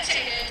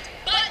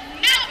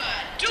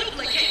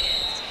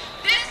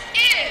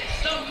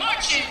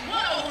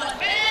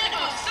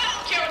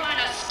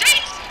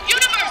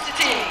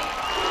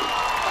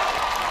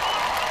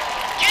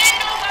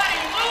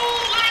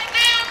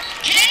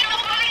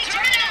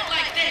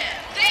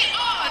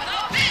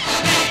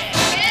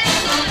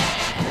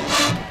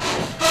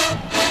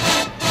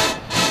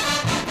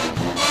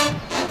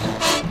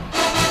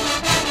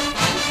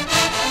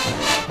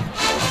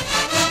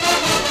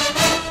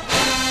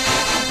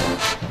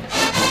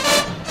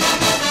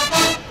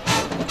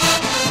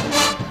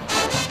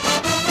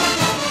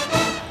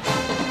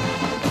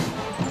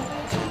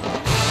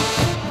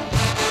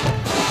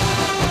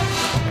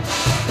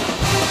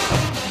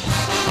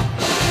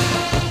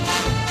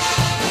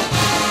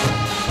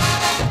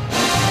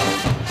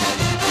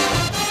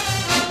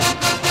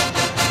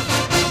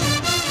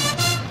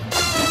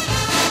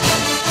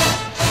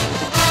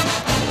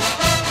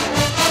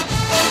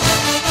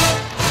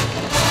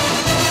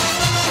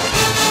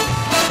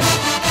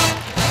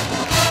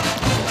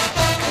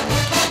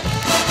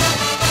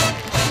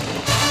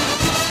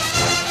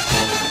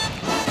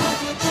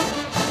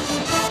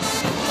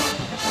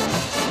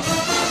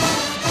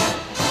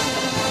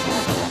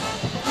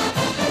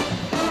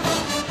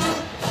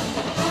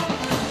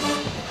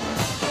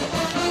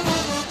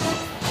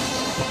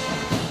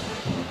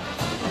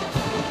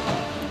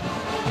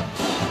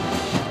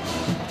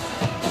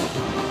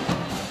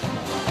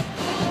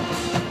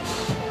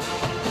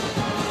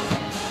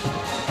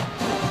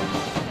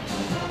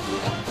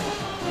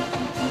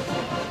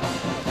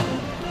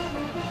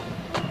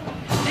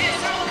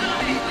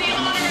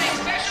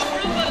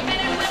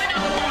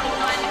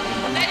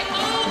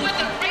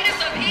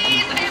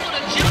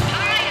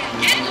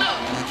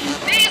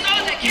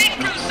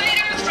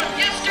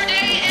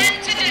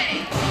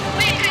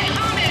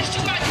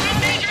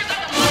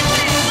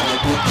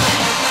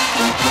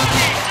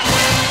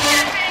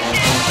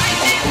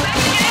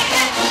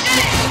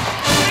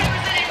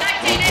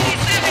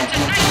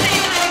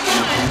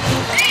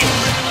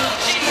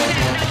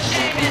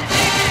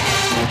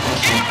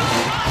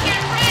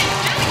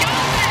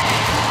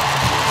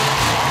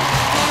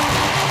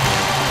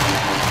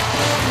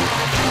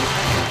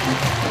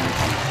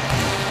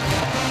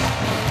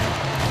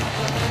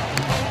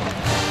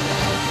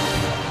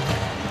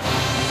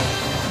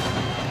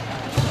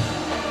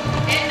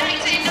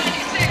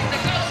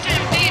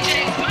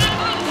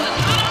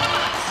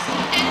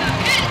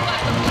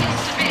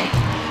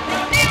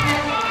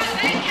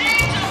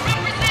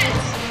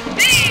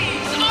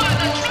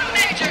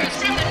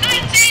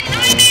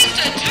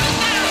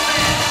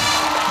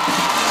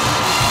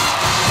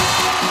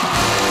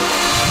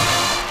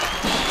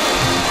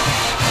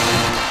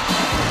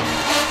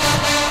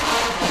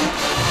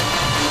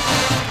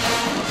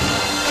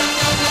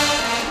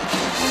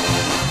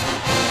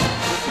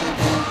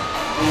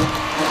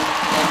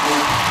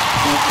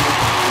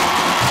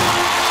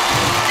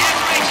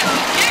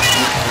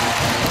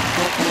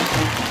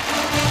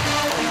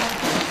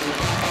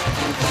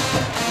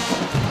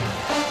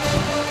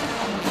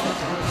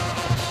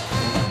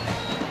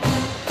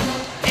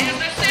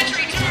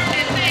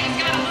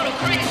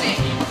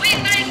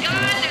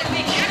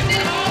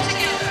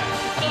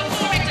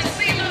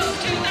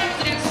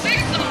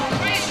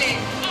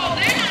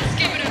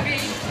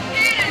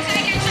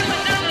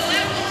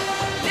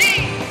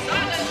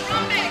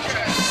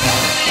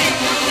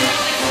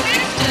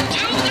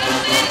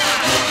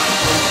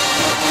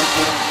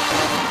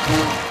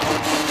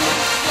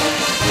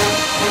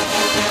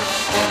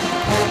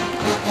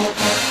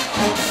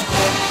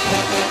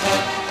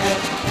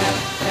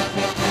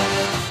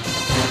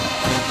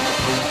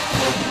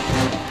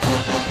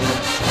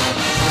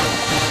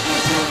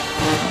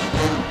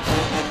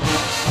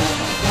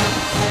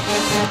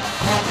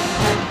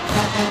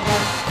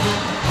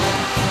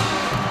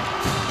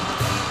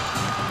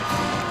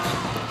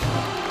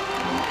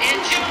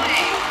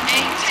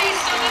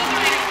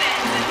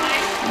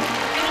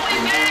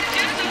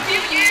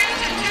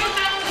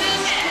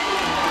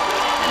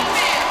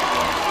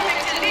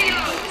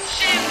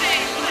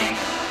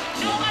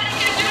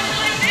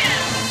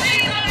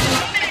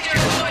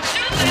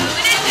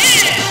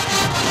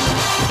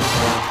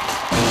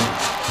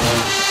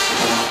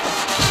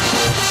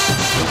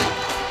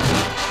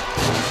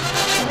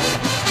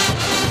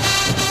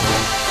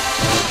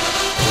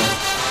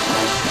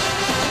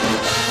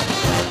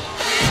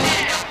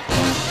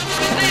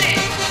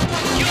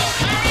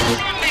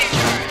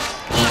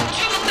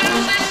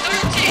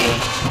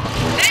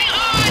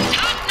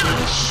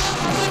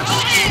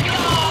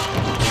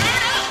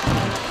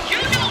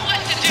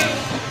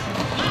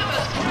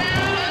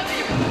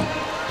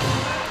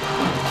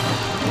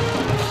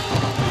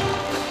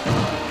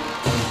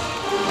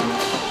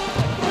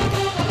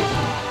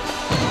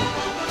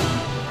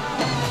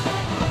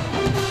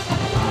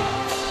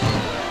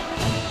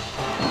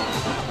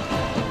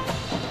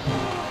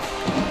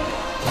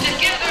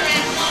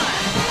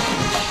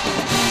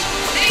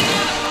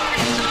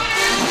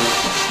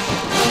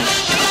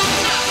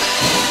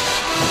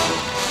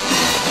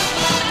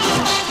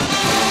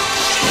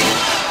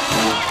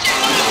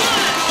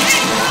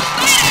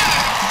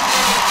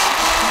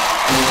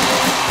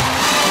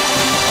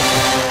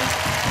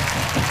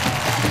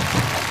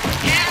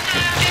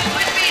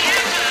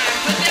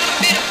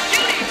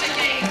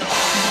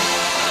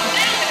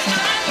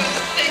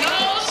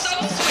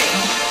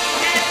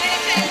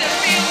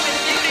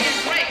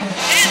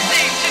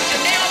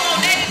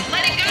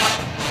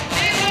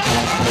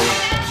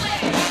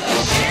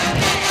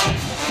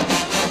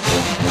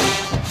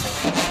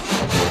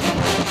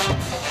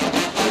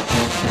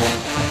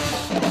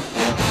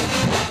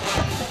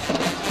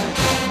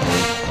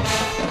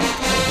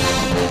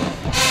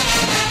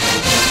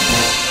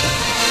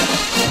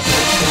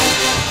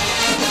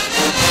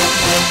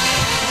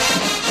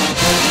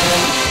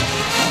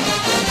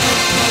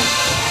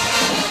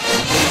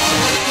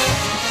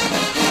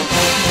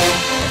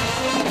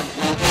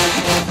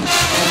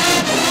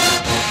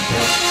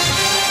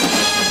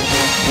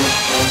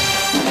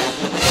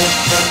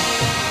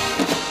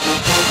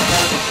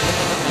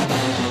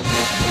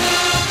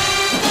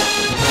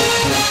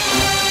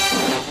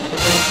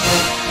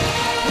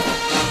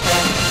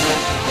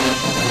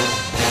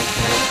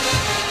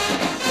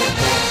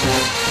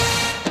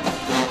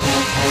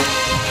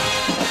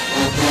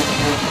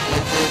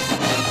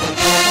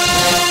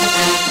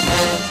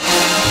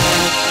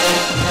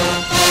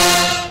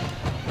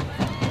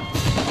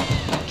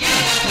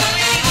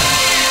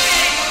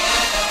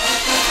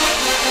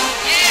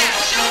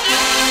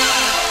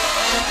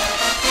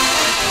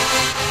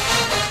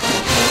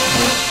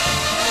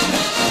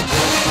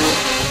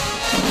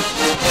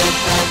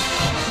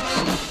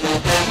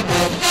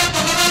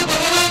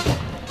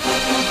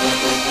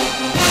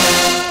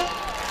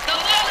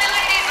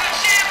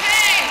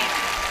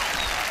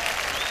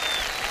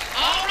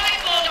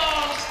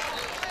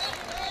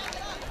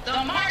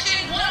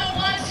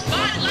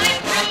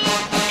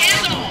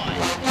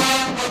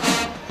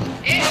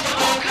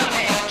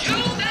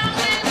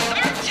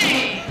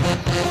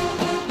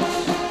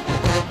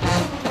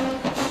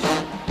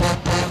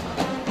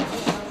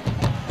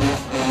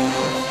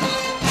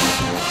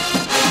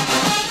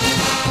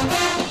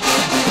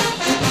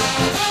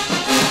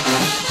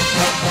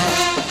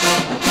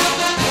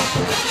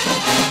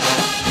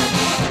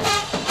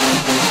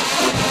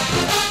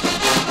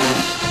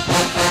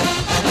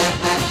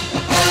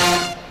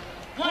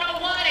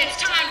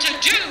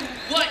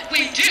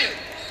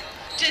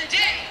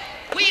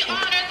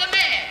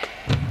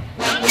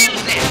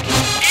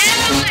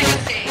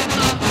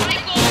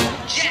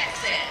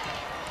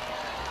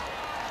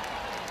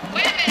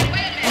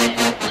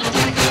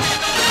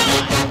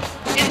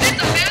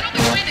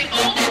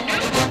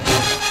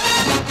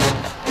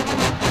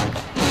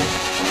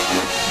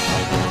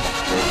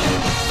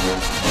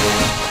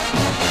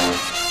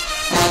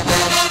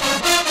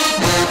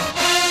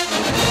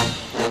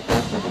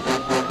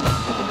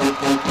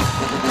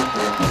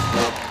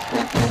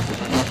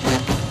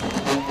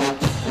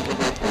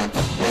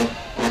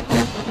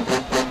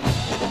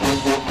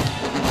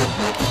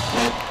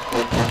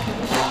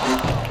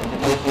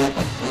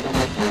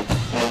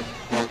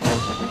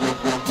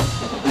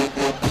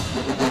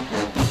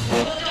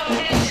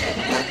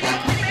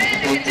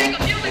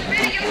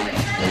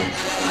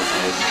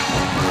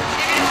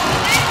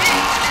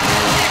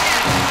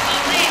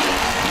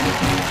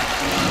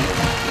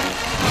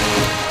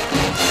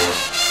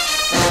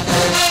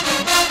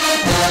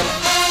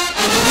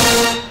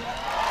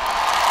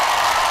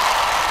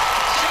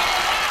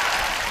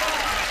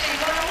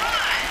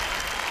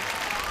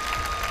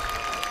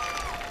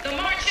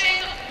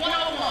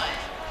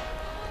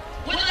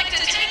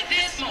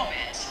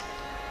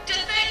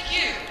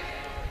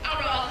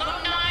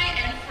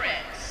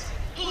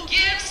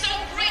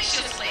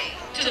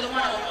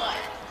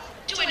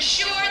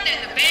ensure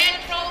that the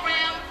band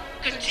program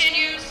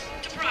continues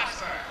to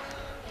prosper.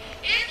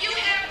 If you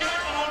have not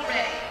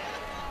already,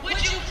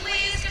 would you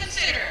please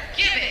consider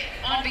giving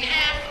on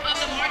behalf of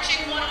the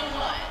Marching 101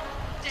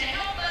 to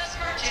help us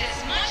purchase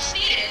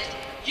much-needed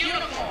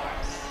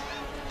uniforms?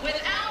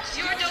 Without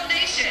your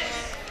donations,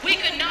 we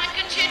could not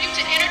continue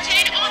to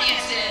entertain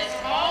audiences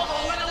all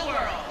over the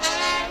world.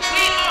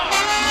 We are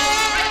most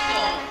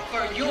grateful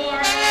for your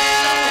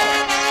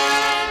support.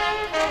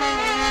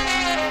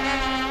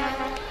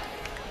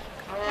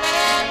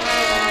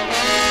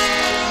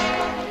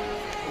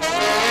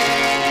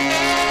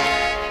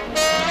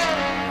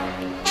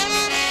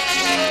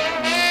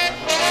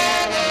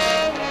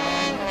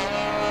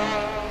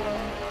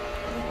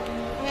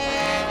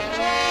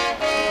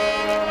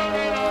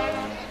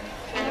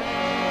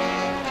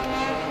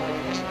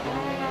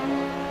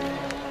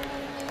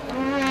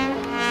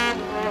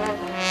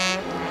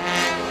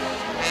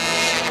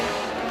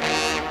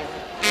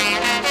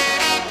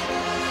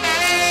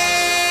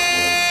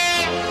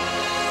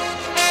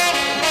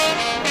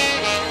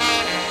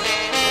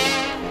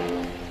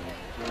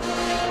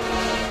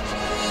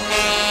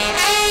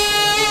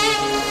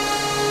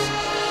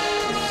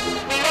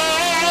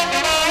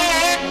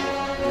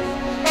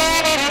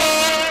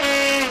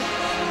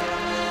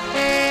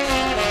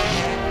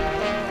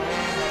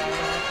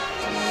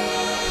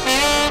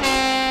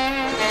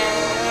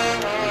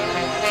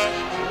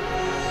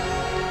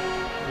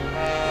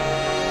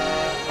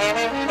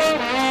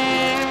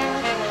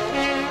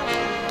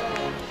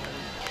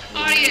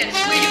 Audience,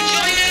 will you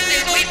join us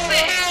as we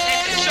sing? Let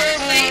the church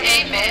say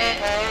amen.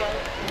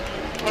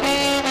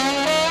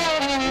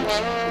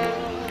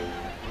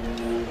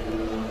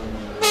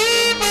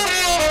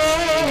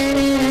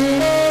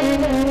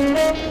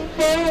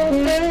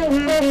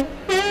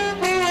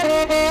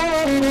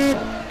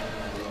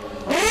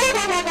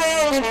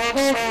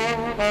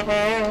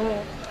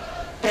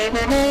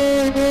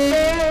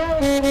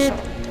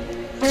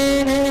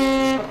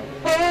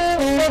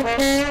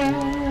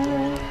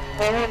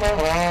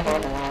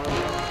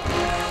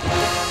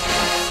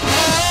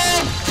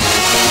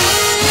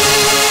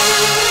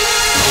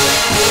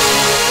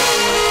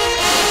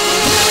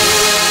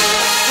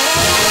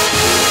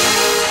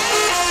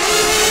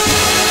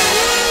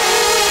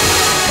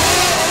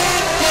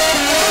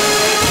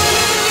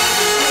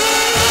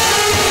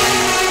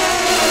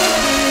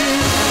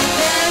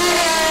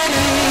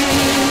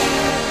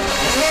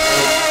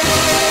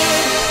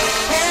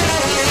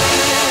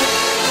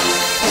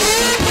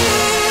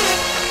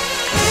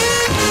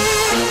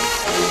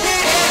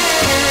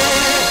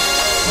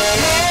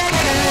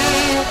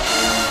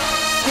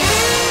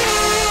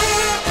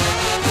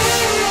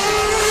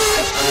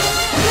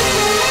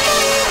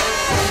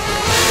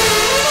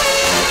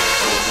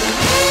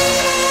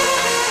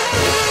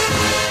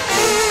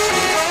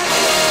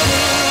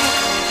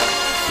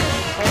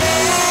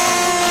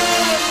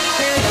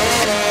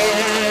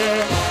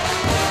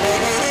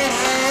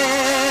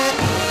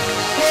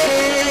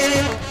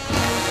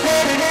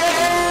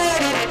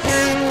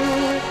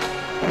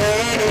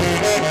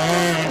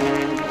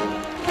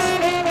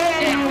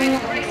 Now, may the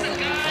grace of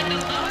God, the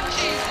love of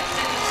Jesus,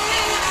 and the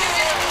sweet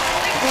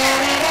communion of the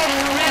Holy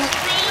Spirit rest,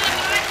 rule,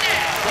 and abide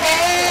now.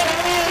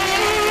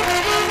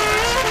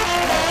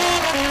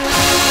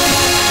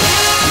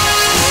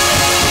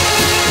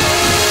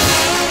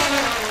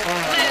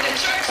 Let the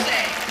church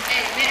say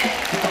amen.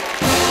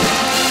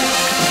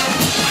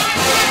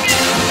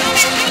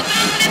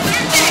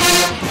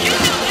 You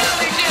know how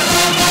we do.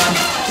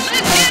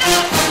 Let's get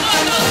up for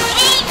the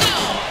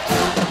Bulldogs.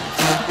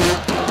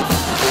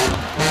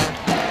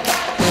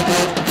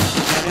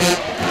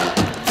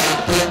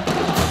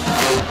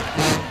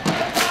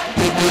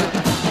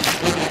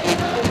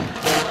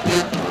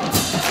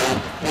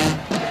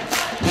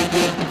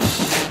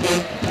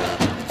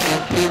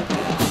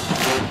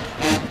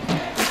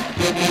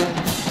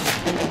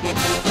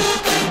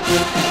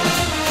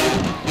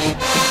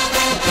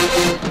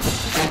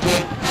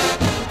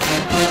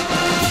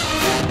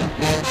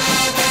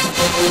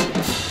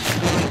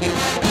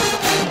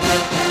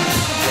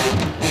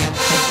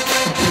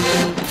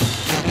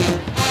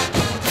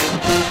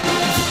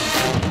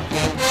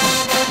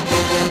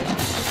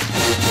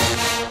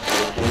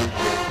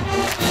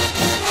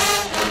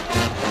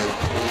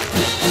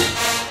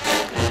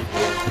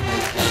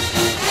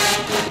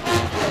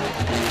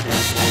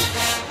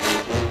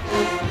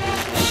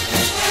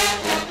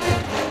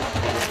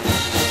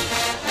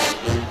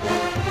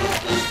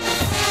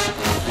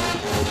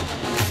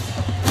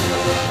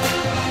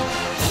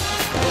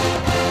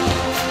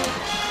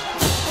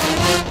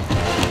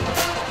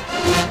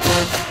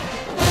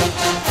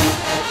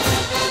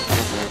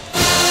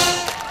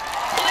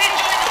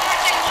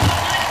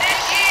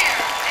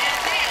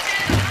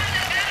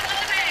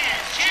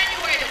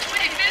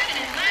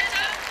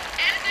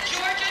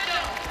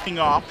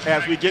 Off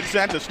as we get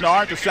set to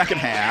start the second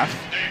half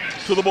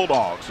to the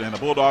Bulldogs. And the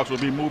Bulldogs will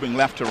be moving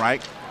left to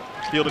right,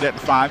 fielded at the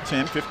 5,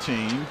 10,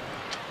 15,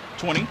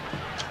 20,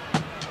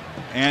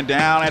 and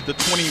down at the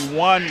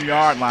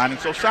 21-yard line. And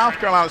so South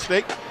Carolina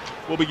State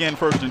will begin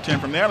 1st and 10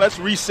 from there. Let's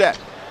reset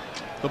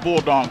the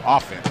Bulldog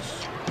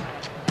offense.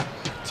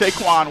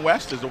 Taquan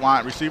West is the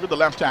wide receiver. The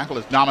left tackle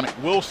is Dominic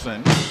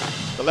Wilson.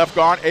 The left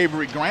guard,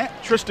 Avery Grant.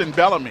 Tristan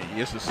Bellamy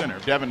is the center.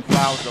 Devin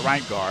Flowers, the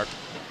right guard.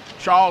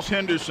 Charles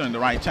Henderson, the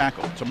right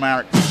tackle.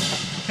 Tamarick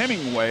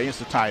Hemingway is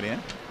the tight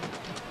end.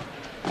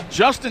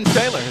 Justin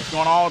Taylor has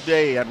gone all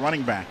day at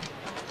running back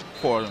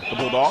for the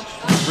Bulldogs.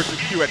 Richard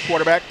Pugh at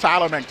quarterback.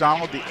 Tyler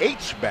McDonald, the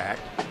H-back.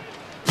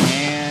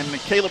 And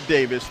Caleb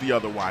Davis, the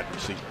other wide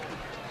receiver.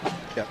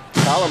 Yeah,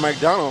 Tyler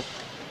McDonald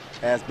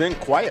has been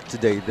quiet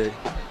today. The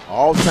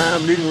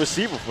all-time leading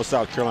receiver for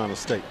South Carolina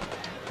State.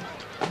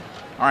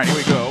 All right, here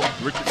we go.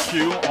 Richard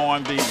Pugh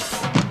on the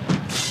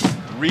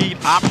read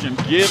option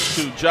gives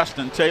to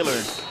Justin Taylor.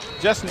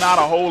 Just not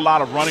a whole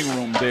lot of running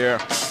room there.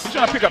 He's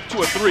going to pick up 2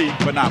 or 3,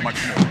 but not much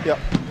more. Yep.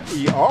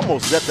 He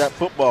almost let that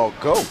football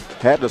go.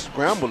 Had to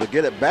scramble to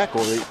get it back,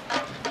 or it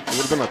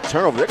would have been a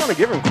turnover. They're going to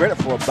give him credit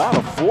for about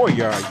a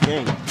 4-yard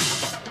gain.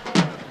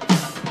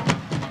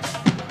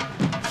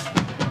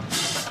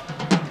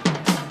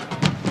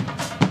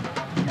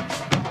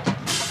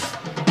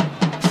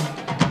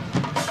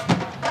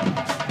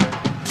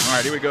 All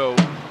right, here we go.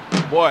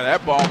 Boy,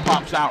 that ball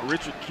pops out.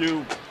 Richard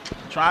Pugh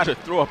trying to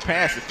throw a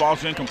pass. It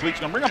falls incomplete. It's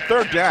going to bring up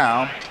 3rd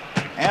down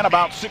and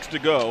about 6 to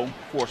go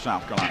for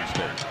South Carolina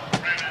State.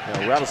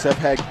 Yeah, Rattlers have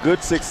had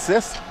good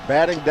success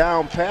batting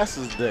down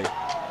passes today.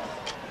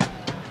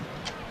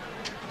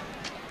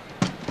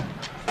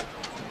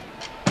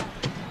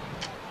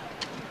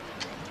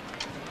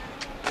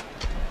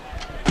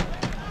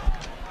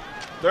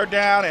 Third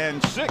down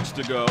and 6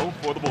 to go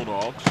for the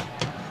Bulldogs.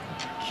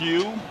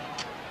 Q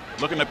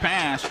looking to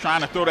pass,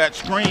 trying to throw that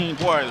screen.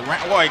 Boy,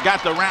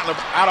 got the Rattler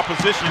out of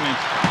position. And,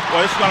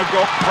 boy, it's going to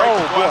go.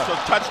 It's a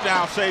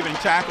touchdown saving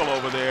tackle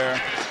over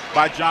there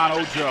by John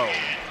Ojo.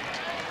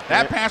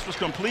 That pass was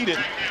completed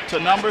to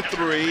number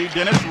 3,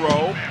 Dennis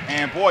Rowe.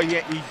 And, boy,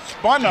 he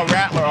spun the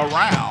Rattler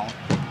around.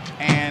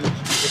 And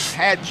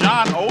had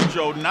John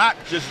Ojo not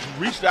just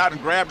reached out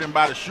and grabbed him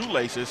by the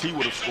shoelaces, he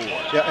would have scored.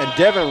 Yeah, and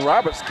Devin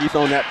Roberts, Keith,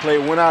 on that play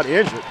went out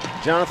injured.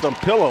 Jonathan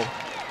Pillow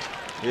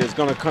is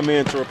going to come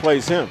in to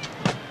replace him.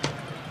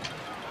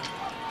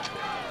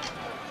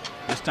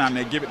 This time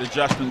they give it to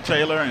Justin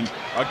Taylor, and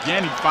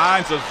again he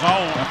finds a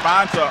zone and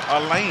finds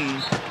a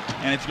lane,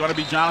 and it's going to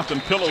be Jonathan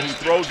Pillow who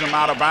throws him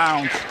out of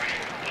bounds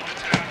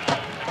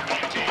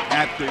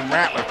at the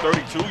Rattler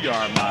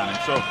 32-yard line. And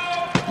so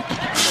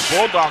the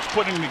Bulldogs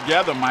putting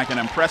together, Mike, an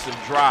impressive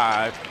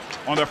drive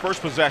on their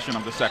first possession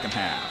of the second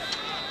half.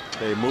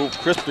 They move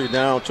crisply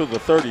down to the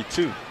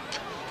 32.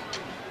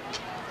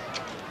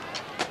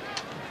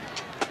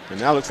 And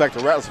now looks like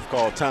the Rattlers have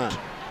called time.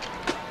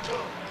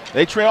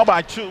 They trail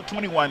by 2,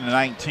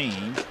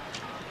 21-19.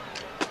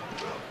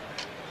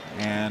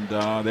 And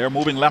they're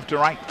moving left to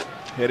right,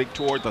 heading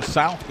toward the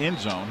south end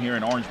zone here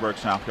in Orangeburg,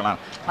 South Carolina.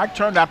 It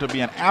turned out to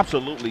be an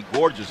absolutely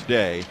gorgeous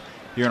day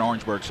here in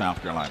Orangeburg,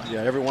 South Carolina.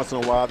 Yeah, every once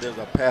in a while there's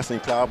a passing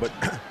cloud, but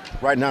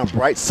right now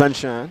bright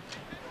sunshine,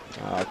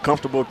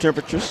 comfortable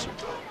temperatures,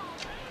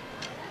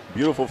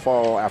 beautiful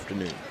fall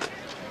afternoon.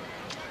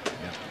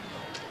 Yeah.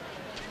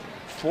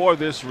 For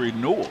this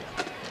renewal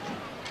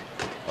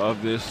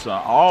of this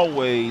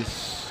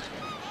always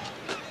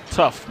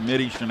tough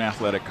Mid-Eastern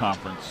Athletic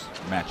Conference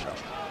matchup.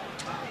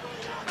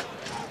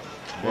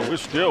 Well, we're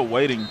still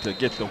waiting to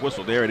get the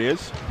whistle. There it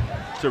is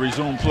to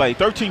resume play.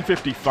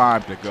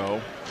 13:55 to go.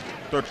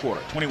 Third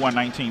quarter,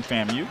 21-19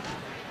 FAMU.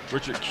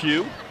 Richard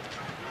Q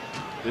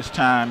this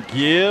time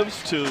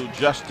gives to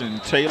Justin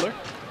Taylor.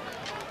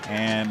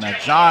 And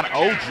John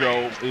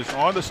Ojo is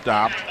on the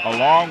stop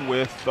along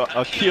with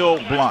Akil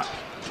Blunt.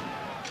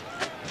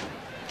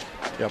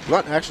 Yeah,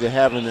 Blunt actually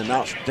having an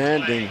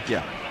outstanding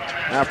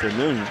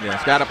afternoon. Yeah,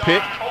 he's got a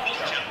pick,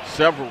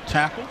 several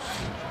tackles.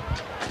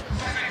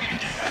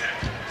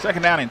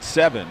 Second down and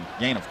 7,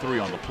 gain of 3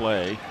 on the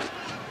play.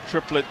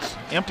 Triplets,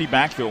 empty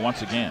backfield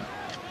once again.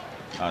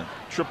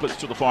 Triplets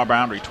to the far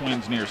boundary,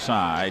 twins near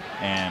side,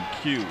 and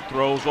Q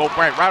throws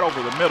right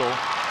over the middle.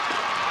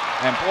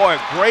 And boy,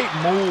 great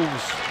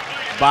moves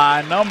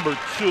by number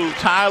 2,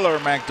 Tyler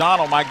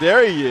McDonald. Mike,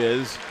 there he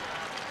is.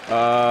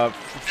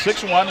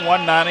 6'1",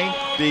 190,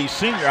 the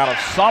senior out of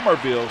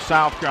Summerville,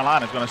 South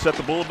Carolina, is going to set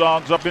the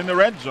Bulldogs up in the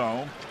red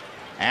zone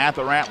at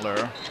the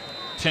Rattler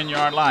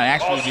 10-yard line,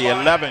 actually the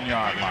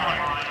 11-yard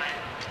line.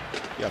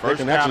 Yeah,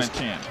 first down and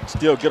 10.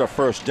 Still get a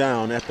first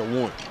down at the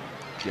 1.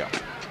 Yeah.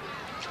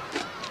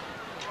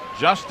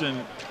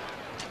 Justin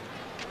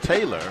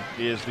Taylor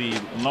is the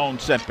lone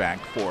setback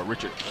for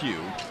Richard Q.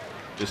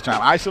 This time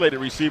isolated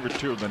receiver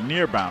to the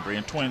near boundary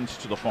and twins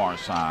to the far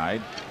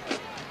side.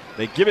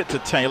 They give it to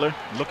Taylor,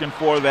 looking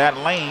for that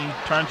lane,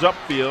 turns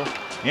upfield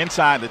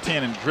inside the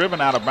 10 and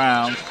driven out of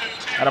bounds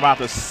at about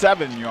the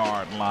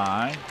 7-yard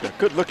line. Yeah,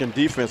 good looking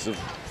defensive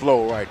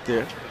flow right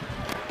there.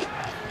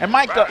 And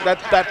Mike,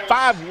 that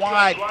 5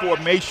 wide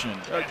formation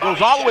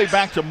goes all the way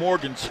back to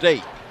Morgan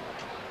State.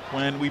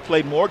 When we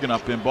played Morgan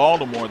up in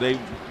Baltimore, they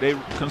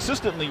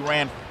consistently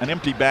ran an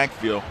empty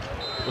backfield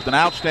with an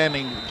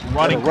outstanding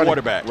running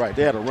quarterback. Right,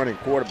 they had a running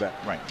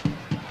quarterback. Right.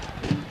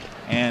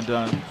 And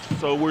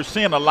so we're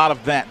seeing a lot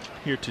of that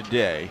here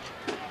today.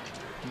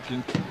 You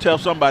can tell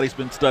somebody's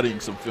been studying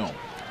some film.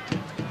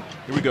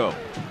 Here we go.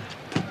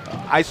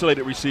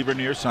 Isolated receiver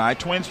near side.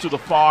 Twins to the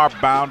far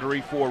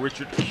boundary for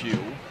Richard Q.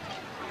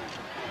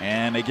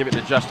 And they give it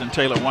to Justin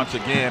Taylor once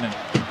again. And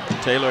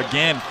Taylor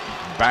again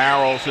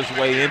barrels his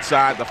way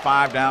inside the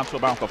 5 down to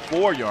about the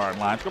 4-yard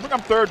line. It's going to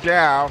become 3rd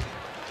down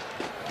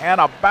and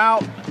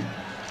about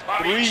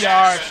 3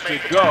 yards to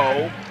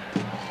go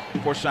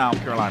for South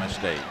Carolina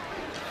State.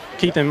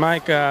 Keith and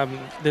Mike,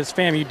 this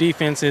FAMU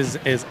defense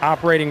is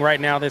operating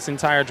right now this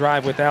entire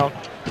drive without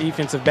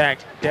defensive back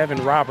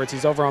Devin Roberts.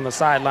 He's over on the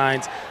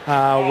sidelines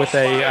with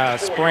a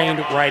sprained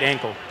right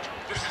ankle.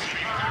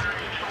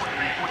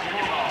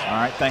 All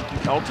right, thank you,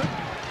 Elton.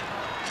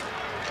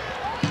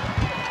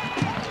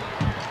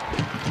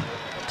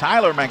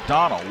 Tyler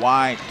McDonald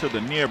wide to the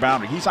near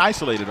boundary. He's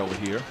isolated over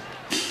here.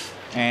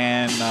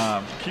 And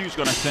Q's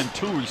going to send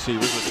 2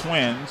 receivers, the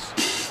Twins,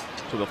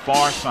 to the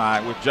far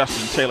side with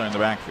Justin Taylor in the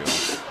backfield.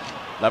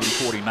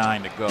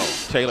 11:49 to go.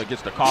 Taylor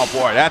gets the call.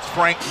 Boy, that's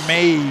Frank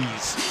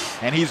Mays.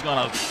 And he's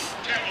going to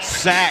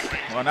sack,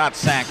 well, not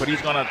sack, but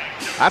he's going to,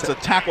 that's a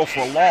tackle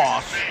for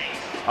loss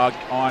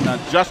on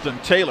Justin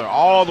Taylor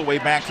all the way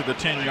back to the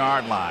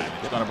 10-yard line.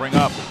 It's going to bring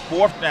up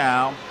 4th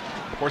down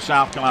for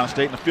South Carolina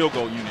State, and the field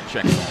goal unit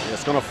checks.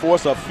 It's going to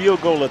force a field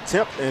goal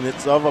attempt, and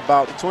it's of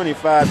about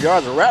 25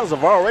 yards. The Rattlers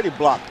have already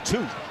blocked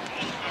 2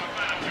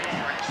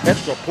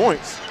 extra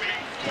points.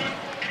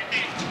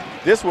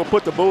 This will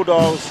put the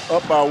Bulldogs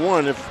up by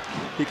 1 if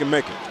he can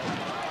make it.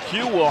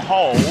 Q will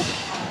hold.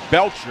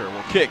 Belcher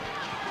will kick.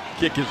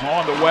 Kick is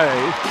on the way,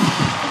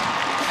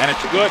 and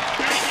it's good.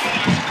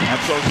 And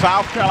so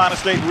South Carolina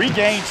State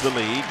regains the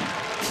lead,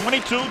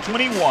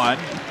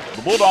 22-21.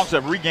 The Bulldogs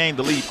have regained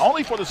the lead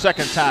only for the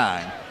 2nd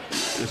time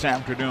this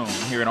afternoon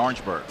here in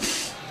Orangeburg.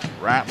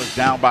 Rattlers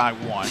down by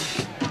 1.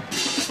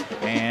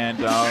 And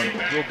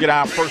we'll get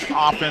our first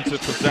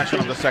offensive possession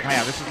of the 2nd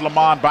half. This is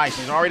Lamont Bice.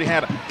 He's already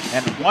had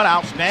one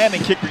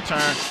outstanding kick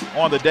return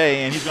on the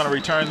day, and he's going to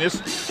return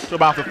this to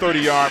about the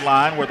 30-yard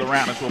line where the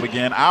Rattlers will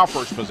begin our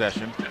first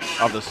possession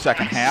of the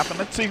 2nd half. And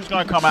let's see who's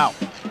going to come out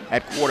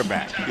at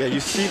quarterback. Yeah, you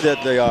see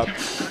that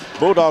the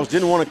Bulldogs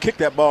didn't want to kick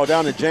that ball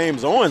down to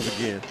James Owens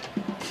again.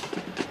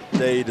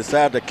 They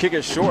decided to kick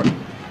it short.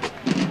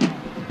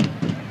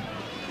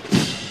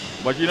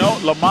 But you know,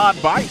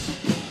 Lamont Bice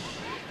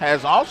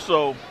has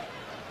also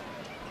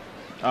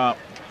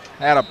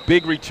had a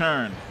big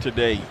return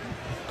today.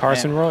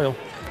 Carson Royal.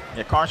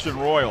 Yeah, Carson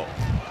Royal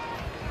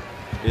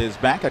is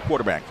back at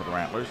quarterback for the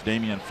Rattlers.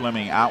 Damian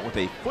Fleming out with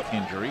a foot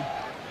injury.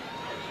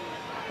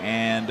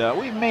 And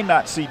we may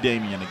not see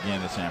Damian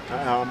again this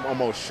afternoon. I'm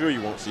almost sure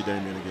you won't see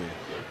Damian again.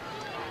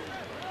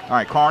 All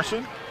right,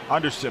 Carson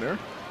under center.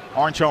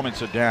 Orange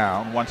helmets are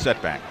down, 1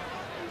 setback.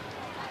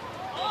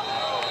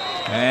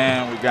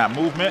 And we've got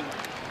movement.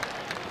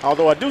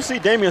 Although I do see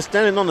Damian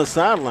standing on the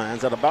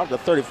sidelines at about the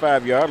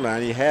 35-yard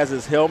line. He has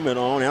his helmet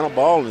on and a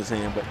ball in his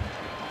hand, but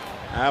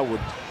I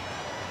would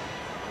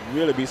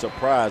really be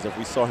surprised if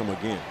we saw him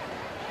again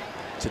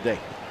today.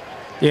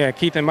 Yeah,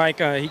 Keith and Mike,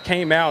 he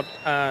came out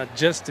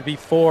just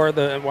before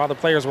while the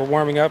players were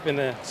warming up in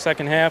the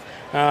 2nd half.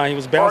 He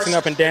was bouncing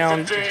up and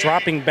down,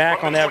 dropping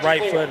back on that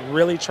right foot,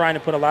 really trying to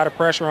put a lot of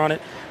pressure on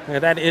it.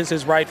 That is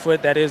his right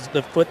foot. That is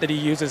the foot that he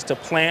uses to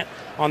plant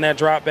on that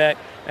drop back.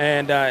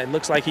 And it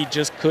looks like he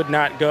just could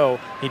not go.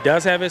 He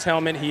does have his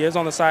helmet. He is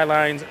on the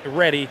sidelines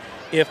ready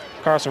if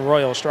Carson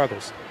Royal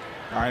struggles.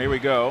 All right, here we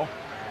go.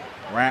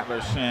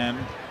 Rattlers send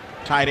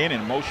tight end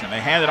in motion. They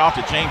hand it off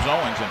to James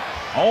Owens, and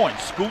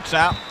Owens scoots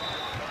out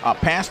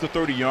past the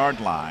 30-yard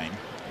line.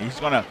 He's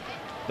going to,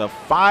 the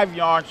 5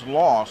 yards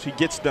loss, he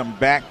gets them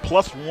back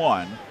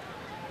 +1,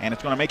 and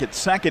it's going to make it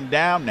 2nd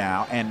down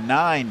now and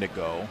 9 to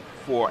go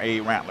for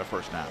a Rattler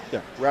first down.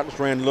 Yeah, Rattlers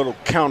ran a little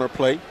counter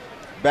play.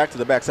 Back to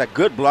the backside.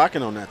 Good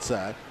blocking on that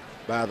side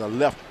by the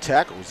left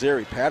tackle,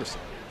 Zary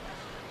Patterson.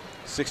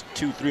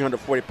 6'2",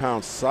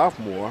 340-pound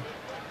sophomore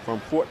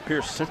from Fort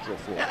Pierce Central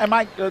Florida. And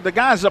Mike, the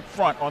guys up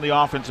front on the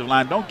offensive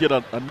line don't get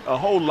a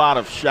whole lot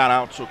of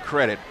shout-outs or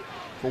credit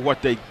for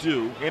what they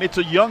do. And it's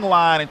a young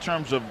line in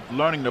terms of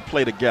learning to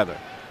play together.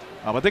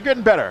 But they're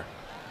getting better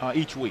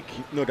each week.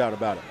 No doubt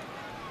about it.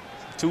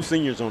 2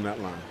 seniors on that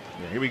line.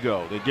 Yeah, here we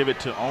go. They give it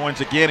to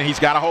Owens again, and he's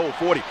got a hold.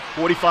 40,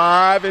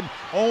 45, and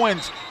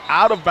Owens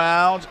out of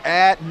bounds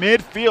at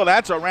midfield.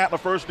 That's a Rattler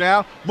first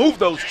down. Move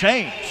those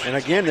chains. And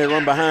again, they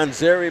run behind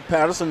Zary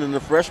Patterson and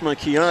the freshman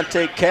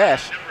Keontae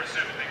Cash.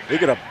 They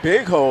get a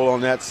big hole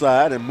on that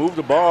side and move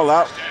the ball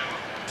out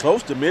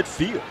close to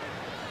midfield.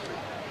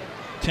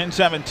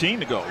 10-17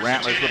 to go.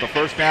 Rattlers with a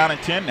first down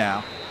and 10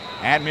 now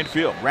at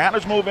midfield.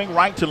 Rattlers moving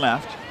right to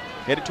left,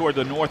 headed toward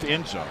the north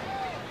end zone.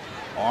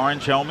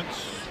 Orange helmets,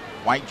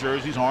 white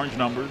jerseys, orange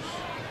numbers,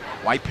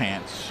 white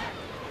pants.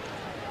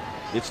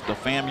 It's the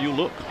FAMU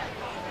look.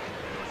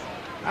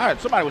 All right,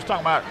 somebody was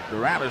talking about the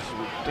Rattlers,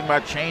 thinking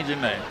about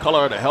changing the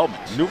color of the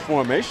helmets. New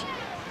formation.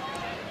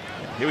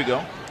 Here we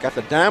go. Got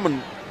the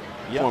diamond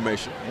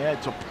formation. Yeah,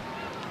 it's a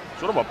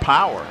sort of a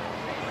power.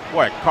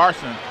 Boy,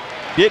 Carson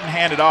didn't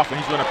hand it off, and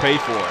he's going to pay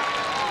for it.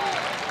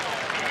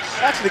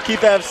 Actually,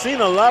 Keith, I've seen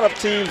a lot of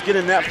teams get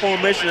in that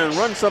formation and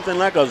run something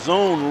like a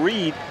zone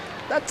read.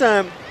 That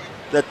time,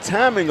 the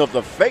timing of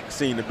the fake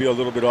seemed to be a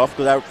little bit off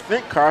because I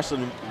think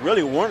Carson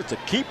really wanted to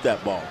keep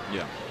that ball.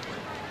 Yeah.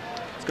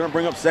 It's going to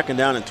bring up 2nd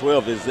down and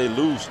 12 as they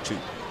lose 2.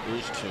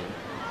 Lose 2.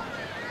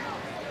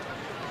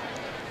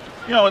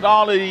 You know, with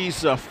all of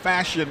these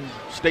fashion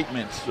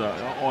statements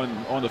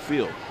on the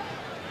field,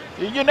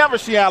 you never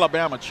see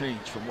Alabama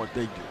change from what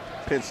they do.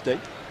 Penn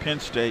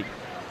State.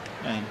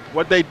 And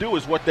what they do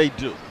is what they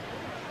do.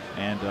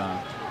 And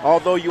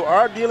although you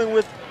are dealing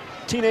with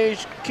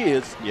teenage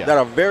kids that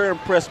are very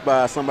impressed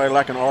by somebody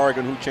like an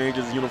Oregon who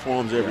changes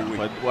uniforms every week.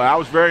 But, well, I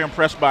was very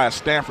impressed by a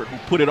Stanford who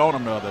put it on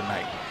them the other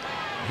night.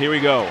 Here we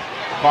go.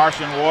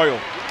 Carson Royal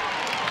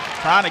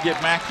trying to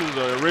get back to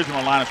the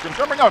original line of scrimmage.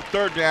 They're bringing up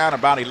 3rd down,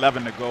 about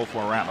 11 to go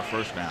for a Rattler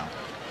 1st down.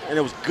 And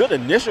it was good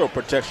initial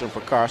protection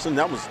for Carson.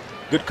 That was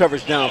good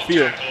coverage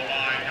downfield.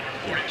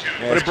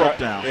 But it broke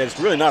down. It's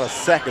really not a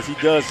sack as he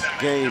does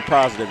gain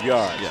positive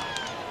yards. Yeah.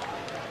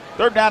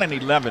 3rd down and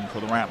 11 for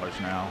the Rattlers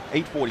now.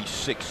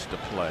 8:46 to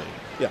play.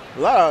 Yeah,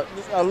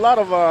 a lot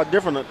of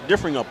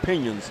differing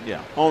opinions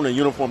on the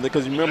uniform,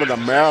 because you remember the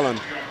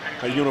Maryland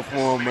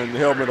uniform and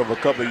helmet of a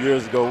couple of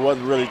years ago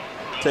wasn't really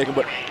taken.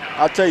 But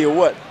I'll tell you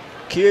what,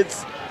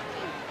 kids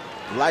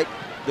like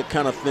the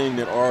kind of thing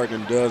that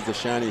Oregon does, the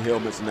shiny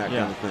helmets and that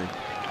kind of thing.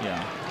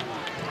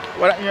 Yeah.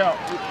 Well, you know,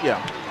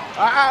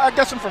 I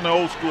guess I'm from the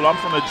old school. I'm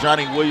from the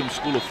Johnny Williams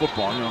School of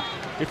Football. You know,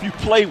 if you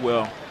play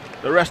well,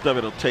 the rest of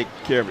it will take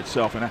care of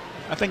itself. And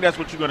I think that's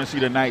what you're going to see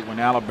tonight when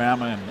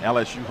Alabama and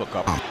LSU hook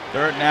up.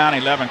 3rd down,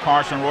 11.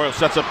 Carson Royal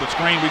sets up the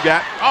screen. We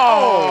got,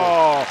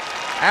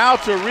 Al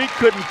Tariq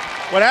couldn't.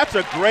 Well, that's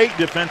a great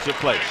defensive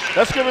play.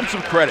 Let's give him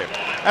some credit.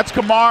 That's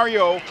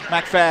Kamario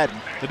McFadden,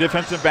 the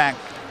defensive back.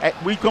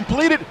 We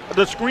completed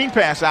the screen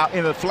pass out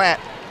in the flat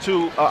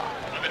to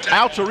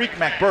Al Tariq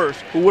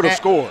McBurst. Who would have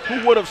scored.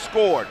 Who would have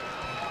scored.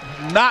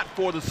 Not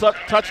for the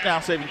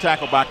touchdown saving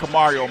tackle by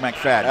Kamario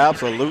McFadden.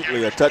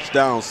 Absolutely a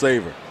touchdown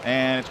saver.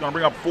 And it's going to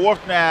bring up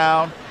 4th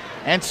down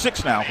and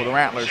 6 now for the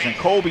Rattlers. And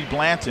Colby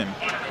Blanton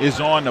is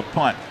on the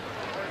punt.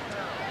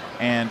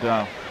 And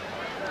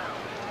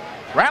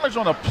Rattlers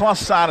on the plus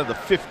side of the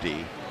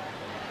 50.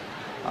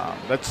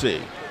 Let's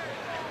see.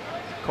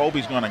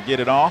 Colby's going to get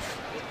it off.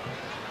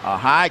 A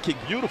high kick,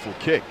 beautiful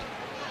kick.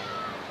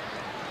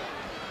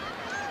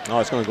 Oh,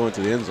 it's going to go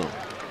into the end zone.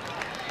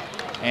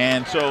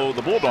 And so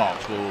the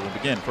Bulldogs will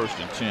begin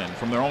 1st and 10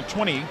 from their own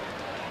 20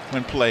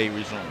 when play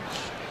resumes.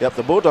 Yep,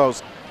 the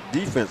Bulldogs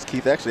defense,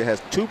 Keith, actually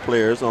has 2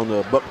 players on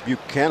the Buck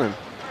Buchanan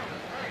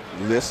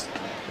list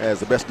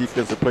as the best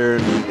defensive player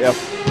in the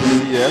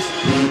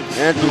FCS.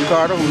 Andrew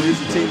Carter, who leads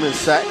the team in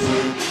sacks,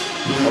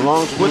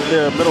 along with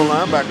their middle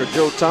linebacker,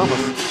 Joe Thomas,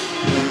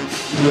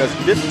 who has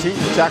 15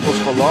 tackles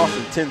for loss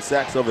and 10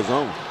 sacks of his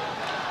own.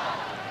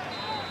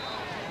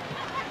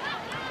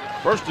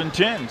 1st and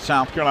 10,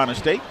 South Carolina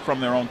State from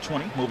their own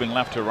 20, moving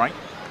left to right.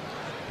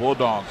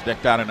 Bulldogs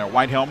decked out in their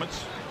white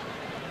helmets,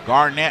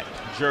 garnet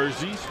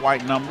jerseys,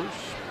 white numbers,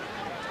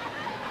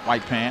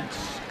 white pants.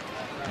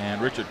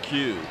 And Richard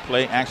Q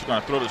actually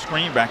going to throw the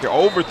screen back here,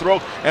 overthrow.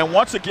 And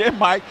once again,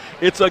 Mike,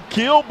 it's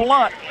Akil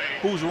Blunt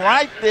who's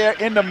right there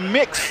in the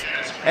mix.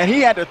 And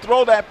he had to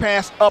throw that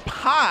pass up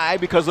high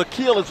because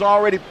Akil has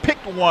already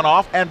picked one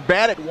off and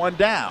batted one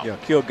down. Yeah,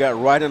 Akil got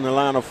right in the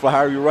line of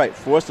fire. You're right.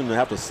 Forced him to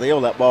have to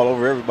sail that ball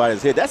over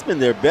everybody's head. That's been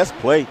their best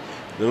play,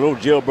 the little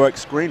jailbreak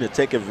screen to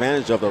take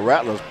advantage of the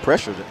Rattlers'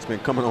 pressure that's been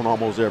coming on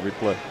almost every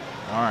play.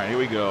 All right, here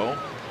we go.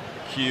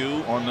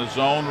 Q on the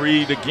zone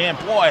read again.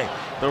 Boy,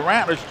 the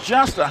Rattlers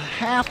just a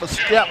half a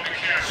step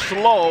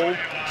slow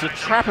to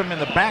trap him in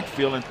the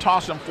backfield and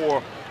toss him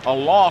for a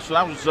loss. So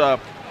that was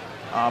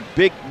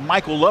big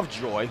Michael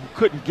Lovejoy, who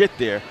couldn't get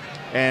there.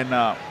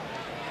 And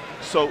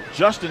so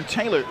Justin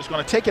Taylor is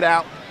going to take it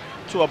out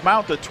to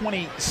about the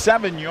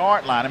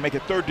 27-yard line and make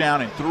it 3rd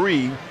down and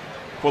 3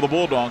 for the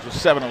Bulldogs with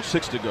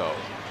 7:06 to go.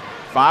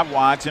 5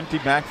 wides, empty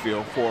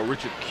backfield for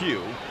Richard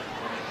Q.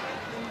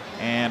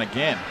 And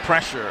again,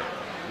 pressure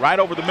right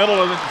over the middle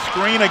of the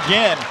screen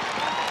again.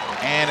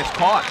 And it's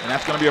caught. And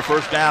that's going to be a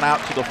 1st down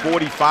out to the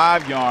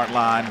 45-yard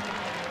line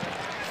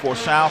for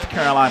South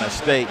Carolina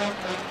State.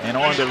 And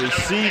on the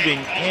receiving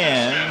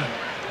end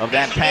of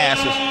that pass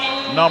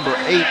is number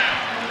 8,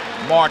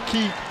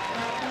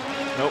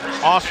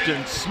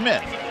 Austin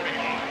Smith,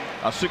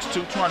 a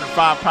 6'2",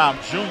 205-pound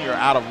junior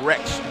out of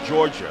Rex,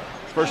 Georgia.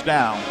 1st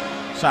down,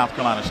 South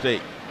Carolina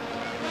State.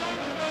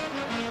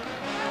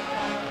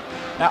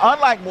 Now,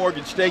 unlike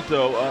Morgan State,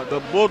 though, the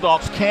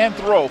Bulldogs can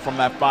throw from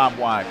that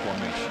 5-wide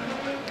formation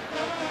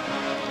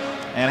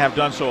and have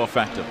done so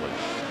effectively.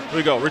 Here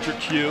we go, Richard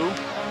Q.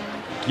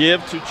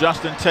 Give to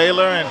Justin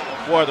Taylor,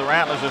 and boy, the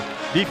Rattlers'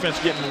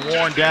 defense getting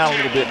worn down a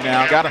little bit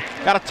now. Got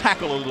to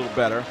tackle a little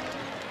better.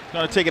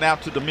 Going to take it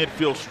out to the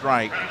midfield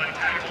strike.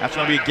 That's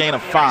going to be a gain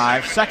of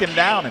 5. 2nd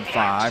down and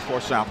 5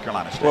 for South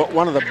Carolina State. Well,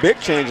 one of the big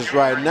changes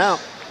right now,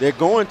 they're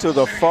going to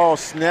the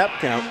false snap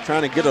count,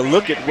 trying to get a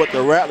look at what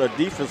the Rattler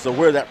defense or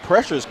where that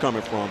pressure is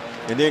coming from,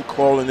 and then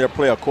calling their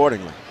play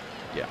accordingly.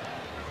 Yeah.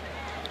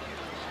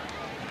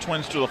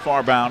 Twins to the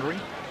far boundary.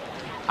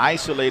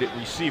 Isolated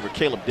receiver.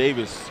 Caleb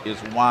Davis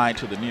is wide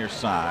to the near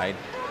side.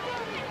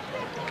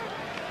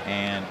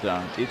 And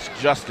it's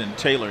Justin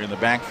Taylor in the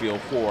backfield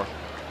for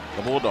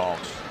the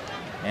Bulldogs.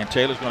 And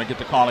Taylor's going to get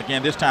the call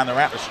again. This time the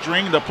Rattlers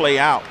string the play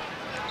out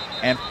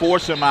and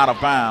force him out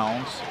of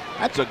bounds.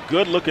 That's a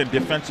good-looking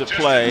defensive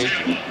play.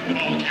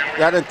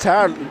 That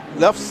entire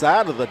left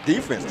side of the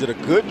defense did a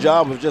good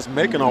job of just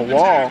making a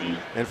wall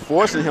and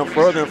forcing him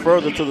further and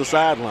further to the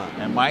sideline.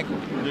 And Mike,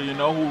 do you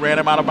know who ran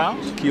him out of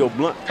bounds? Akil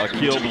Blunt.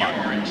 Akil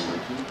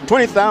Blunt.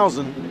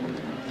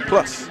 20,000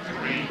 plus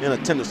in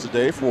attendance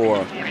today for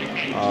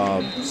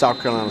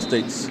South Carolina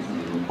State's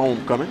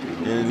homecoming.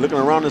 And looking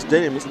around the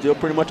stadium, it's still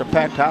pretty much a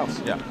packed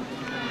house. Yeah.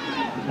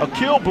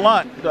 Akil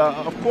Blunt,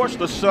 of course,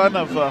 the son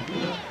of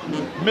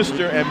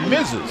Mr. and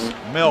Mrs.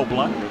 Mel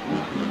Blunt,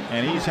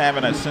 and he's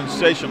having a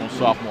sensational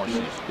sophomore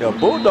season. Yeah,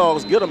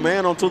 Bulldogs get a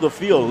man onto the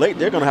field late,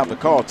 they're going to have to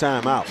call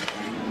timeout.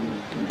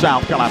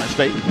 South Carolina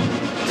State.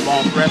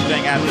 Ball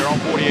resting at their own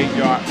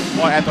 48-yard,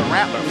 or at the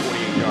Rattler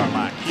 48-yard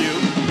line.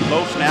 Q,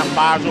 low snap,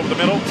 fires over the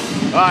middle.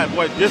 All right,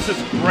 boy, this is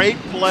great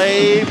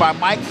play by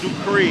Mike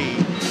Dupree.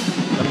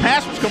 The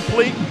pass was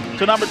complete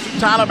to number 2,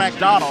 Tyler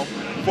McDonald,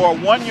 for a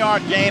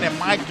 1-yard gain, and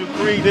Mike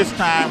Dupree this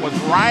time was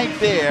right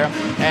there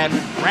and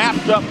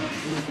wrapped up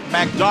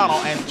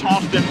McDonald and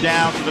tossed him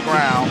down to the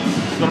ground.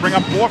 Going to bring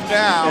up 4th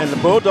down. And the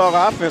Bulldog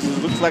offense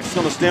looks like it's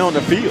going to stay on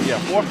the field. Yeah,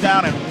 4th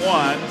down and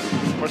 1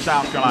 for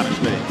South Carolina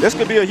State. This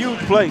could be a huge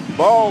play.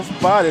 Ball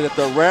spotted at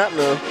the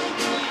Rattler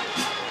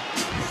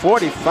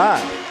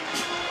 45.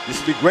 This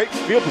would be great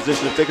field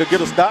position if they could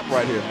get a stop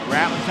right here.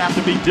 Rattlers have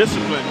to be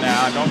disciplined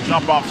now and don't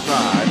jump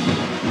offside.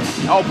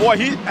 Oh boy,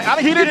 he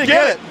didn't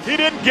get it. He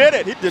didn't get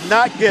it. He did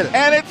not get it.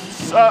 And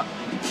it's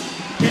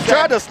he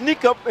tried to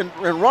sneak up and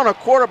run a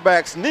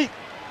quarterback sneak,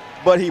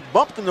 but he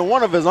bumped into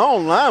one of his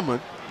own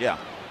linemen. Yeah,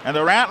 and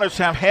the Rattlers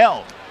have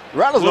held.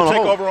 Rattlers will will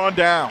take over on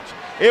downs.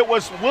 It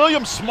was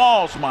William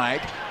Smalls,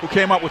 Mike, who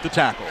came up with the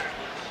tackle.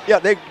 Yeah,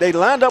 they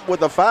lined up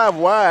with a 5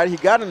 wide. He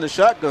got in the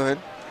shotgun,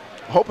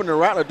 hoping the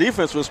Rattler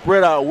defense would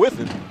spread out with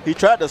him. He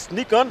tried to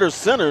sneak under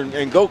center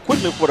and go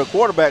quickly for the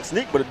quarterback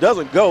sneak, but it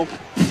doesn't go.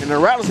 And the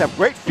Rattlers have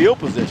great field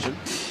position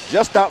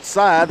just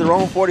outside their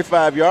own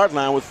 45-yard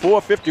line with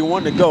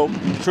 4:51 to go,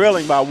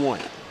 trailing by 1.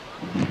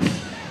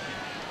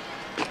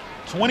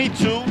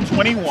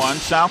 22-21,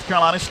 South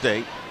Carolina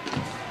State.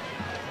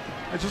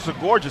 It's just a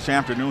gorgeous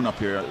afternoon up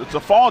here. It's a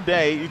fall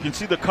day. You can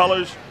see the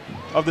colors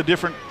of the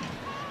different,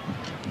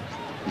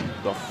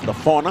 The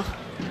fauna.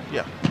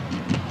 yeah,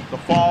 the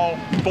fall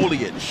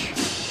foliage.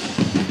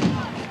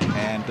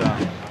 And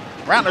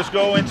Rattlers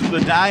go into the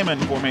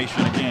diamond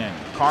formation again.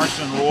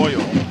 Carson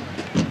Royal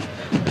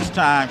this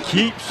time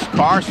keeps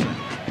Carson.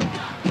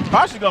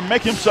 Carson's going to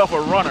make himself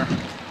a runner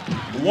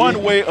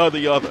one way or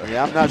the other.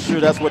 Yeah, I'm not sure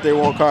that's what they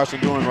want Carson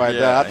doing right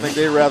there. I think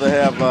they'd rather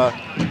have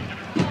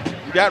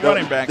you got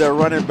running backs. Their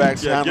running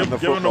backs yeah, handling the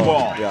football. Give him the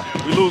ball.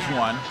 Yeah. We lose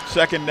 1.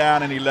 2nd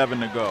down and 11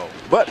 to go.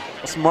 But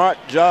a smart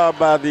job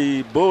by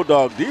the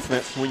Bulldog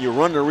defense when you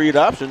run the read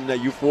option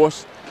that you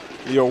force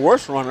your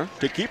worst runner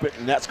to keep it,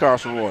 and that's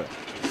Carson Royal.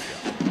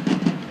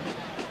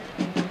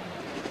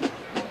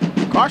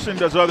 Carson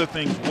does other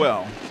things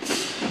well.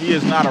 He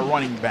is not a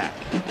running back.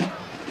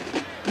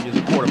 He is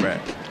a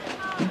quarterback.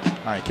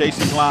 All right,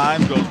 Casey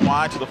Glines goes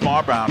wide to the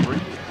far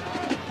boundary.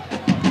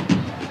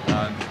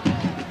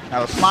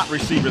 Now the slot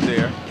receiver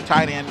there,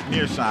 tight end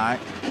near side,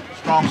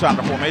 strong side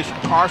of the formation.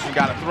 Carson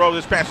got to throw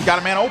this pass. He got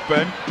a man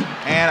open,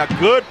 and a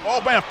good,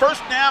 oh man,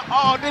 1st down.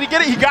 Oh, did he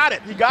get it? He got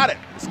it. He got it.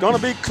 It's going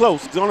to be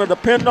close. It's going to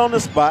depend on the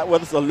spot,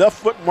 whether it's a left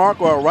foot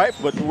mark or a right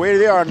foot. The way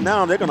they are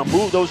now, they're going to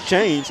move those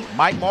chains.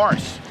 Mike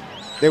Morris.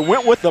 They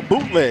went with the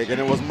bootleg,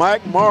 and it was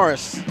Mike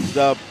Morris,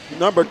 the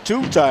number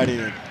 2 tight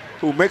end,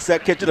 who makes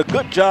that catch. Did a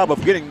good job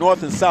of getting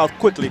north and south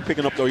quickly,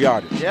 picking up their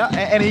yardage. Yeah,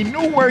 and he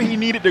knew where he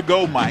needed to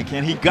go, Mike,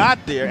 and he got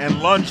there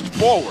and lunged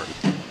forward,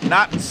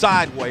 not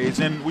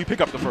sideways, and we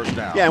pick up the 1st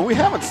down. Yeah, and we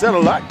haven't said a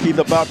lot, Keith,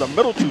 about the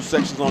middle 2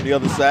 sections on the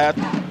other side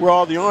where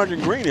all the orange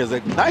and green is.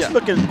 A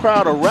nice-looking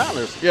crowd of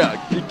Rattlers. Yeah,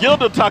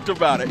 Gilda talked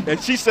about it, and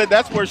she said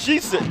that's where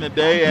she's sitting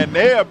today, and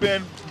they have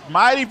been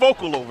mighty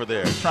vocal over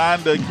there,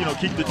 trying to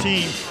keep the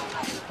team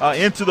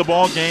into the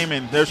ball game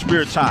and their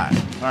spirits high.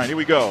 All right, here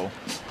we go.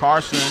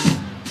 Carson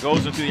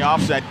goes into the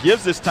offset,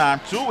 gives this time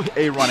to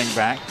a running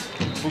back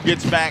who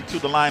gets back to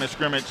the line of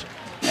scrimmage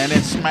and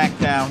then smacked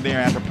down there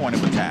at the point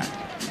of attack.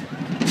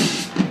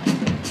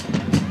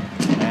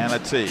 And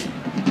let's see.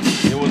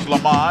 It was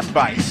Lamont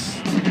Bice,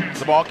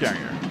 the ball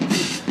carrier.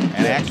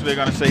 And actually they're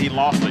going to say he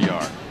lost a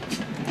yard.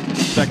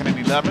 2nd and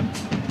 11.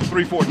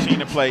 3:14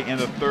 to play in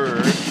the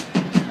 3rd.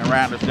 And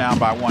Rattlers down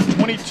by 1.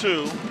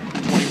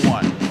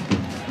 22-21.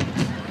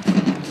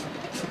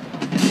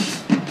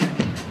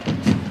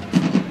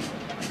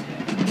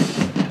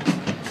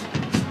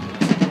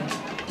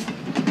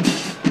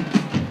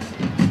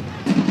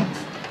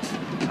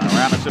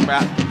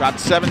 About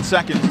 7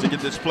 seconds to get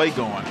this play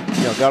going.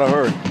 Yeah, gotta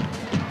hurry.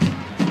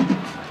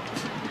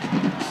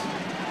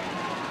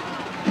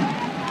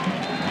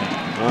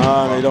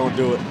 They don't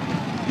do it.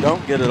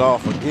 Don't get it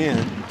off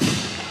again.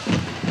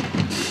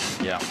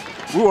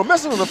 We were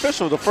missing an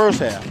official the first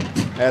half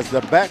as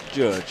the back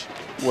judge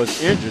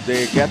was injured.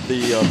 They got the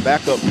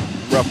backup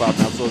ref out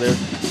now, so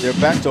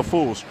they're back to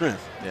full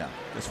strength. Yeah.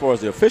 As far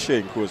as the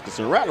officiating crew is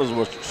concerned, Rattlers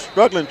were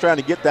struggling trying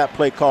to get that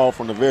play called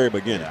from the very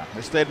beginning. Yeah,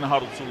 they stayed in the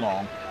huddle too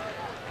long,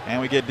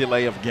 and we get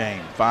delay of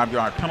game.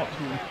 5-yard penalty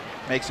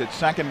makes it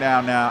 2nd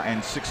down now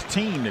and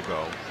 16 to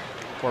go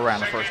for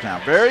around the first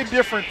down. Very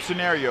different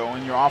scenario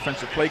in your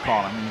offensive play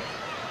calling.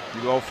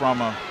 You go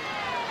from a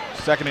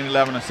 2nd and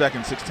 11 to 2nd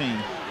and 16.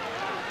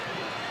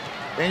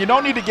 And you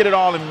don't need to get it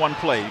all in one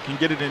play. You can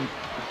get it in,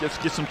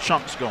 just get some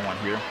chunks going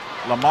here.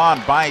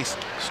 Lamont Bice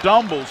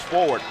stumbles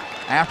forward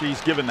after he's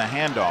given the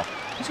handoff.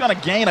 He's going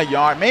to gain a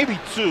yard, maybe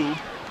 2.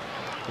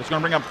 It's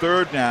going to bring up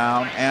 3rd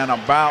down and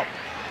about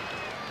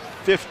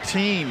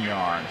 15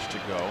 yards to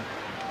go.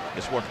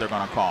 Is what they're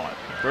going to call it.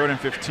 3rd and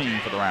 15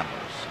 for the Rattlers.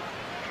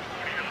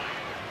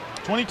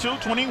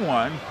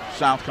 22-21,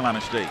 South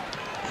Carolina State.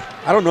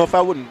 I don't know if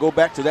I wouldn't go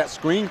back to that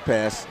screen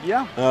pass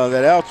Yeah.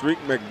 that Altric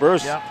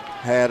McBurst Yeah.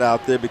 had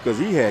out there, because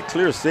he had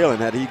clear sailing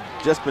had he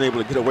just been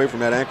able to get away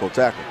from that ankle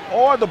tackle.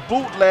 Or the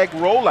bootleg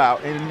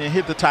rollout and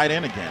hit the tight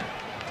end again.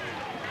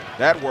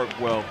 That worked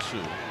well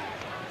too.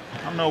 I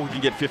don't know if we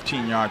can get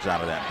 15 yards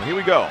out of that, but here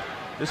we go.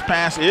 This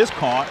pass is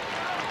caught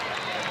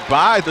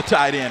by the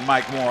tight end,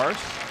 Mike Morris,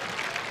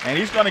 and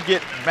he's going to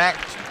get back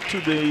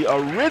to the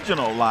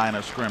original line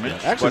of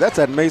scrimmage. Yeah, actually, that's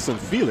at Mason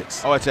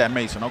Felix. Oh, it's at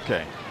Mason.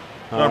 Okay.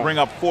 Going to bring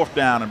up 4th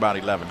down and about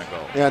 11 to go.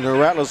 Yeah, and the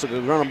Rattlers are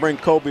going to bring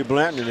Kobe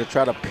Blanton to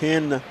try to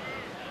pin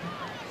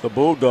the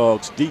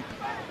Bulldogs deep.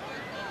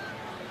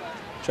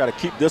 Try to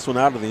keep this one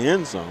out of the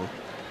end zone,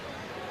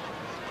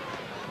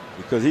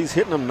 because he's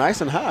hitting them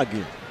nice and high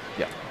again.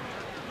 Yeah.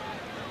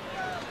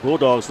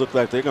 Bulldogs look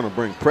like they're going to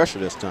bring pressure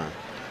this time.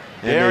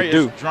 And There they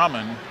do. is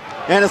Drummond.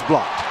 And it's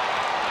blocked.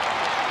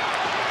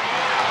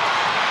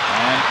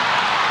 And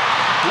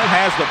who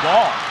has the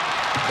ball?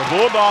 The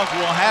Bulldogs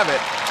will have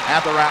it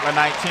at the Rattler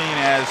 19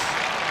 as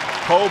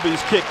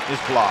Kobe's kick is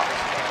blocked.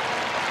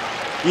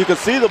 You can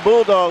see the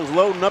Bulldogs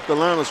loading up the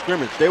line of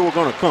scrimmage. They were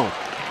going to come.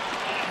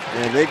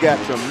 And they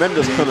got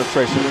tremendous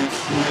penetration.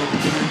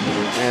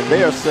 And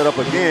they are set up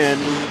again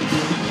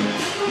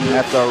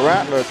at the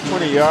Rattler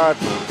 20-yard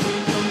line.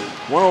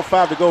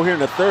 1:05 to go here in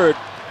the 3rd.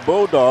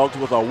 Bulldogs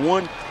with a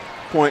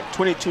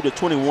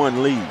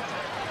 1.22-21 lead.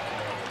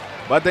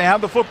 But they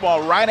have the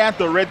football right at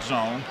the red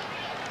zone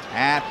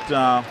at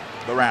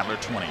the Rattler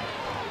 20.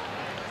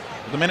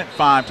 With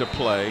 1:05 to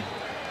play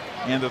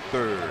in the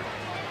 3rd.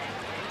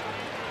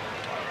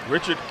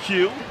 Richard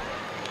Q,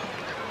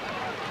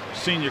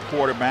 senior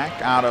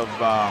quarterback out of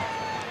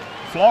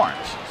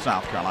Florence,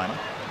 South Carolina.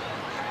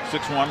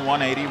 6'1",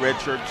 180,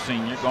 redshirt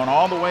senior, going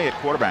all the way at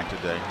quarterback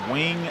today.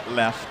 Wing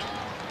left,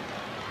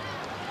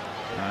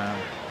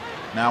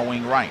 now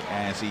wing right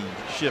as he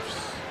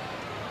shifts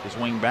his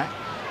wing back.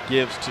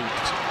 Gives to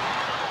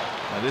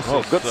this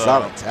is good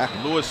solid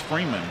tackle. Lewis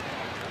Freeman,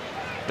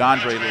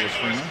 Dondre Lewis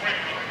Freeman.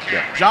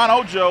 Yeah. John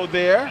Ojo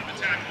there,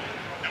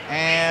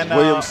 and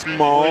William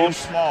Smalls. William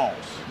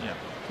Smalls. Yeah.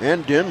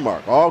 And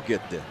Denmark all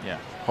get there. Yeah.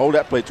 Hold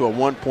that play to a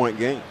 1-point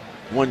game,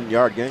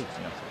 1-yard gain.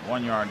 Yeah.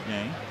 1 yard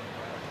gain.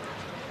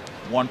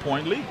 1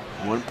 point lead.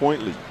 1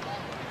 point lead.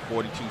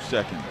 42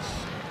 seconds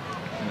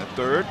in the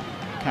 3rd,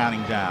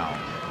 counting down.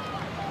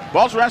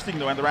 Ball's resting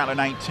though at the Rattler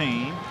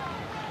 19.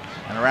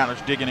 And the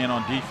Rattlers digging in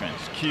on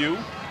defense. Q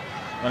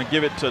going to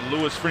give it to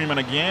Lewis Freeman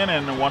again,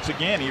 and once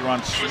again he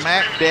runs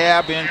smack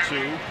dab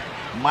into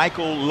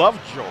Michael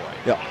Lovejoy.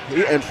 Yeah,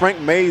 and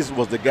Frank Mays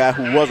was the guy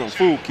who wasn't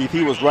fooled, Keith.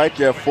 He was right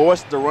there,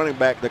 forced the running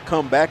back to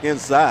come back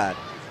inside,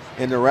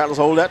 and the Rattlers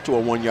hold that to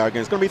a 1-yard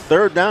gain. It's going to be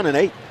 3rd down and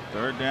 8.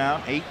 3rd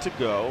down, 8 to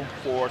go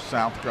for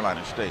South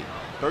Carolina State.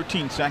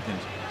 13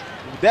 seconds.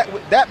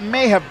 That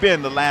may have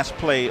been the last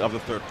play of the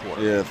 3rd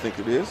quarter. Yeah, I think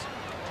it is.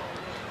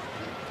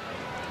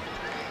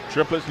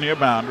 Triplets near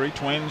boundary,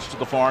 twins to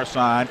the far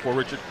side for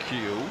Richard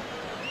Q.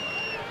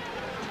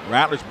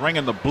 Rattlers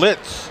bringing the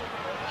blitz.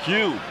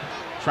 Q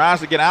tries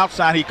to get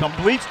outside. He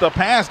completes the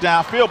pass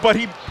downfield, but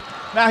he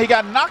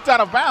got knocked out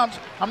of bounds.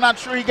 I'm not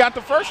sure he got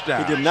the first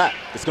down. He did not.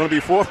 It's going to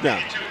be 4th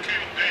down.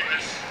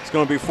 It's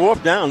going to be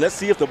 4th down. Let's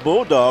see if the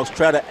Bulldogs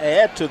try to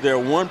add to their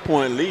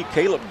 1-point lead.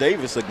 Caleb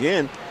Davis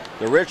again,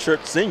 the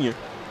redshirt senior.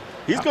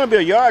 He's going to be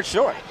a yard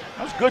short.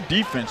 That was good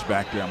defense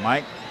back there,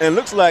 Mike. And it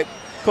looks like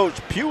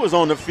Coach Pugh is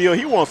on the field.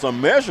 He wants a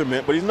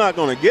measurement, but he's not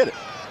going to get it.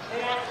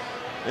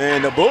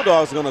 And the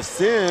Bulldogs are going to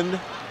send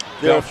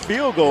their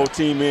field goal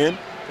team in.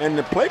 And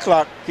the play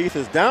clock, Keith,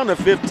 is down to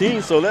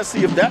 15. So let's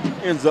see if that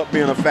ends up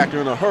being a factor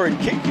in a hurried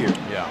kick here.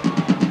 Yeah.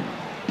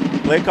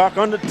 Play clock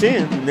under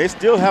 10, and they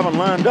still haven't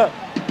lined up.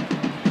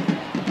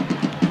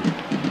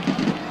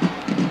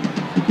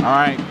 All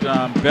right,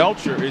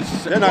 Belcher is.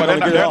 They're not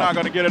going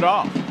to get it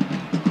off.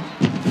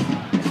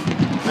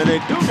 And they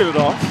do get it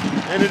off,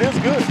 and it is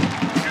good.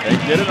 They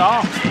get it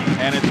off,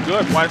 and it's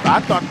good. I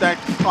thought that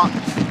clock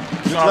was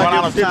going to run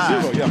out of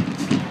time. 0, yeah.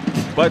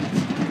 But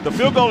the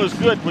field goal is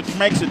good, which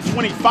makes it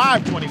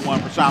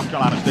 25-21 for South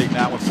Carolina State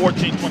now with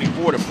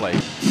 14:24 to play.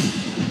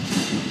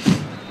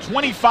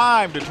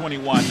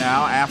 25-21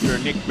 now after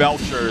Nick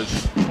Belcher's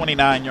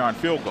 29-yard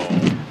field goal.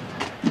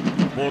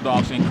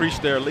 Bulldogs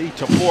increased their lead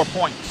to 4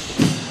 points.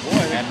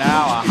 And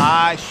now a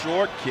high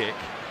short kick,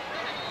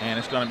 and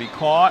it's going to be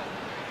caught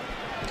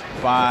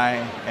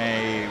by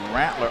a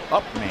Rattler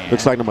up man.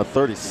 Looks like number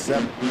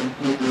 37.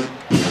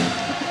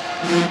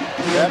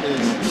 That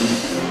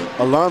is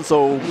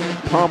Alonzo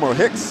Palmer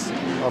Hicks,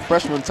 a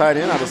freshman tight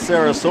end out of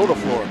Sarasota,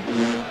 Florida.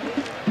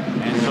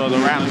 And so the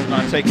Rattlers are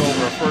going to take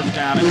over a first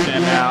down and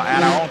 10 now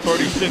at our own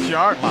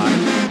 36-yard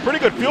line. Pretty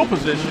good field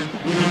position.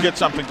 We can get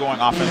something going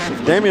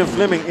offensively. Damian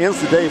Fleming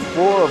ends the day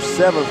 4 of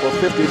 7 for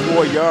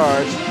 54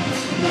 yards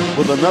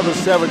with another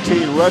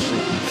 17 rushing.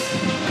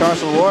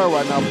 Carson Royal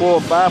right now 4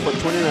 of 5 for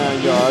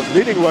 29 yards.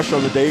 Leading rusher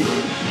of the day,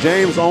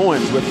 James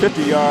Owens with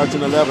 50 yards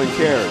and 11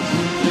 carries.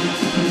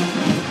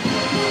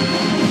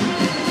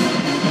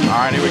 All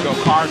right, here we go.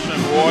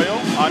 Carson Royal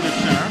under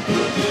center.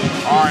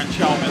 Orange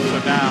helmets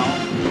are down.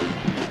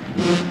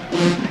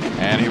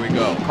 And here we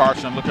go.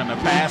 Carson looking to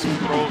pass,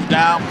 throws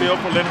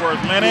downfield for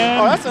Linworth Lennon.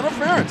 Oh, that's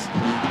interference.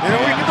 And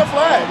we get the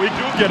flag. We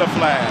do get a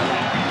flag.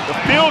 The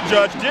field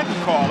judge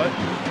didn't call it,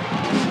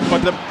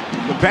 but the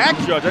back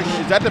judge,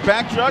 is that the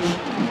back judge?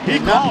 He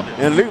called it.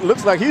 And it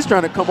looks like he's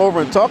trying to come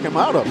over and talk him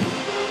out of it.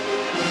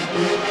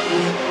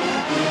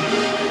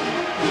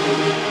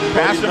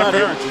 Pass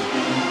interference.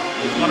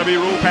 It's going to be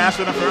ruled pass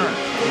interference.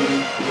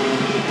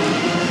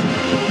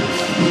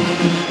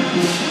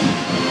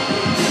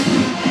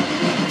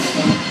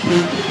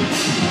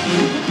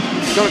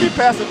 It's going to be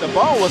passing. The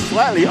ball was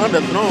slightly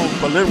underthrown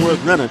for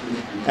Linworth Lennon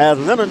as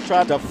Lennon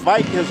tried to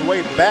fight his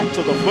way back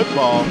to the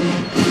football.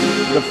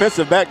 The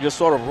defensive back just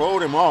sort of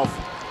rolled him off.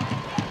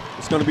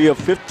 It's going to be a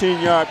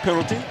 15-yard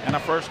penalty. And a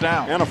first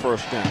down.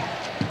 Rattlers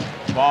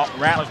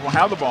will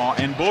have the ball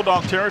in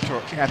Bulldog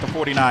territory at the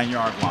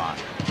 49-yard line.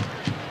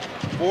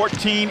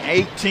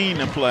 14-18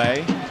 to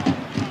play.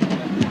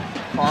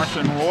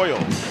 Carson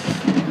Royal.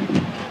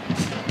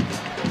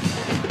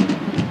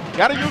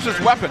 Got to use his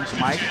weapons,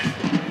 Mike.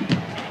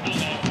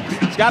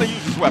 He's got to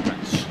use his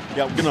weapons.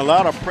 Yeah, getting a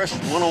lot of pressure,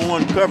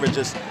 one-on-one coverage.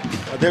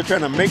 They're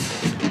trying to make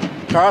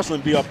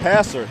Carson be a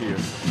passer here.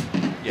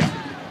 Yeah.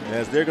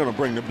 As they're going to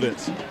bring the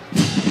blitz.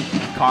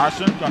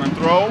 Carson going to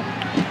throw.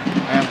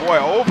 And boy,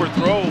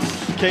 overthrows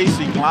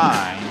Casey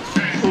Glines.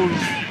 Who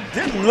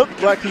didn't look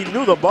like he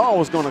knew the ball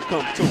was going to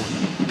come to him.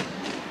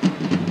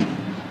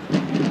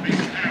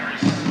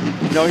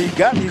 You know, he's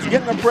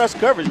getting the press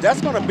coverage.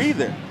 That's going to be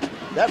there.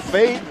 That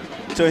fade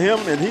to him,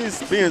 and he's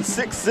being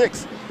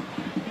 6'6".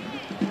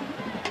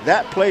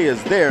 That play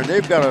is there.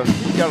 He's got to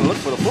look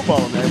for the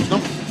football in there.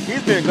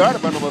 He's being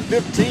guarded by number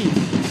 15,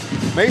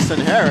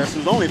 Mason Harris,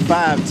 who's only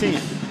 5'10".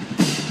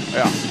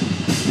 Yeah.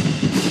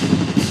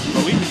 So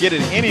we can get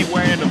it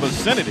anywhere in the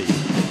vicinity.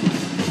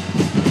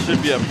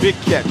 Should be a big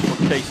catch for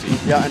Casey.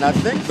 Yeah, and I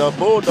think the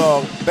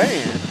Bulldog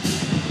band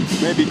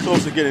may be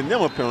close to getting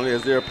them a penalty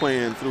as they're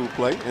playing through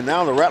play. And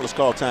now the Rattlers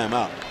call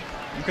timeout.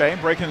 Okay,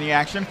 breaking the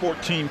action,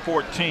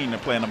 14-14 to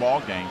play in the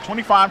ball game.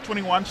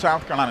 25-21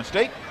 South Carolina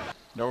State.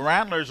 The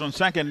Rattlers on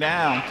second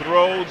down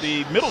throw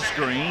the middle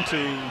screen to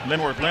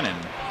Linworth Lennon.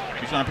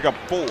 He's going to pick up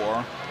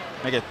 4,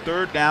 make it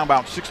third down,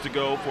 about 6 to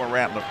go for a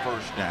Rattler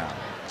first down.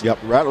 Yep,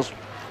 Rattlers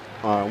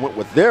went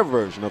with their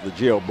version of the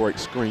jailbreak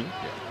screen.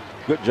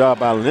 Good job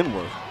by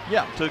Linworth.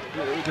 Yeah,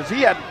 because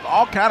he had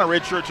all kind of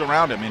red shirts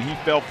around him, and he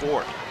fell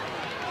for it.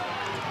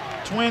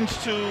 Twins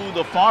to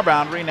the far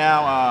boundary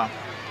now.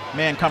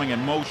 Man coming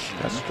in motion.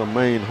 That's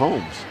Tremaine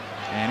Holmes.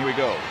 And here we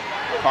go.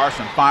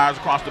 Carson fires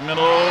across the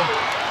middle.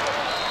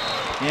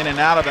 In and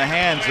out of the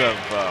hands of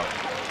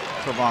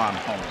Trevon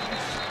Holmes.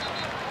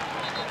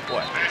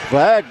 What?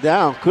 Flag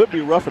down, could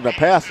be roughing the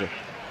passer.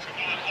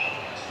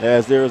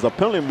 As there is a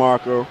penalty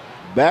marker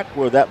back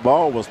where that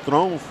ball was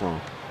thrown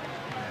from.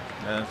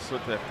 Let's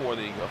look for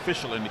the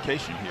official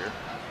indication here.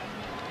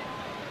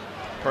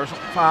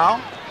 Personal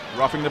foul,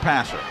 roughing the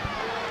passer.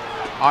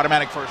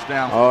 Automatic first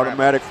down.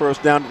 Automatic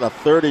first down to the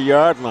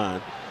 30-yard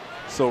line.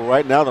 So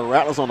right now the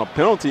Rattlers on a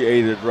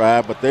penalty-aided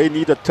drive, but they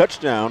need a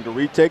touchdown to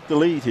retake the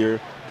lead here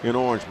in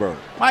Orangeburg.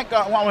 Mike,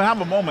 well, we'll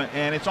have a moment,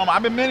 and it's on.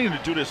 I've been meaning to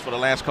do this for the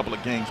last couple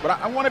of games, but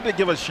I wanted to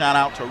give a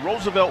shout-out to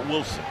Roosevelt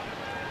Wilson,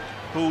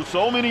 who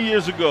so many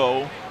years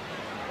ago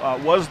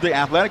was the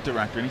athletic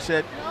director, and he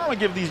said, I want to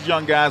give these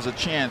young guys a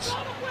chance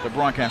to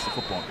broadcast the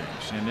football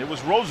games. And it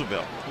was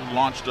Roosevelt who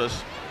launched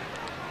us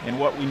in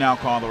what we now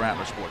call the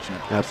Rattler Sports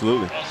Network.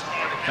 Absolutely.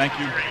 Thank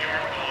you,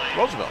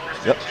 Roosevelt.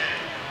 Yep.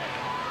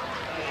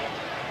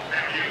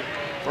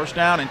 First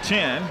down and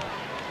 10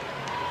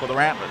 for the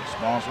Rattlers.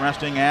 Ball's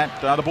resting at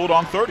the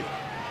Bulldog 30.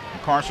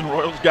 And Carson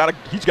Royal's got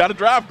a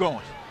drive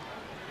going.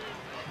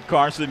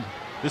 Carson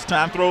this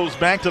time throws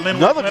back to Linworth.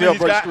 Another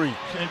jailbreak screen.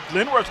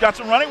 Linworth's got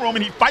some running room,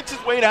 and he fights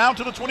his way down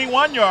to the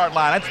 21-yard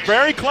line. That's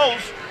very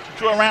close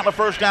to a Rattler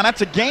first down.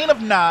 That's a gain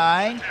of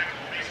 9,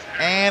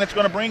 and it's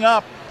going to bring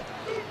up.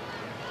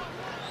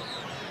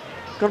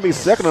 Going to be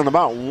second and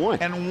about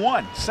 1. And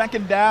 1.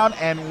 Second down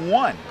and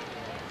 1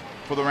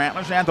 for the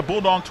Rattlers and the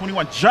Bulldog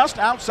 21, just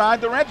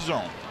outside the red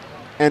zone.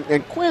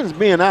 And Quinn's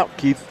being out,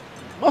 Keith,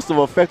 must have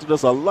affected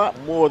us a lot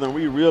more than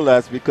we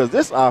realized, because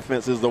this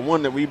offense is the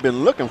one that we've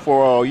been looking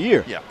for all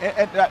year. Yeah,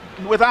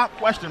 and without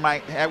question,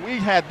 Mike, had we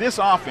had this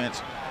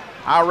offense,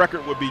 our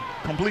record would be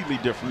completely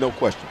different. No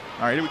question.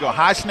 All right, here we go.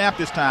 High snap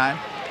this time,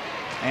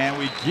 and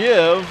we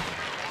give.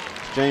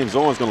 James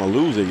Owens going to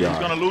lose a yard.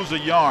 He's going to lose a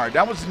yard.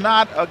 That was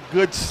not a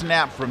good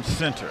snap from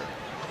center.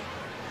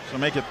 So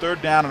make it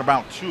 3rd down and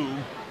about 2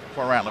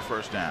 for Rattler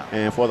first down.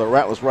 And for the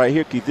Rattlers right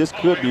here, Keith, this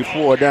could be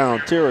 4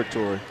 down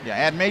territory. Yeah,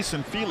 add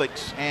Mason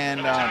Felix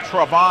and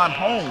Travon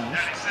Holmes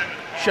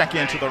check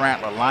into the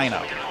Rattler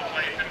lineup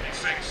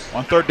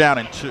on 3rd down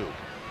and 2.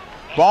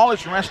 Ball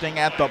is resting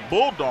at the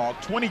Bulldog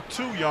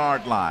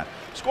 22-yard line.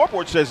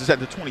 Scoreboard says it's at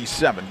the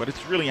 27, but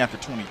it's really at the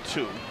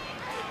 22.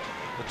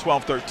 The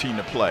 12-13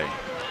 to play.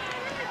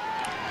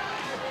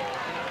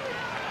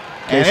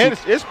 And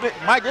it's been,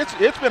 Mike,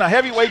 it's been a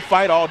heavyweight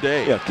fight all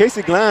day. Yeah,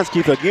 Casey Glines,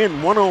 Keith,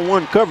 again,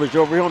 one-on-one coverage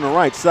over here on the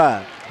right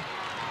side.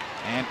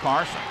 And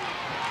Carson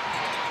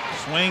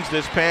swings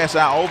this pass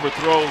out,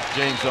 overthrows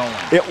James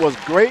Owens. It was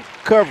great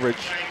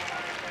coverage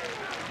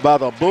by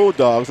the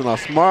Bulldogs and a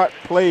smart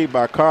play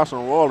by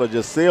Carson Roller,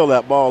 just sail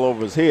that ball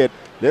over his head.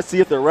 Let's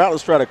see if the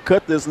Rattlers try to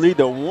cut this lead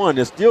to 1.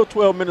 There's still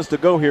 12 minutes to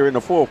go here in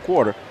the 4th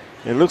quarter.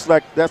 And it looks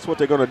like that's what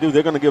they're going to do.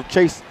 They're going to give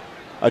Chase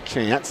a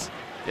chance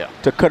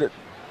to cut it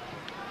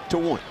to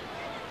 1.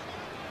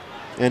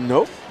 And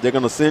nope, they're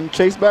going to send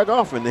Chase back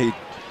off, and they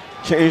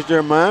changed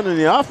their mind, and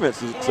the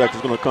offense looks like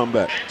it's going to come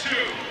back.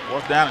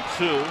 4th down and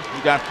 2.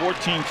 We got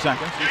 14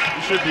 seconds.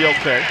 We should be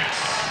okay.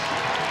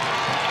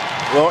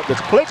 Well, the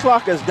play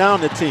clock is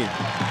down to 10.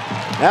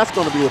 That's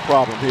going to be the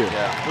problem here.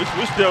 Yeah,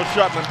 we're still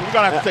shuttling. We're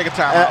going to have to take a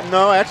timeout.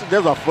 No, actually,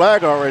 there's a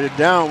flag already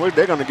down.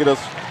 They're going to get us.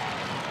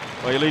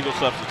 Well, illegal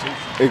substitution.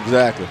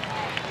 Exactly.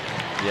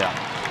 Yeah.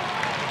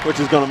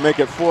 Which is going to make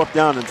it 4th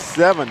down and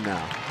 7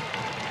 now.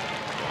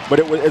 But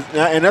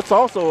and that's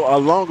also a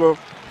longer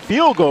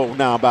field goal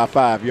now by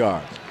 5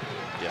 yards.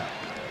 Yeah.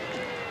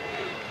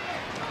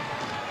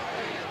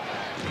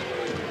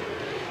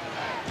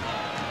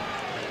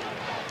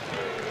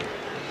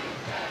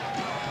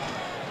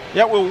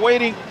 Yeah, we're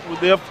waiting.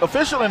 The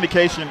official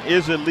indication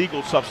is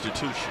illegal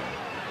substitution.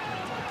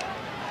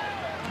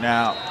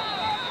 Now,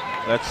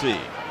 let's see.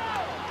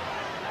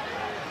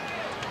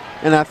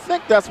 And I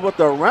think that's what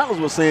the Rattlers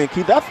were saying,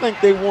 Keith. I think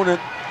they wanted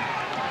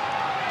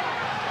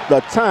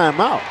the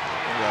timeout.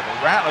 Yeah,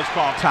 the Rattlers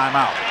called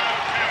timeout.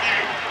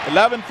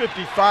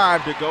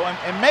 11:55 to go,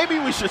 and maybe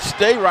we should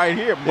stay right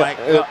here, Mike.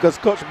 Because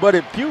Coach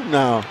Buddy Pugh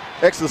now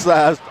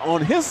exercised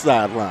on his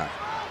sideline.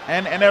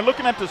 And they're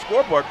looking at the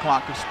scoreboard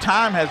clock because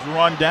time has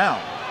run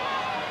down.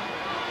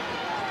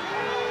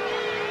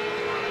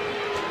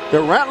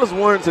 The Rattlers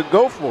wanted to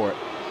go for it.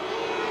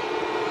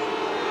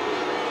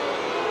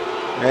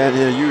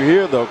 And you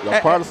hear the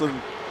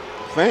partisan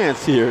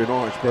fans here in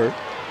Orangeburg.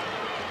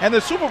 And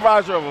the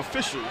supervisor of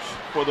officials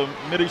for the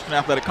Mid-Eastern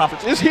Athletic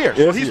Conference is here.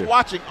 So he's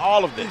watching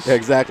all of this.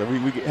 Exactly.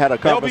 We had a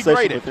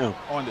conversation with him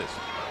on this.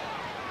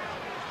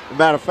 As a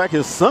matter of fact,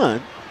 his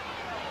son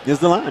is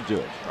the line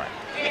judge. Right.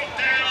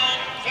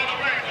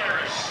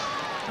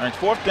 All right,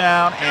 4th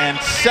down and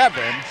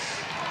 7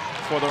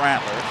 for the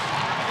Rattlers.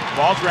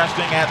 Ball's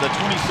resting at the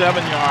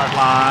 27-yard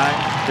line.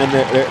 And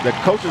the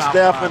coaching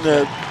staff and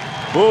the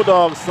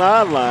Bulldogs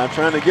sideline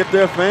trying to get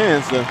their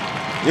fans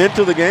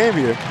into the game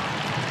here.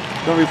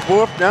 It's going to be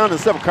 4th down and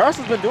 7.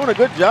 Carson's been doing a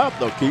good job,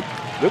 though, Keith.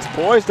 Looks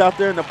poised out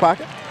there in the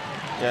pocket.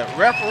 Yeah,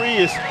 referee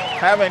is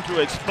having to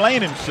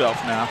explain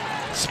himself now.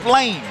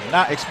 Explain,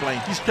 not explain.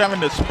 He's having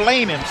to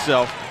explain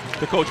himself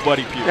to Coach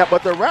Buddy Pugh. Yeah,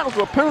 but the Rattlers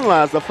were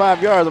penalized the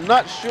 5 yards. I'm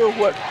not sure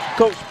what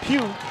Coach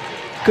Pugh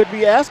could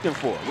be asking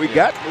for. We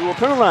were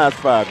penalized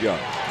 5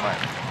 yards. Right.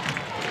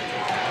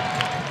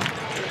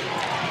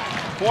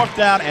 4th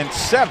down and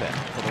 7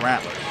 for the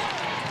Rattlers.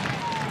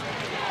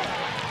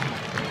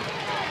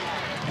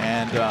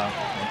 And the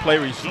play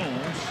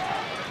resumes.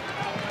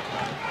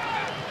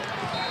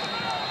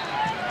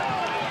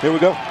 Here we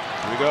go.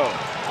 Here we go.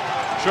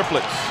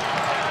 Triplets.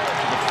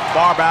 The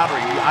far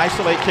boundary. We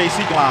isolate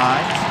Casey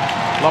Glines.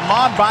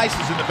 Lamont Bice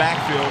is in the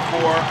backfield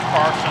for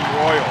Carson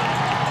Royal.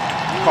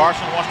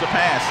 Carson wants to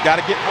pass. Got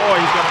to get Roy.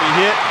 He's going to be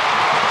hit.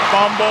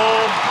 Fumble.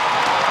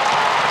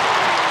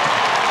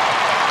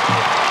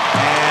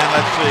 And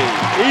let's see.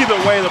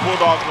 Either way, the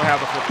Bulldogs will have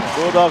the football.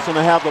 Bulldogs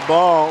going to have the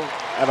ball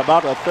at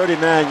about the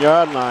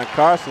 39-yard line.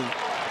 Carson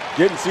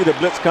didn't see the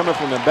blitz coming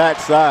from the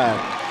backside.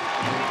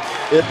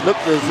 It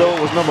looked as though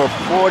it was number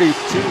 42,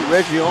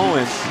 Reggie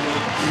Owens,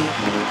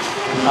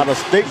 out of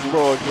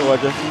Statesboro,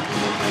 Georgia.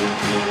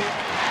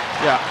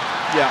 Yeah.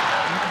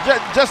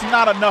 Just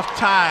not enough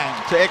time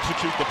to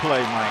execute the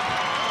play, Mike.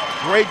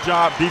 Great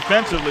job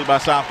defensively by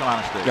South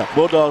Carolina State. Yeah,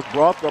 Bulldogs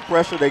brought the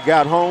pressure. They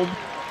got home,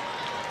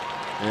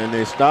 and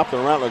they stopped the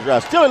Rattler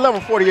drive. Still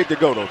 11:48 to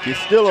go, though. It's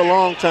still a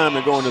long time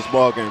to go in this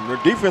ball game. The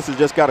defense has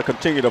just got to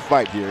continue to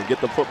fight here and get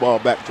the football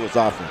back to its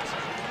offense.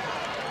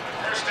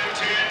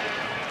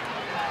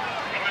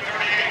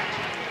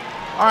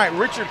 All right,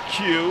 Richard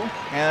Q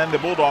and the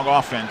Bulldog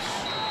offense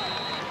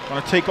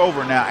going to take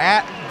over now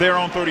at their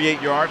own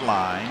 38-yard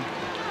line.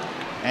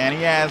 And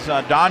he has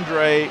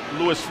Dondre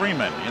Lewis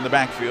Freeman in the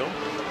backfield.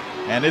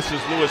 And this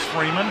is Lewis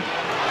Freeman.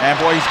 And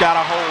boy, he's got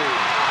a hold.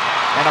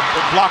 And a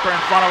blocker in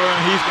front of him.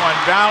 He's going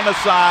down the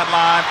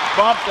sideline,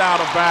 bumped out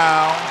of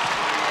bounds.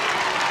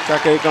 It's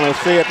like they're going to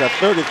stay at the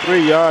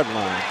 33-yard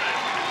line.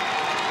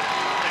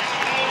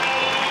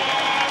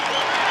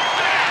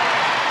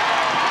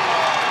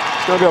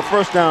 It's going to be a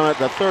first down at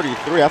the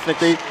 33. I think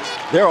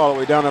they're all the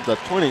way down at the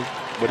 20,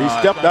 but he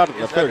stepped out at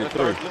the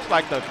 33. Looks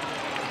like the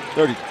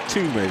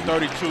 32 maybe.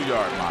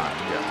 32-yard line,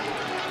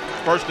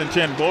 yeah. First and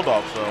 10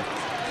 Bulldogs, though,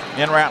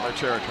 in Rattler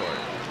territory.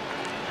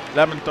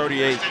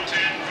 11:38.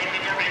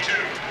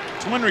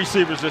 Twin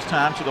receivers this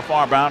time to the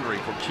far boundary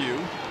for Q.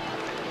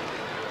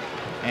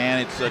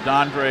 And it's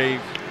Dondre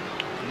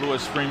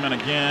Lewis Freeman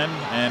again.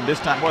 And this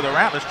time, boy, the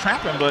Rattlers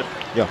trapping, but.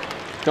 Yeah,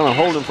 going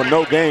to hold him for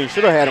no gain.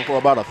 Should have had him for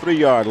about a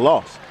 3-yard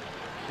loss.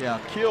 Yeah,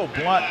 Kill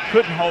Blunt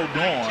couldn't hold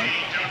on.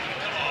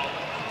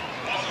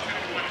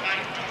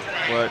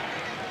 But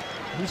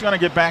he's going to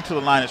get back to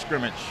the line of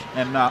scrimmage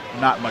and not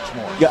much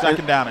more. Yeah,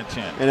 second down and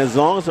 10. And as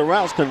long as the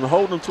Routes can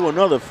hold them to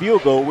another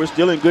field goal, we're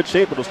still in good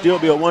shape. It'll still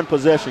be a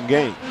one-possession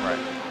game. Right.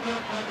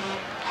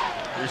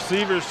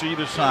 Receivers to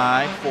either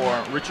side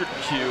for Richard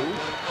Q.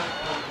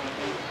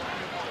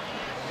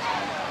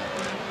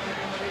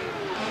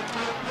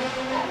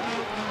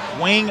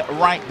 Wing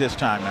right this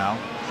time now.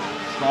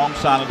 Strong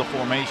side of the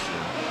formation.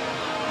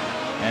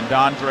 And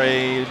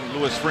Dondre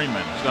Lewis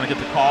Freeman is going to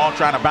get the call,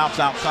 trying to bounce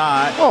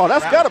outside. Oh,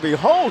 that's got to be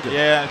holding.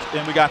 Yeah,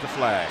 and we got the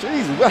flag.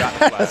 Jesus,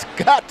 that's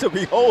got to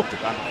be holding.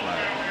 Got the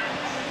flag.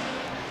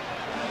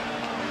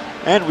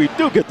 And we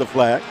do get the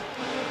flag.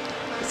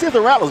 See if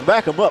the Rattlers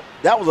back them up.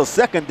 That was a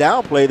second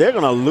down play. They're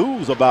going to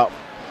lose about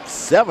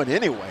 7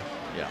 anyway.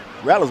 Yeah.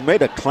 Rattlers may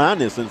decline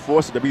this and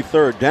force it to be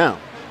third down.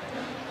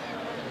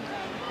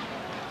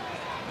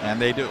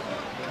 And they do.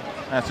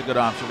 That's a good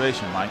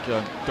observation, Mike.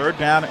 Third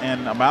down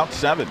and about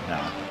 7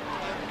 now.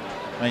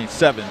 I mean,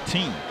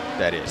 17,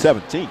 that is.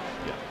 17.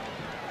 Yeah.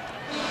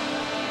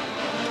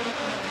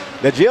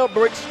 The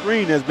jailbreak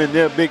screen has been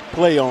their big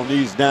play on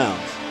these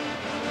downs.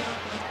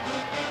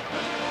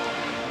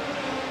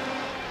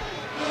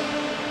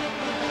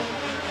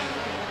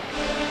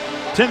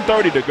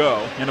 .10:30 to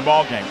go in the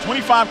ball game.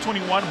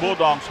 25-21,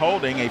 Bulldogs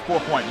holding a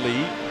 4-point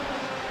lead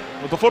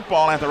with the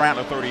football at the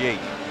Rattler 38.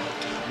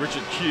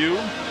 Richard Q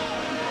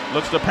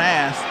looks to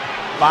pass,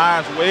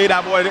 fires way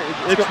down. Boy,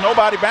 it's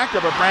nobody back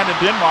there but Brandon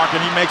Denmark,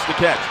 and he makes the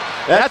catch.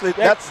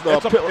 That's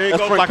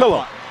Frank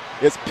Pillow.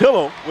 It's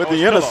Pillow with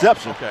the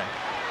interception. Okay.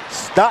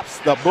 Stops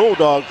the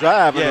Bulldog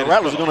drive, and the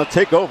Rattlers are going to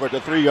take over at the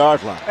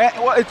 3-yard line.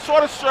 Well, it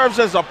sort of serves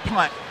as a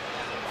punt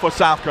for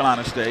South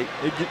Carolina State.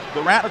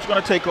 The Rattlers going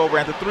to take over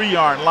at the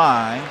 3-yard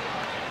line,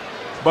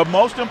 but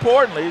most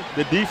importantly,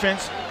 the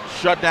defense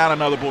shut down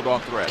another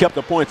Bulldog threat. Kept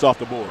the points off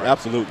the board, right.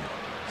 Absolutely.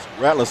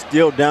 Rattlers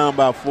still down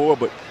by 4,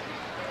 but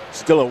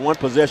still a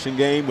one-possession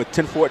game with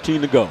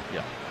 10:14 to go.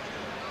 Yeah.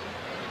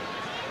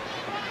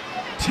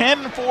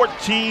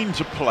 10:14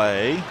 to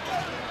play,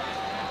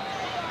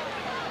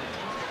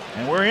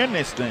 and we're in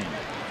this thing.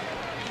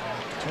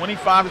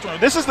 25-20.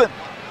 This is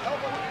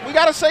we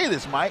got to say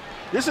this, Mike.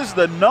 This is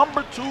the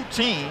number 2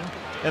 team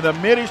in the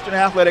Mid-Eastern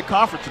Athletic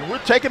Conference, and we're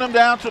taking them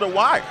down to the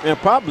wire. And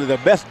probably the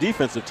best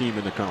defensive team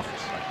in the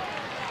conference.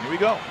 Here we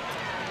go.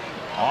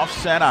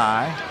 Offset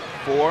eye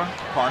for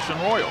Carson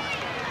Royal.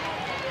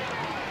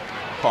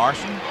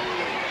 Carson,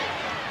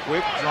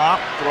 quick drop,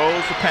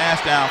 throws the pass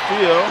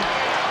downfield,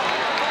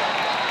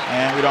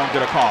 and we don't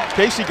get a call.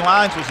 Casey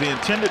Glines was the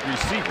intended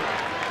receiver.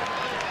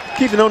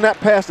 Keeping on that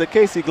pass to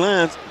Casey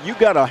Glines, you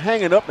got to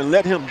hang it up and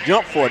let him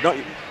jump for it.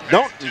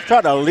 Don't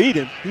try to lead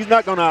him. He's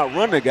not going to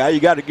outrun the guy. You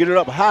got to get it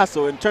up high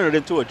so and turn it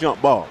into a jump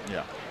ball.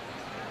 Yeah.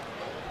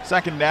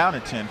 Second down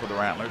and 10 for the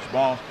Rattlers.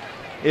 Ball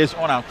is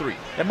on our 3.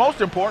 And most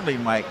importantly,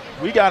 Mike,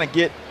 we got to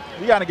get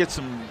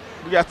some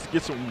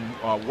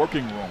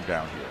working room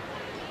down here.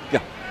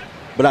 Yeah.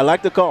 But I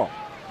like the call.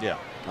 Yeah.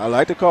 I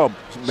like the call.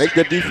 Make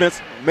the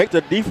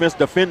defense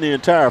defend the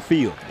entire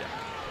field. Yeah.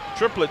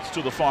 Triplets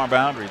to the far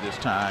boundary this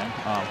time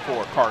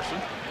for Carson.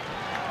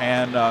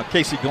 And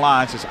Casey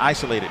Glines is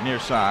isolated near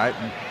side.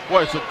 And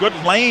boy, it's a good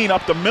lane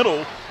up the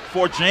middle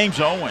for James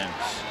Owens.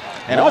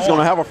 And Owens going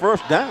to have a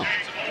first down.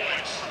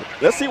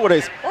 Let's see what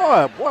they.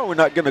 Oh, boy, we're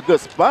not getting a good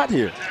spot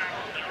here.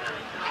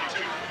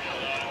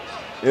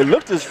 It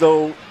looked as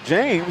though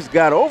James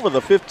got over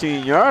the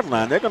 15-yard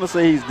line. They're going to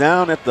say he's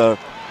down at the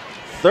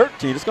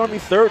 13. It's going to be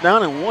third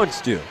down and 1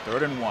 still.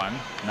 Third and 1,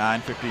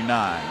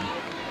 9:59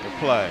 to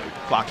play.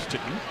 Clock's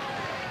ticking.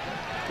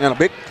 And a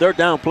big third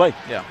down play.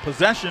 Yeah,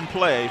 possession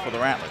play for the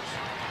Rattlers.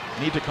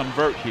 Need to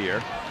convert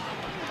here.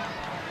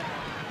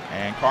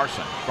 And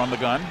Carson from the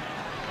gun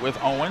with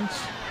Owens.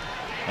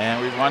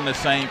 And we run the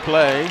same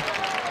play,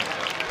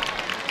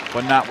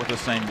 but not with the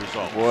same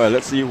result. Boy,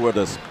 let's see where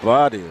the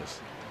spot is.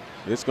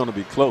 It's going to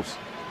be close.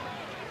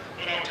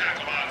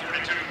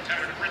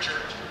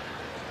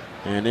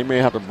 And they may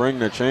have to bring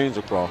their chains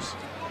across.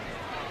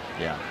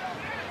 Yeah.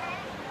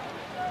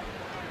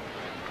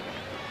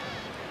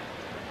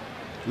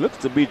 Looks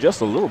to be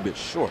just a little bit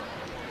short,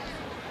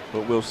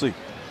 but we'll see.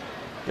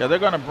 Yeah, they're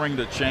going to bring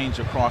the chains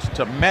across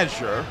to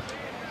measure.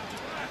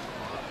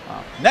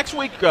 Next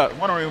week, I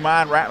want to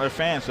remind Rattler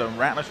fans that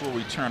Rattlers will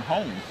return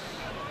home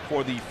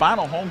for the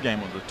final home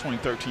game of the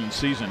 2013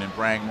 season in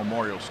Bragg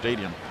Memorial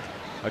Stadium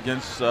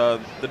against the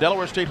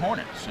Delaware State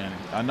Hornets in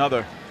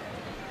another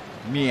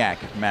MEAC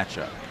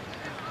matchup.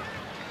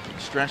 He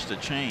stretched the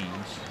chains.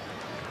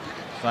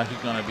 It's like he's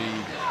going to be.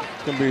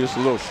 It's going to be just a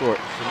little short.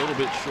 It's a little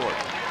bit short.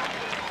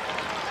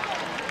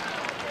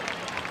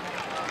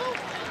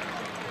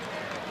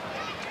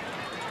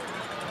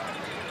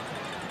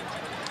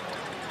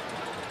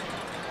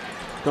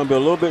 Going to be a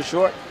little bit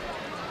short.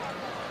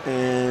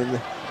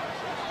 And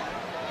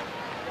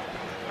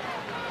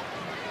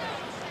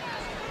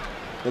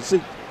let's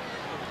see.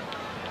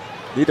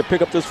 Need to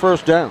pick up this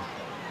first down.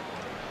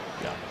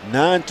 Yeah.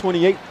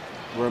 9:28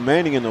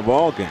 remaining in the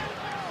ball game.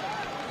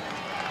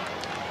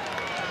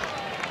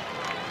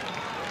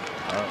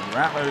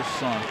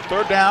 Rattlers on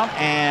third down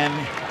and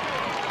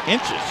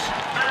inches.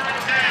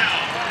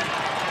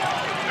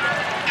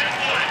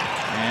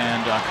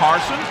 And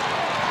Carson,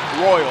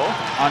 Royal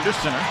under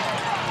center.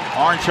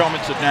 Orange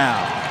helmets are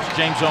down. It's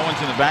James Owens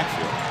in the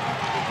backfield.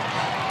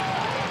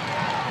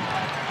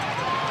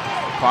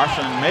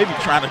 Carson maybe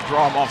trying to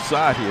draw him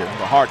offside here.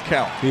 The hard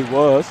count. He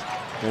was.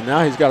 And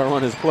now he's got to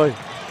run his play.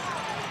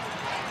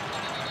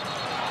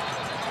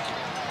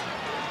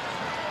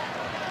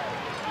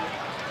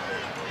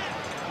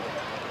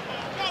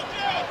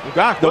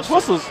 The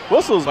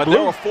whistles but blew.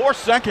 there were 4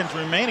 seconds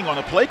remaining on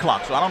the play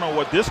clock, so I don't know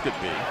what this could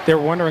be. They're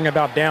wondering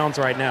about downs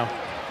right now.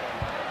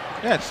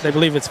 Yes. They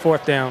believe it's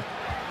 4th down.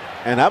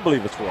 And I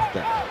believe it's 4th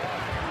down.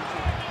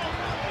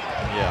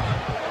 Yeah,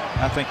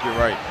 I think you're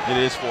right. It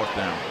is 4th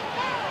down.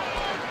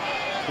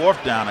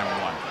 4th down and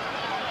 1.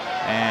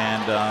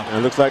 And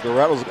it looks like the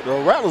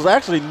Rattlers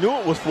actually knew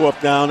it was 4th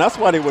down. That's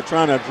why they were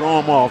trying to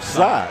draw him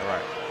offside.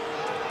 Right.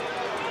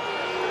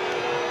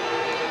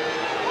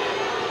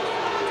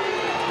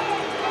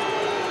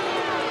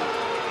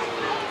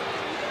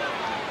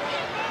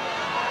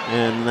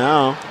 And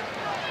now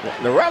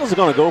the Rattlers are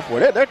going to go for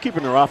it. They're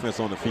keeping their offense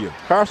on the field.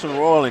 Carson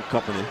Royal and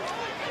company.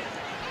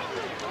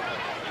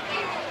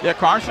 Yeah,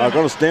 Carson are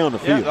going to stay on the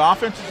field. Yeah, the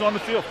offense is on the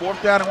field.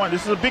 4th down and 1.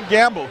 This is a big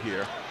gamble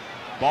here.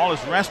 Ball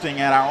is resting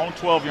at our own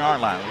 12-yard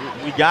line.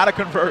 We got to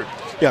convert.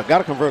 Yeah, got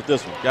to convert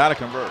this one. Got to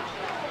convert.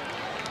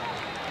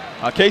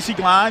 Casey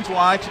glides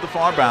wide to the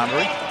far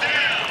boundary.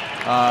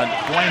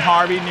 Dwayne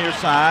Harvey near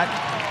side.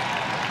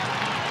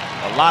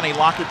 Lonnie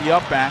Lockett the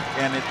up back,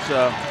 and it's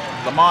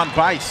Lamont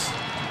Bice,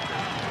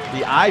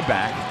 the I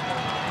back.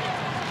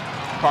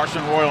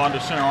 Carson Royal under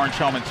center. Orange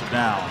helmets are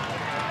down.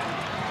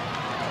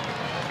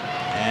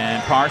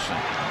 And Carson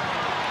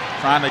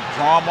trying to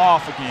draw him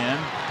off again.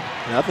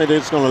 Yeah, I think they're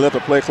just going to let the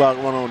play clock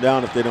run on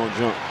down if they don't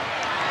jump.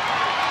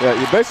 Yeah,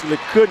 you basically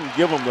couldn't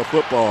give them the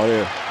football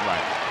there.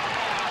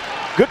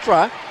 Right. Good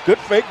try. Good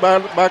fake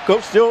by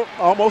Coach. Still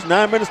almost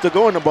 9 minutes to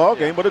go in the ball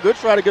game, but a good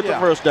try to get the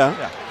first down.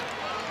 Yeah.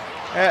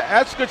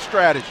 That's good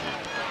strategy.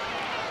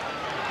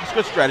 That's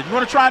good strategy. You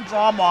want to try and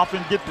draw them off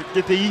and get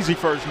the easy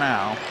first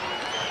down.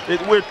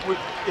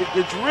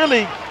 It's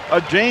really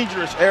a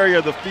dangerous area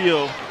of the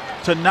field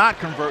to not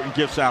convert and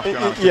give South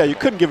Carolina. Yeah, you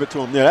couldn't give it to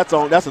them there.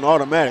 That's an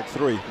automatic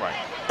 3. Right.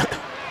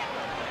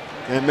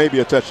 And maybe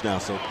a touchdown.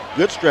 So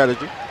good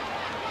strategy.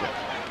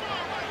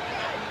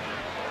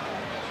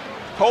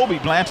 Colby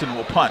Blanton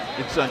will punt.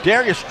 It's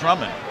Darius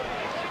Drummond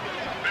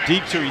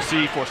deep to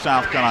receive for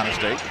South Carolina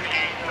State.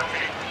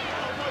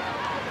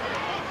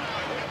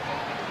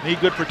 Need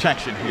good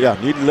protection here.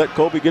 Yeah, need to let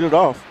Colby get it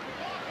off.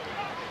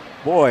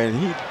 Boy, and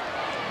he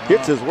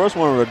gets his worst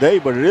one of the day,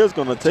 but it is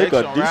going to take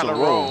a decent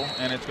roll.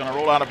 And it's going to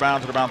roll out of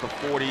bounds at about the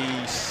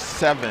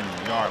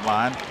 47-yard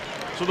line.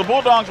 So the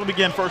Bulldogs will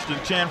begin 1st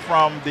and 10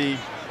 from the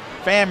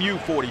FAMU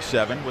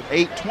 47 with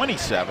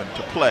 8:27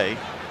 to play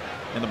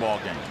in the ball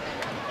game.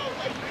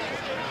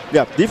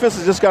 Yeah, defense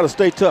has just got to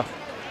stay tough.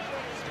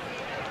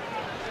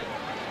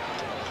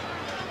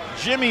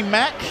 Jimmy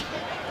Mack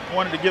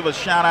wanted to give a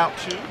shout out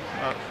to.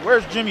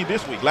 Where's Jimmy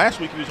this week?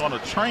 Last week he was on a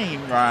train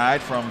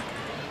ride from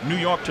New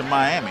York to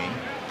Miami.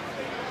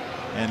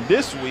 And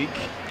this week,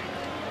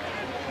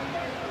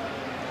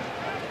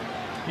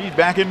 he's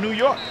back in New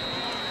York.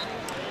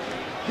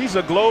 He's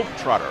a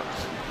globetrotter.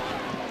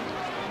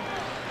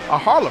 A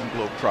Harlem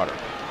globetrotter.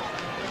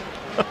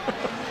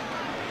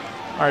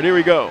 All right, here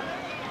we go.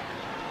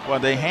 Well,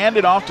 they hand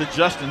it off to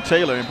Justin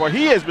Taylor, and boy,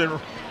 he has been.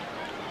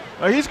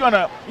 He's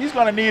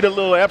gonna need a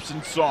little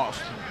Epsom sauce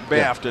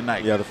bath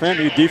tonight. Yeah, the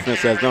FAMU defense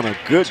has done a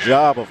good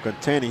job of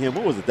containing him.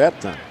 What was it that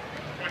time?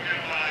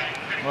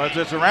 Well,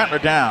 it's a Rattler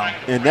down.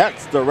 And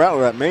that's the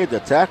Rattler that made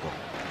the tackle.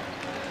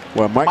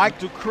 Well, Mike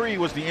Dupree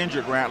was the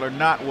injured Rattler,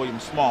 not William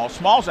Small.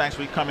 Small's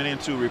actually coming in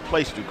to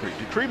replace Dupree.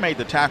 Dupree made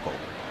the tackle.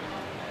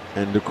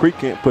 And Dupree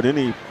can't put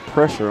any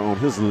pressure on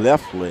his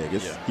left leg.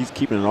 He's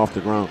keeping it off the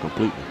ground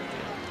completely.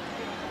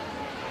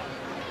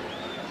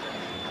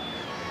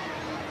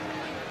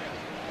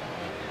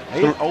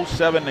 Yeah.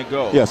 8:07 to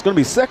go. Yeah, it's going to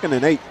be 2nd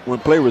and 8 when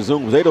play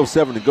resumes.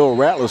 8:07 to go.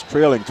 Rattlers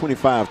trailing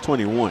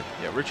 25-21.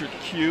 Yeah, Richard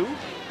Q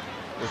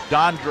with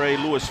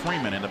Dondre Lewis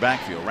Freeman in the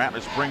backfield.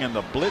 Rattlers bringing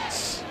the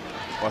blitz,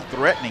 or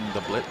threatening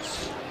the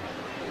blitz.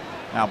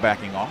 Now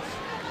backing off.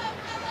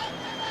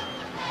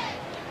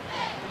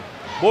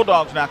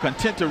 Bulldogs now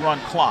content to run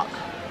clock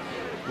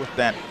with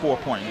that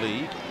 4-point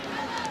lead.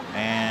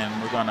 And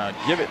we're going to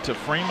give it to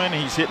Freeman.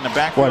 He's hitting the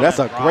backfield. Boy, that's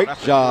a great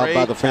job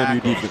by the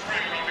FAMU defense.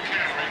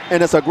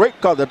 And it's a great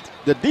call. The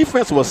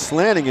defense was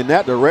slanting in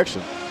that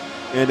direction.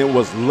 And it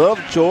was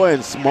Lovejoy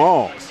and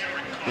Smalls.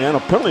 And a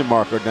penalty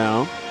marker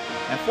down.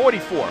 And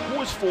 44.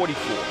 Who is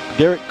 44?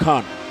 Derek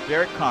Connor.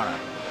 Derek Connor.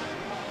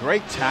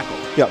 Great tackle.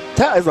 Yeah,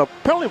 is a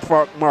penalty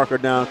marker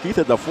down, Keith,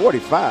 at the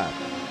 45.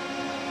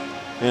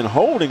 And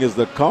holding is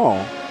the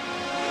call.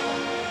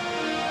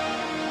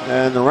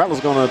 And the Rattlers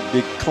going to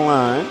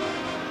decline.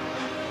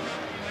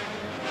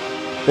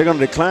 They're going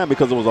to decline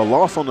because it was a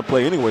loss on the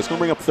play anyway. It's going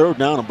to bring up third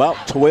down,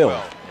 about 12.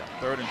 Yeah,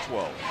 3rd and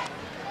 12.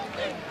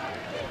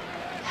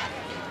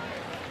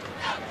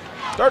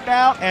 Third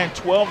down and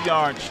 12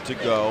 yards to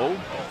go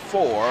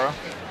for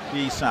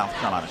the South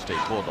Carolina State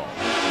Bulldogs.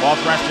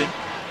 Ball's resting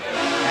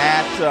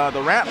at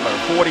the Rattler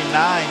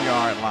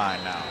 49-yard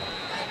line now.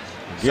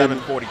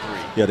 7:43.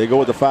 Yeah, they go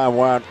with the 5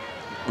 wide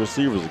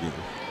receivers again.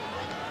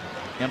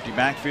 Empty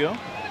backfield.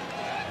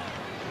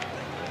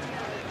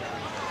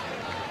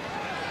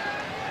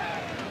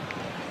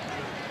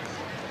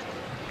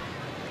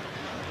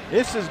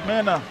 This has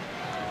been a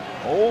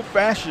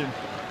old-fashioned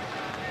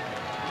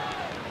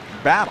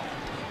battle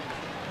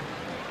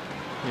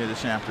here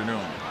this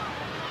afternoon.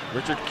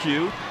 Richard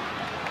Q.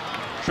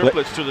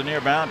 Triplets to the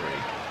near boundary.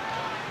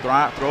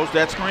 Throws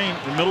that screen,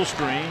 the middle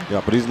screen.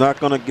 Yeah, but he's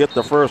not going to get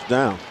the first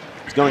down.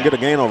 He's going to get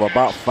a gain of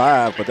about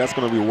 5, but that's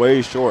going to be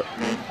way short.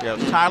 Yeah, it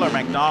was Tyler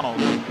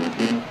McDonald,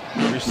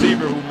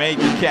 receiver, who made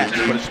the catch,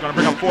 but it's going to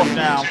bring up 4th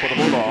down for the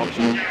Bulldogs.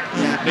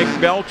 Nick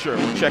Belcher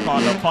will check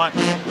on the punt.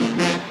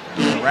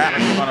 The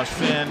Rattlers are going to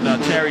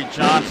send Terry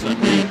Johnson.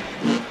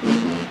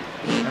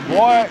 And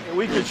boy,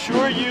 we could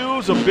sure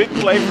use a big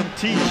play from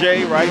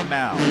TJ right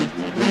now.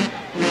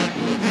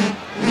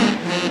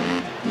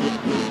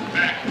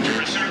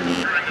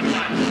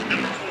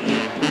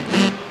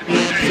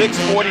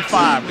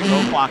 .6:45 to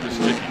go, clock is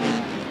ticking.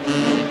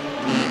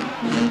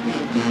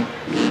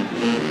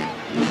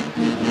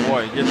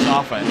 Boy, he gets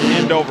off an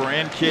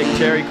end-over-end kick.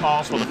 Terry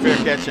calls for the fair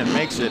catch and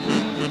makes it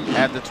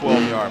at the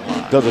 12-yard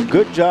line. Does a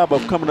good job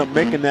of coming up,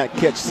 making that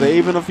catch,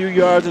 saving a few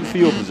yards in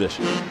field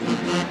position.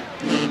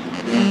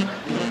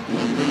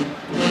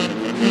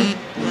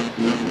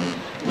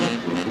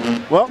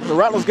 Well, the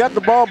Rattlers got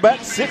the ball back,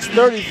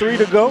 6:33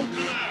 to go,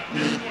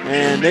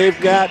 and they've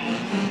got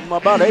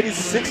about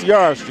 86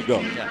 yards to go.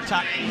 Yeah,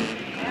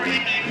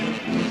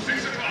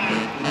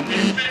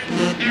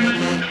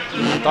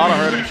 I thought I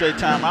heard him say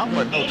timeout,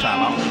 but no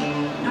timeout.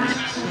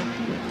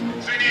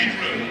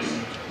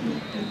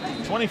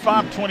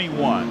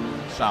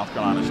 25-21, South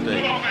Carolina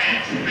State.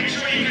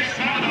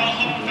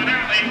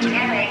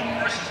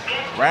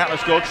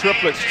 Rattlers go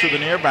triplets to the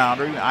near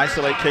boundary.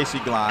 Isolate Casey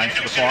Glides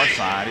to the far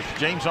side. It's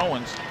James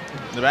Owens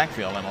in the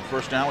backfield, and on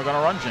 1st down, we're going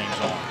to run James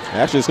Owens.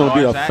 Actually, it's going to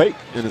be a fake,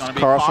 and it's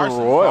Carson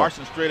Royal.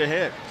 Carson straight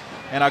ahead.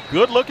 And a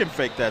good-looking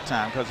fake that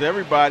time, because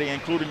everybody,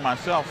 including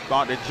myself,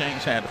 thought that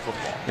James had the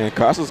football. And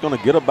Carson's going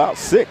to get about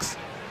 6.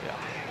 Yeah.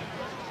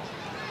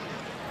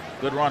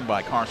 Good run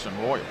by Carson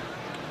Royal.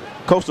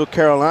 Coastal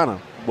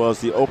Carolina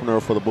was the opener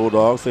for the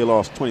Bulldogs. They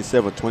lost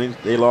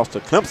 27-20. They lost to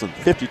Clemson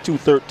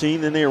 52-13.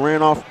 Then they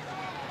ran off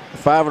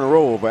 5 in a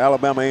row over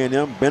Alabama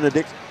A&M,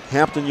 Benedict,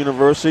 Hampton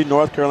University,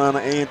 North Carolina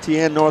A&T,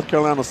 and North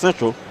Carolina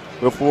Central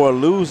before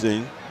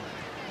losing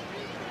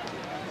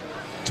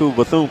to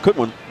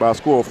Bethune-Cookman by a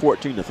score of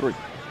 14-3.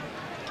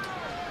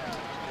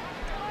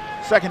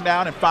 2nd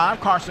down and 5.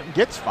 Carson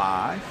gets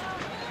 5.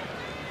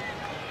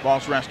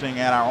 Ball's resting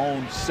at our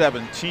own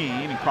 17,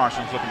 and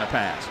Carson's looking to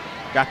pass.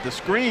 Got the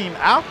screen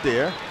out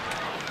there.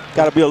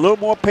 Got to be a little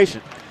more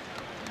patient.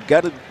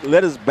 Got to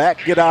let his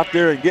back get out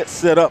there and get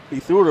set up. He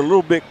threw it a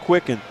little bit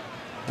quick, and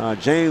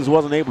James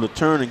wasn't able to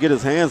turn and get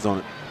his hands on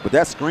it. But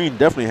that screen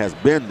definitely has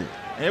been there.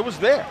 It was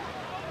there.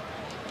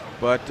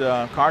 But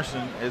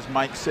Carson, as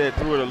Mike said,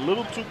 threw it a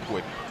little too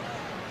quick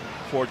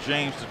for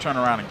James to turn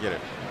around and get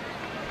it.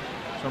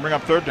 So bring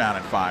up 3rd down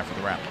and 5 for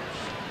the Rattlers.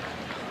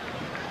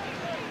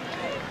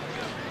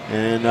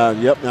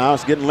 And yep, now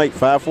it's getting late.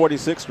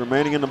 5:46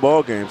 remaining in the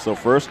ball game, so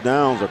 1st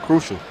downs are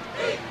crucial.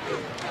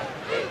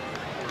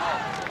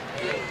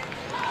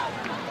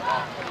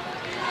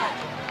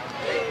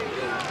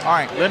 All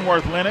right,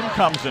 Linworth Lennon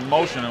comes in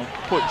motion and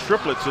put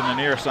triplets in the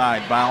near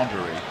side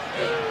boundary.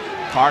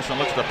 Carson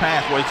looks to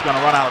pass. Well, he's going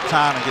to run out of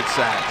time and get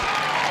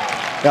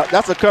sacked. Yeah,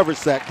 that's a coverage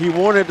sack. He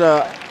wanted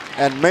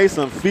and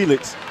Mason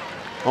Felix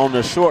on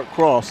the short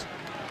cross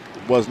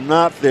was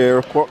not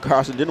there.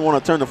 Carson didn't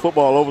want to turn the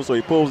football over, so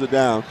he pulls it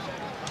down,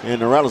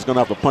 and the Rattlers going to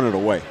have to punt it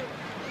away.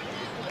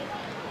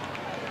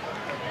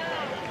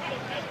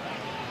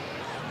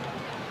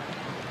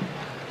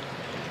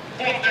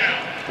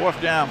 Fourth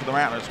down for the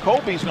Rattlers.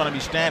 Colby's going to be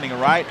standing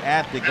right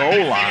at the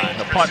goal line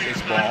to punt this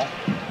ball.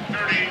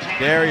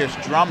 Darius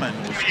Drummond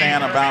will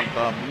stand about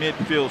the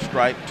midfield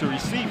stripe to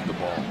receive the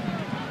ball.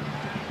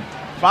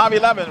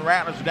 5-11,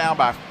 Rattlers down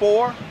by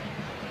 4.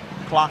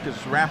 Clock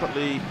has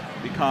rapidly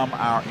become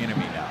our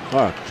enemy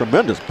now.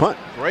 Tremendous punt.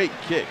 Great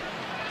kick.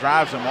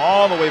 Drives them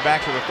all the way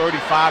back to the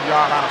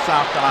 35-yard line of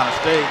South Carolina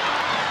State.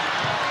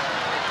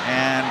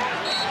 And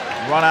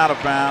run out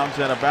of bounds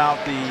at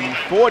about the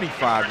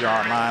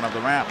 45-yard line of the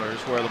Rattlers,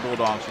 where the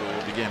Bulldogs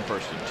will begin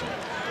first and 10.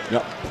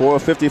 Yep,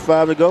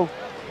 4:55 to go.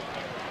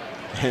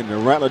 And the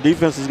Rattler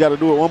defense has got to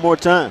do it one more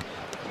time.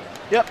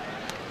 Yep.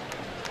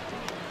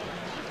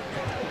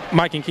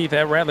 Mike and Keith,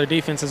 that Rattler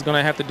defense is going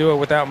to have to do it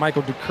without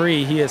Michael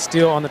Dupree. He is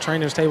still on the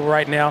trainer's table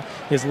right now.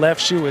 His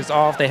left shoe is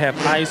off. They have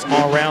ice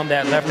all around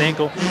that left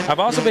ankle. I've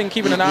also been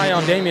keeping an eye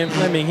on Damian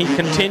Fleming. He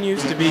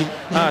continues to be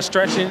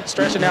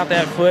stretching out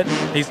that foot.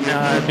 He's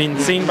been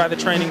seen by the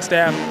training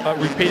staff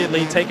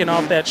repeatedly taking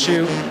off that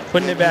shoe,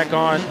 putting it back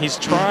on. He's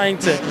trying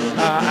to,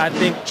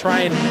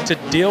 trying to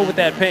deal with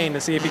that pain to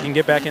see if he can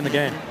get back in the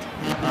game.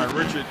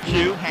 Richard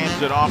Q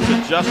hands it off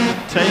to Justin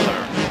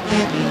Taylor.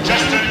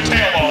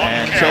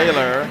 And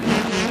Taylor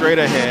straight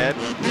ahead.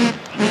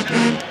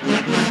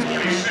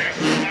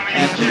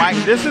 And Mike,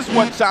 this is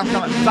what South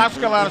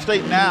Carolina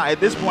State now at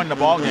this point in the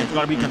ball game is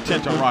going to be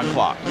content to run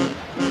clock.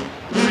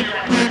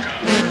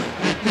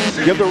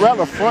 Give the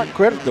Rattler front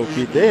credit though,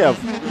 Keith. They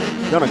have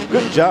done a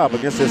good job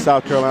against this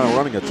South Carolina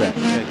running attack.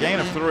 Yeah, gain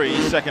of 3,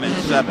 2nd and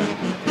 7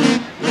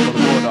 for the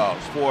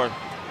Bulldogs.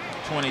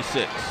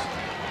 4:26.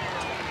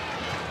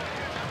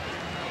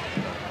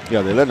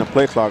 Yeah, they're letting the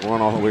play clock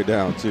run all the way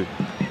down, too.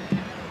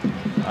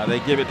 They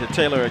give it to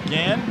Taylor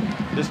again.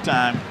 This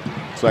time.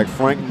 It's like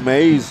Frank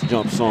Mays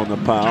jumps on the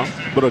pile.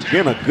 But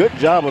again, a good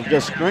job of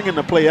just stringing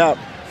the play out,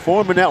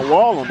 forming that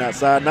wall on that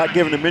side, not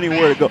giving them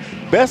anywhere to go.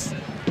 Best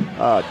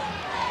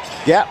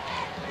gap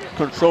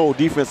control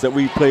defense that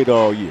we've played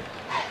all year.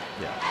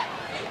 Yeah.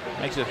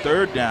 Makes it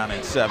 3rd down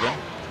and 7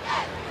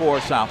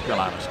 for South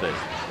Carolina State.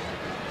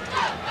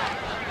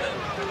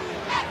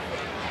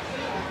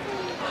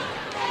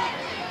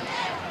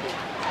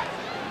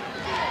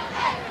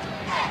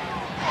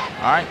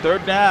 All right,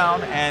 3rd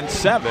down and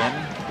 7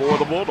 for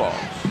the Bulldogs.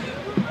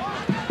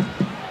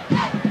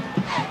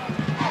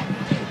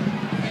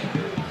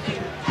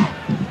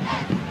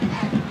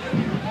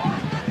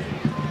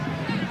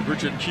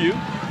 Richard Q,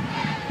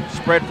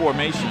 spread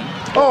formation.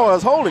 Oh,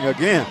 it's holding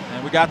again.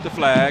 And we got the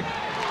flag.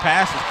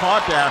 Pass is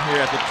caught down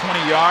here at the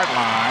 20-yard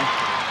line.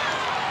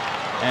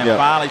 And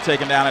finally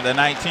taken down at the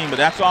 19, but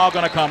that's all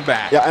going to come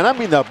back. Yeah, and I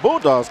mean the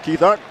Bulldogs,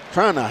 Keith, aren't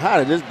trying to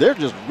hide it. They're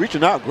just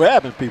reaching out,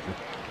 grabbing people.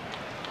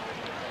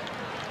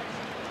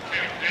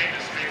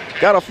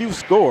 Got a few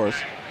scores.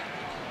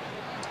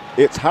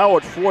 It's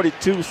Howard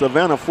 42,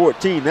 Savannah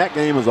 14. That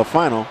game is a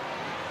final.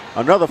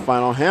 Another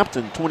final,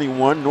 Hampton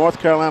 21, North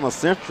Carolina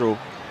Central.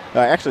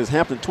 Actually, it's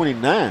Hampton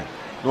 29,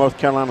 North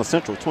Carolina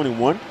Central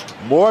 21.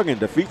 Morgan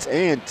defeats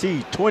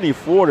A&T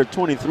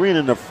 24-23. And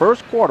in the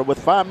first quarter,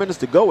 with 5 minutes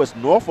to go, it's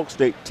Norfolk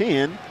State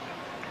 10,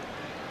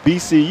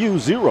 BCU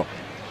 0.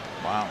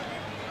 Wow.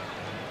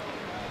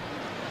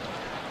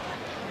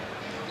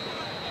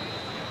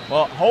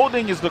 Well,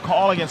 holding is the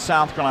call against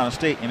South Carolina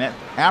State, and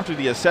after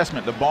the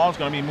assessment, the ball is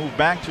going to be moved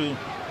back to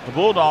the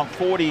Bulldog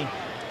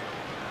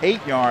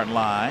 48-yard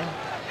line,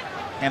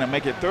 and it'll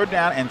make it 3rd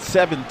down and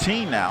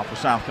 17 now for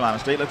South Carolina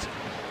State. Let's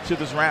see if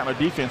this Rattler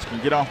defense can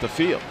get off the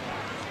field.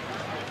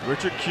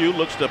 Richard Q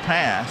looks to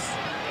pass,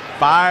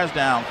 fires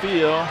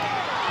downfield.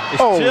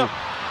 It's tipped.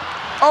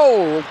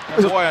 Oh!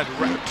 Boy,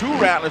 2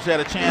 Rattlers had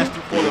a chance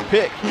for the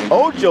pick.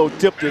 Ojo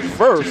tipped it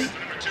first,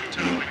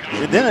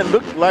 and then it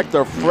looked like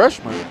the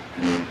freshman,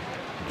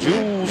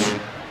 Jules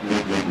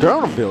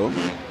Durneville,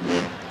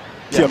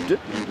 tipped it,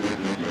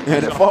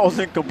 and it falls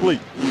incomplete.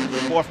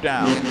 4th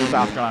down,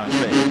 South Carolina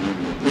State.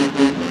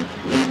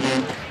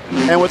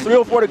 And with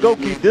 3:04 to go,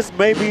 Keith, this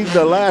may be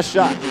the last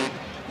shot.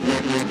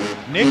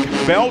 Nick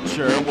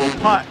Belcher will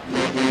punt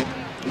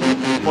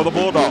for the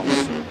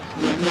Bulldogs.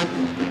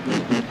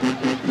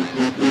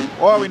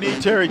 Or we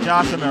need Terry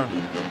Johnson to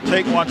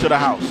take one to the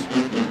house.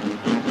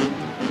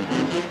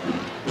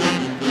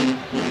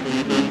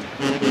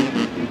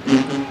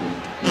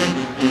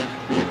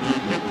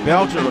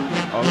 Belcher,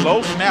 a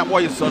low snap,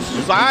 boy, it's a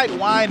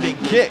side-winding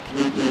kick.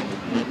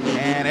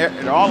 And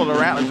all of the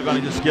Rattlers are going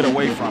to just get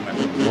away from it.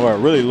 Boy, a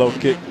really low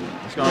kick.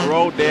 It's going to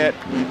roll dead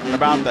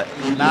about the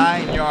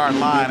 9-yard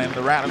line, and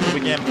the Rattlers will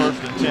begin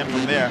 1st and 10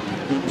 from there.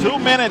 2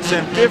 minutes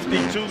and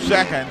 52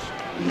 seconds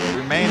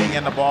remaining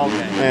in the ball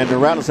game. And the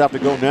Rattlers have to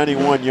go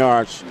 91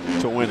 yards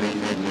to win it.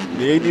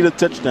 They need a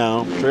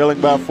touchdown,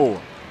 trailing by 4.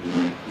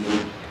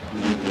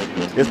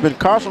 It's been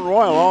Carson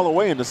Royal all the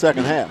way in the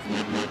second half. I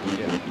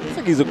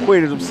think he's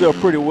acquitted himself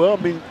pretty well.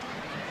 I mean,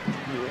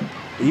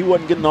 he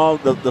wasn't getting all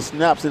the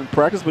snaps in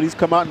practice, but he's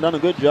come out and done a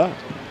good job.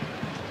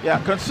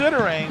 Yeah,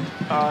 considering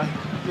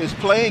his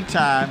playing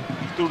time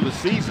through the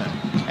season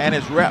and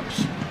his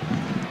reps,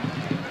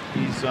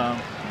 he's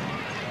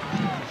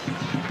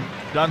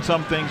done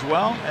some things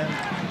well and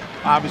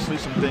obviously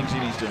some things he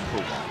needs to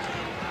improve on.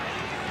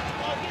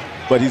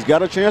 But he's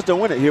got a chance to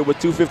win it here with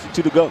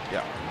 2:52 to go.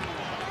 Yeah.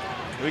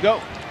 Here we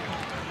go.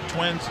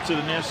 Twins to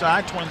the near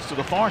side, twins to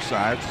the far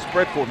side.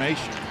 Spread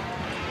formation.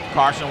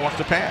 Carson wants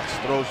to pass.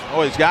 Throws.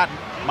 Oh, he's got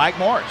Mike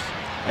Morris.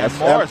 And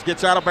Morris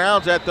gets out of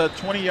bounds at the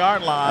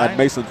 20-yard line. At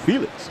Mason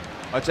Felix.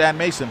 It's at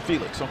Mason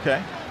Felix,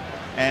 okay.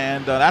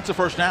 And that's a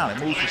first down. It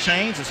moves the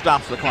chains and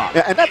stops the clock.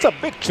 Yeah, and that's a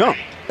big chunk.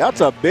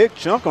 That's a big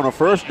chunk on a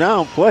first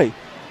down play.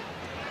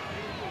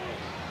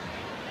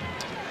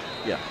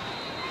 Yeah.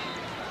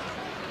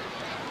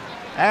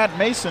 At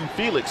Mason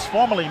Felix,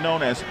 formerly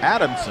known as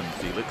Adamson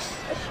Felix,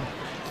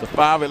 the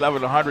 5'11",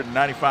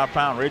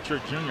 195-pound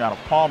Richard Jr. out of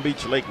Palm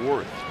Beach, Lake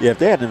Worth. Yeah, if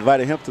they hadn't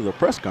invited him to the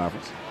press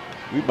conference,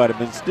 we might have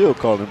been still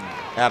calling him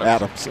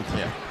Adamson.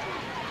 Yeah.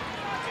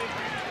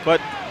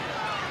 But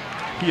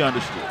he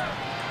understood.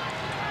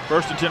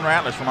 First and 10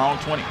 Rattlers from our own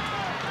 20.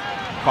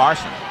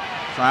 Carson.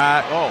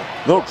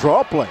 Little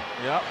draw play.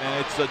 Yep, and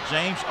it's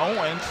James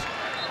Owens.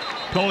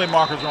 Penalty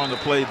markers are on the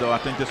play, though. I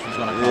think this one's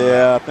going to come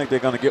back. I think they're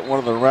going to get one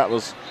of the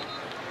Rattlers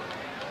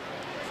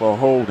for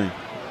holding.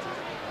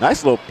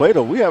 Nice little play,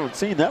 though. We haven't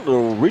seen that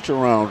little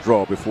reach-around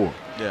draw before.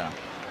 Yeah.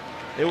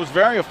 It was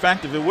very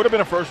effective. It would have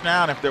been a first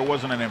down if there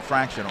wasn't an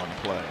infraction on the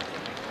play.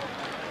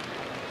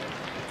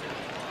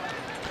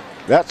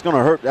 That's going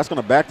to hurt. That's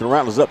going to back the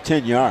Rattlers up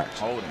 10 yards.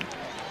 Holding.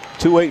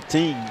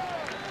 2:18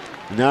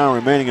 now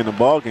remaining in the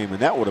ball game, and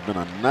that would have been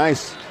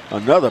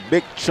another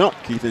big chunk,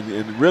 Keith,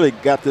 and really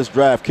got this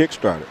drive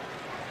kick-started.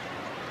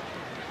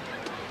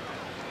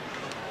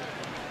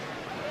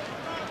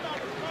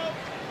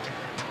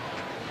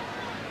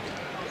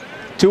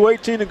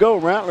 .218 to go.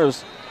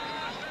 Rattlers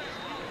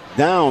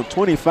down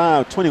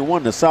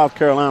 25-21 to South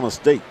Carolina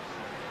State.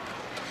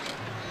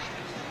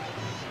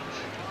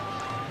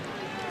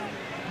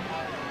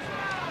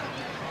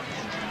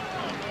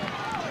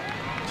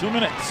 Two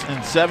minutes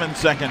and 7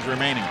 seconds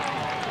remaining.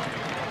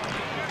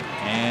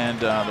 And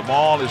the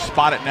ball is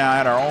spotted now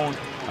at our own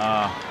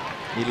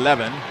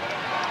 11.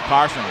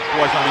 Carson,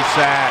 boy's going to be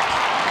sacked.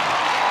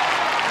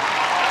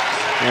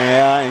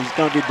 Yeah, he's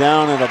going to be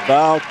down at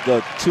about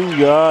the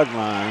 2-yard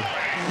line.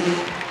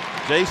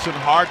 Jason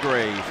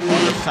Hargrave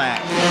on the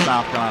sack for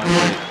South Carolina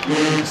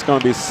State. It's going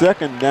to be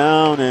second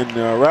down, and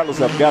Rattlers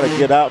have got to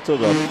get out to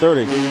the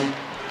 30.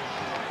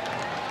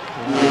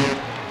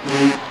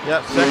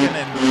 Yep, second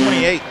and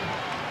 28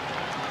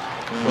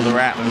 for the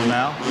Rattlers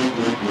now.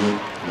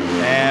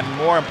 And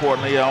more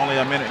importantly, only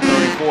a minute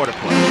 34 to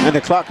play. And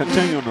the clock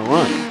continuing to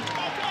run.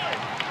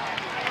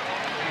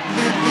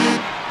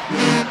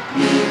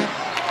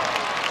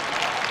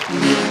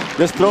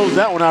 Just throws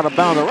that one out of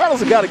bounds. The Rattlers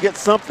have got to get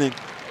something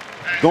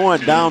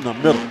going down the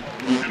middle.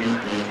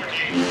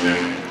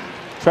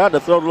 Tried to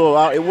throw the little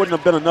out. It wouldn't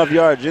have been enough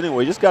yards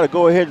anyway. Just got to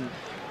go ahead and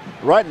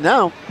right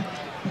now,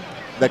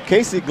 the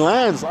Casey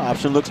Glanz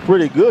option looks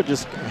pretty good.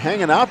 Just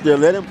hanging out there,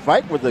 let him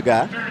fight with the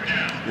guy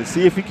and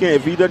see if he can.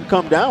 If he doesn't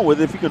come down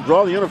with it, if he can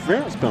draw the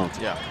interference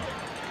penalty. Yeah.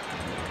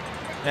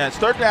 Yeah, it's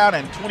third down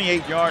and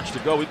 28 yards to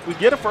go. We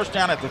get a first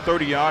down at the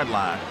 30-yard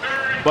line,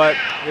 but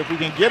if we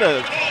can get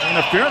an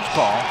interference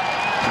call,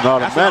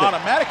 that's an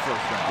automatic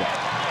first down. Yeah.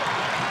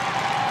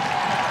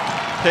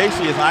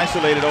 Casey is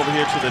isolated over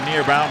here to the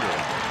near boundary.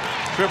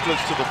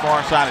 Triplets to the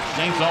far side. It's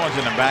James Owens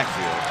in the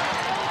backfield.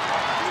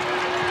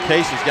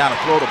 Casey's got to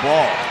throw the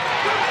ball.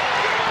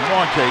 Come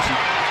on, Casey.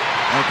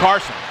 And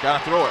Carson got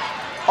to throw it.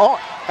 Oh,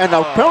 and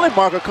the penalty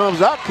marker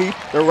comes out, Keith.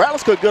 The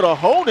Rattlers could get a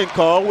holding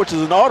call, which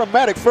is an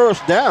automatic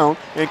first down,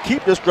 and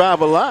keep this drive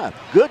alive.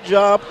 Good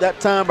job that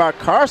time by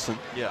Carson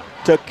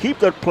to keep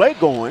the play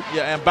going.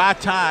 Yeah, and buy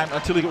time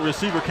until the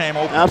receiver came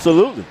open.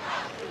 Absolutely.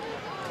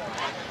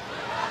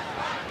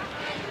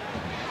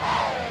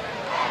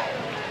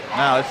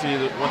 Now let's see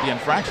what the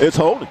infraction is. It's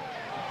holding.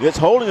 It's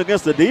holding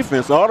against the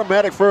defense.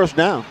 Automatic first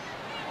down.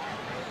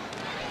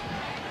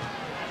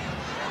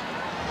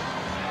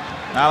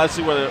 Now let's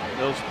see whether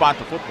they'll spot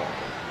the football.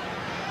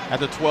 At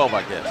the 12,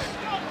 I guess.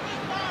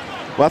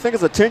 Well, I think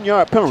it's a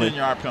 10-yard penalty.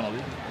 10-yard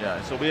penalty. Yeah,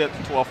 so we at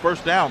the 12.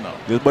 First down,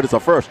 though. But it's a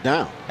first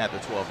down. At the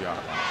 12-yard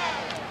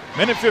line.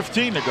 Minute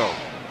 15 to go.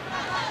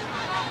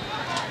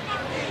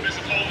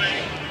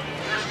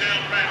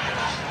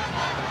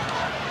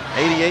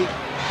 88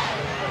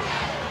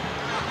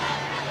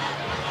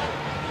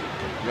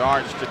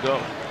 yards to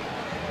go.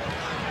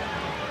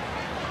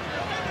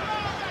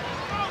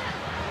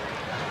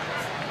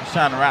 This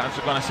time the Rattlers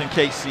are going to send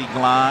Casey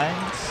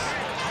Glines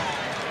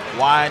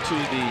wide to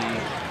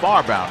the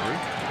far boundary.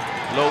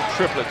 Low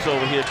triplets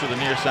over here to the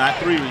near side.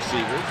 3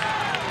 receivers.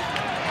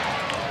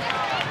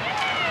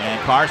 And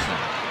Carson,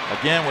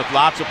 again with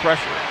lots of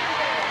pressure.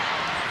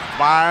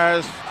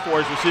 Fires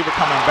for his receiver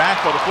coming back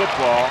for the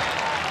football,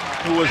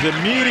 who was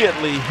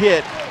immediately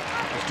hit.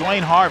 It's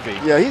Dwayne Harvey.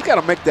 Yeah, he's got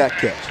to make that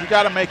catch. He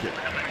got to make it.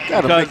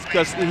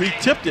 Because he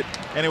tipped it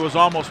and it was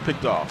almost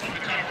picked off.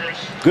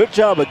 Good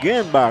job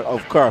again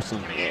of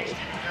Carson.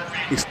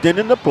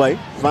 Extending the play,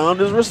 found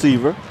his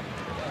receiver,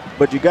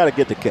 but you got to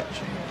get the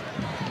catch.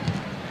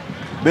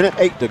 Minute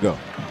 8 to go.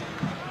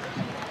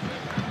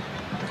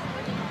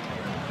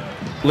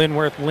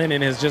 Linworth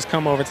Lennon has just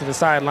come over to the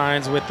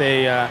sidelines with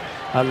a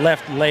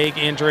left leg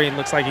injury. It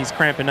looks like he's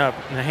cramping up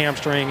in the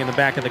hamstring in the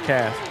back of the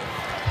calf.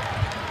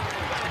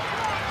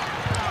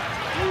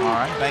 All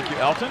right, thank you,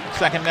 Elton.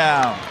 2nd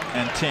down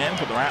and 10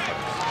 for the Rattlers.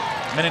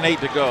 1:08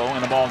 to go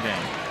in the ball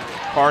game.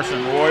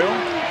 Carson Royal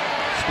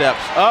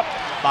steps up,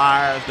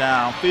 fires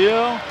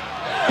downfield.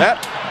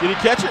 Did he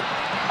catch it?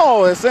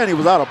 Oh, they're saying he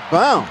was out of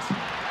bounds.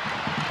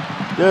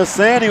 They're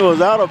saying he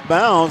was out of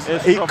bounds.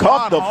 He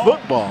caught the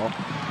football.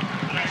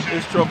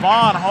 It's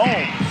Trevon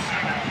Holmes.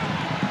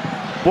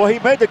 Boy, he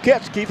made the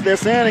catch, Keith. They're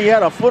saying he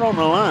had a foot on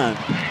the line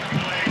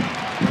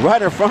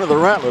right in front of the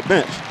Rattler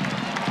bench.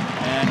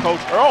 And Coach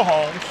Earl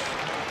Holmes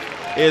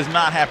is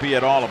not happy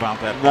at all about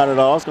that. Not at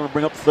all. It's going to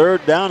bring up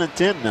 3rd down and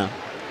 10 now.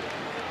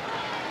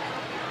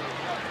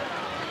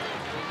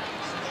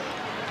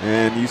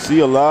 And you see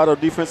a lot of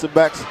defensive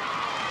backs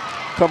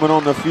coming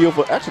on the field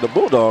for, actually the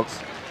Bulldogs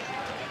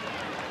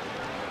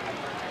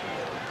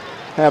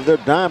have their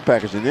dime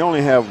package, and they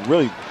only have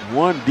really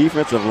 1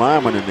 defensive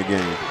lineman in the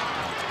game.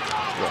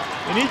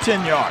 We need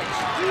 10 yards.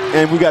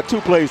 And we got 2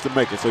 plays to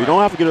make it, so you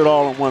don't have to get it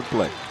all in 1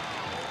 play.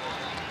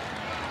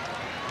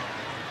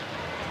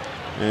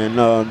 And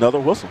another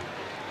whistle.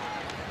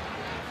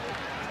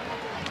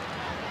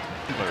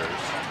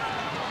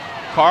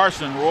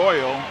 Carson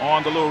Royal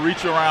on the little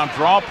reach around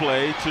draw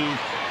play to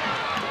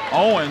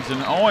Owens,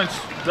 and Owens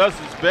does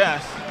his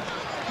best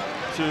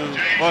to,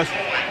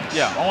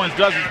 Owens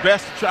does his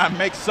best to try and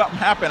make something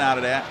happen out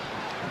of that.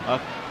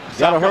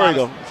 Gotta hurry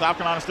though. South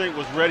Carolina State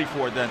was ready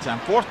for it that time.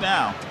 4th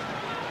down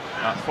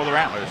for the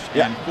Rattlers,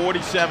 and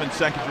 47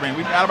 seconds remaining.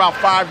 We've got about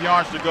 5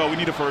 yards to go. We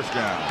need a 1st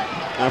down.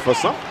 And for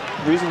some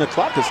reason the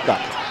clock has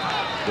stopped,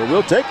 but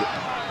we'll take it.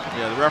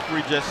 Yeah, the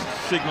referee just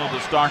signaled to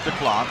start the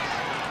clock,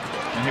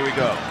 and here we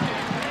go.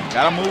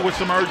 Got to move with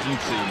some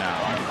urgency now.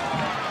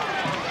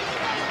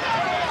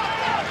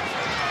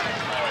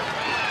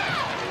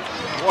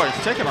 Boy,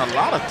 it's taking a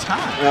lot of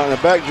time. Now the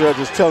back judge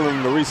is telling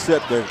them to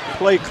reset the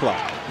play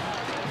clock.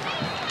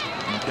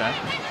 Okay.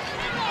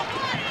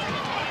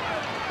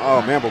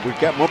 Oh man, but we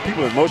got more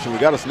people in motion. We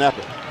got to snap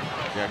it.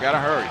 Yeah, got to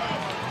hurry.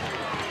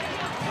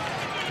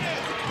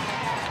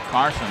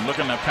 Carson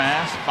looking to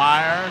pass,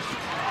 fires.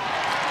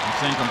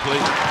 It's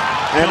incomplete.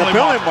 And the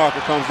penalty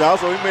marker comes out,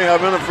 so he may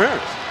have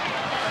interference.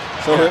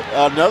 So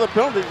another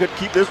penalty could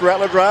keep this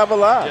Rattler drive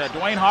alive. Yeah,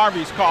 Dwayne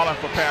Harvey's calling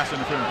for pass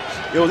interference.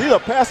 It was either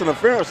pass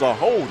interference or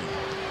holding.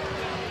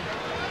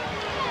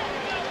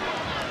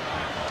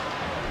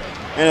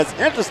 And it's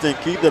interesting,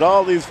 Keith, that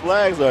all these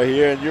flags are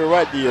here, and you're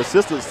right, the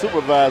assistant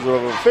supervisor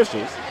of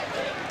officials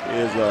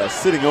is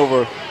sitting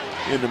over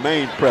in the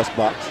main press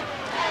box.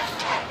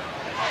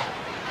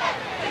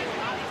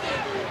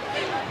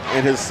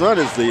 And his son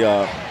is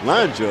the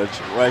line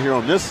judge right here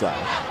on this side.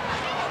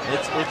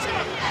 It's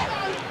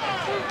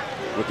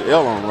with the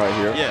L on right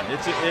here. Yeah,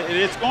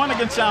 it's going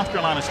against South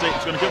Carolina State.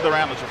 It's going to give the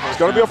Rattlers a 1st down. It's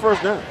going to be a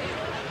 1st down.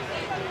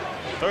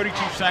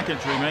 32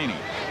 seconds remaining.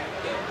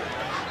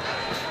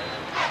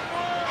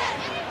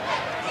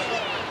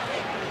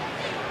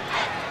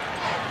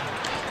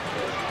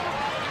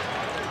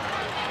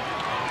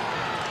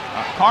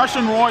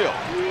 Carson Royal.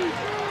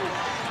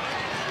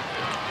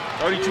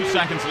 32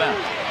 seconds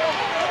left.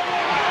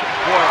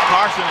 Boy,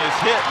 Carson is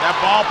hit. That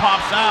ball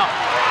pops out.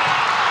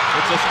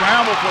 It's a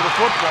scramble for the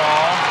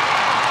football.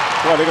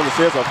 Boy, they're going to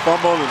say it's a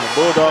fumble and the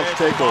Bulldogs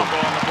take over.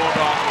 And the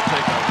Bulldogs will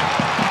take over.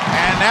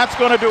 And that's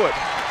going to do it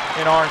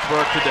in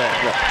Orangeburg today.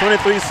 Yeah,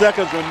 23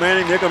 seconds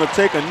remaining. They're going to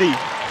take a knee.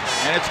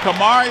 And it's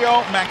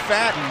Kamario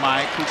McFadden,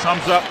 Mike, who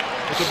comes up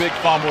with a big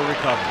fumble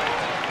recovery.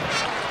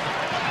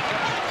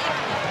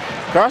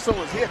 Carson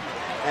was hit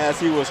as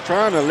he was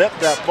trying to let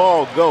that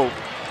ball go.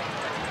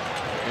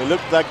 It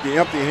looked like the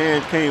empty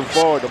hand came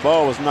forward. The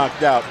ball was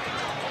knocked out.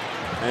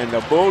 And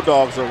the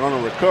Bulldogs are going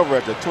to recover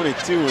at the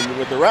 22. And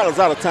with the Rattlers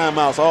out of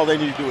timeouts, all they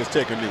need to do is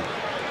take a knee.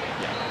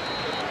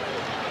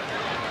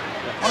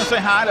 I want to say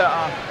hi to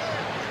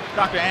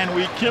Dr. Ann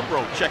Weed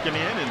Kimbrough checking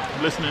in and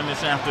listening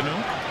this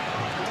afternoon.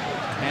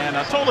 And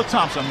Tola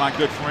Thompson, my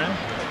good friend,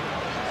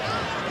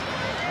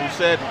 who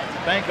said,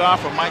 thank God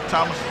for Mike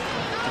Thomas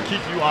to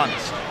keep you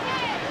honest.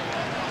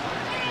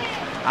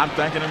 I'm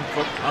thanking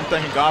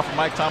God for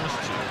Mike Thomas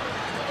too.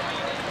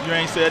 You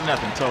ain't said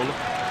nothing, Tola.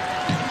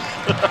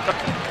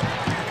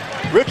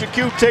 Richard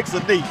Q takes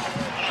a knee.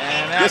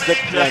 And that's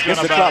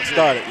gets the clock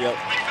started. Yep.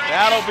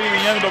 That'll be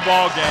the end of the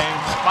ball game.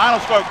 Final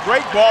score,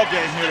 great ball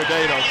game here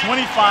today though,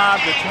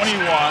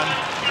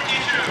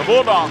 25-21. The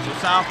Bulldogs of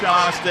South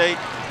Carolina State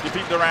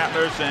defeat the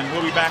Rattlers, and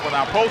we'll be back with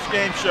our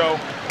post-game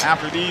show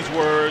after these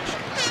words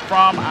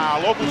from our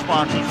local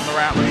sponsors from the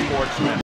Rattler Sportsman.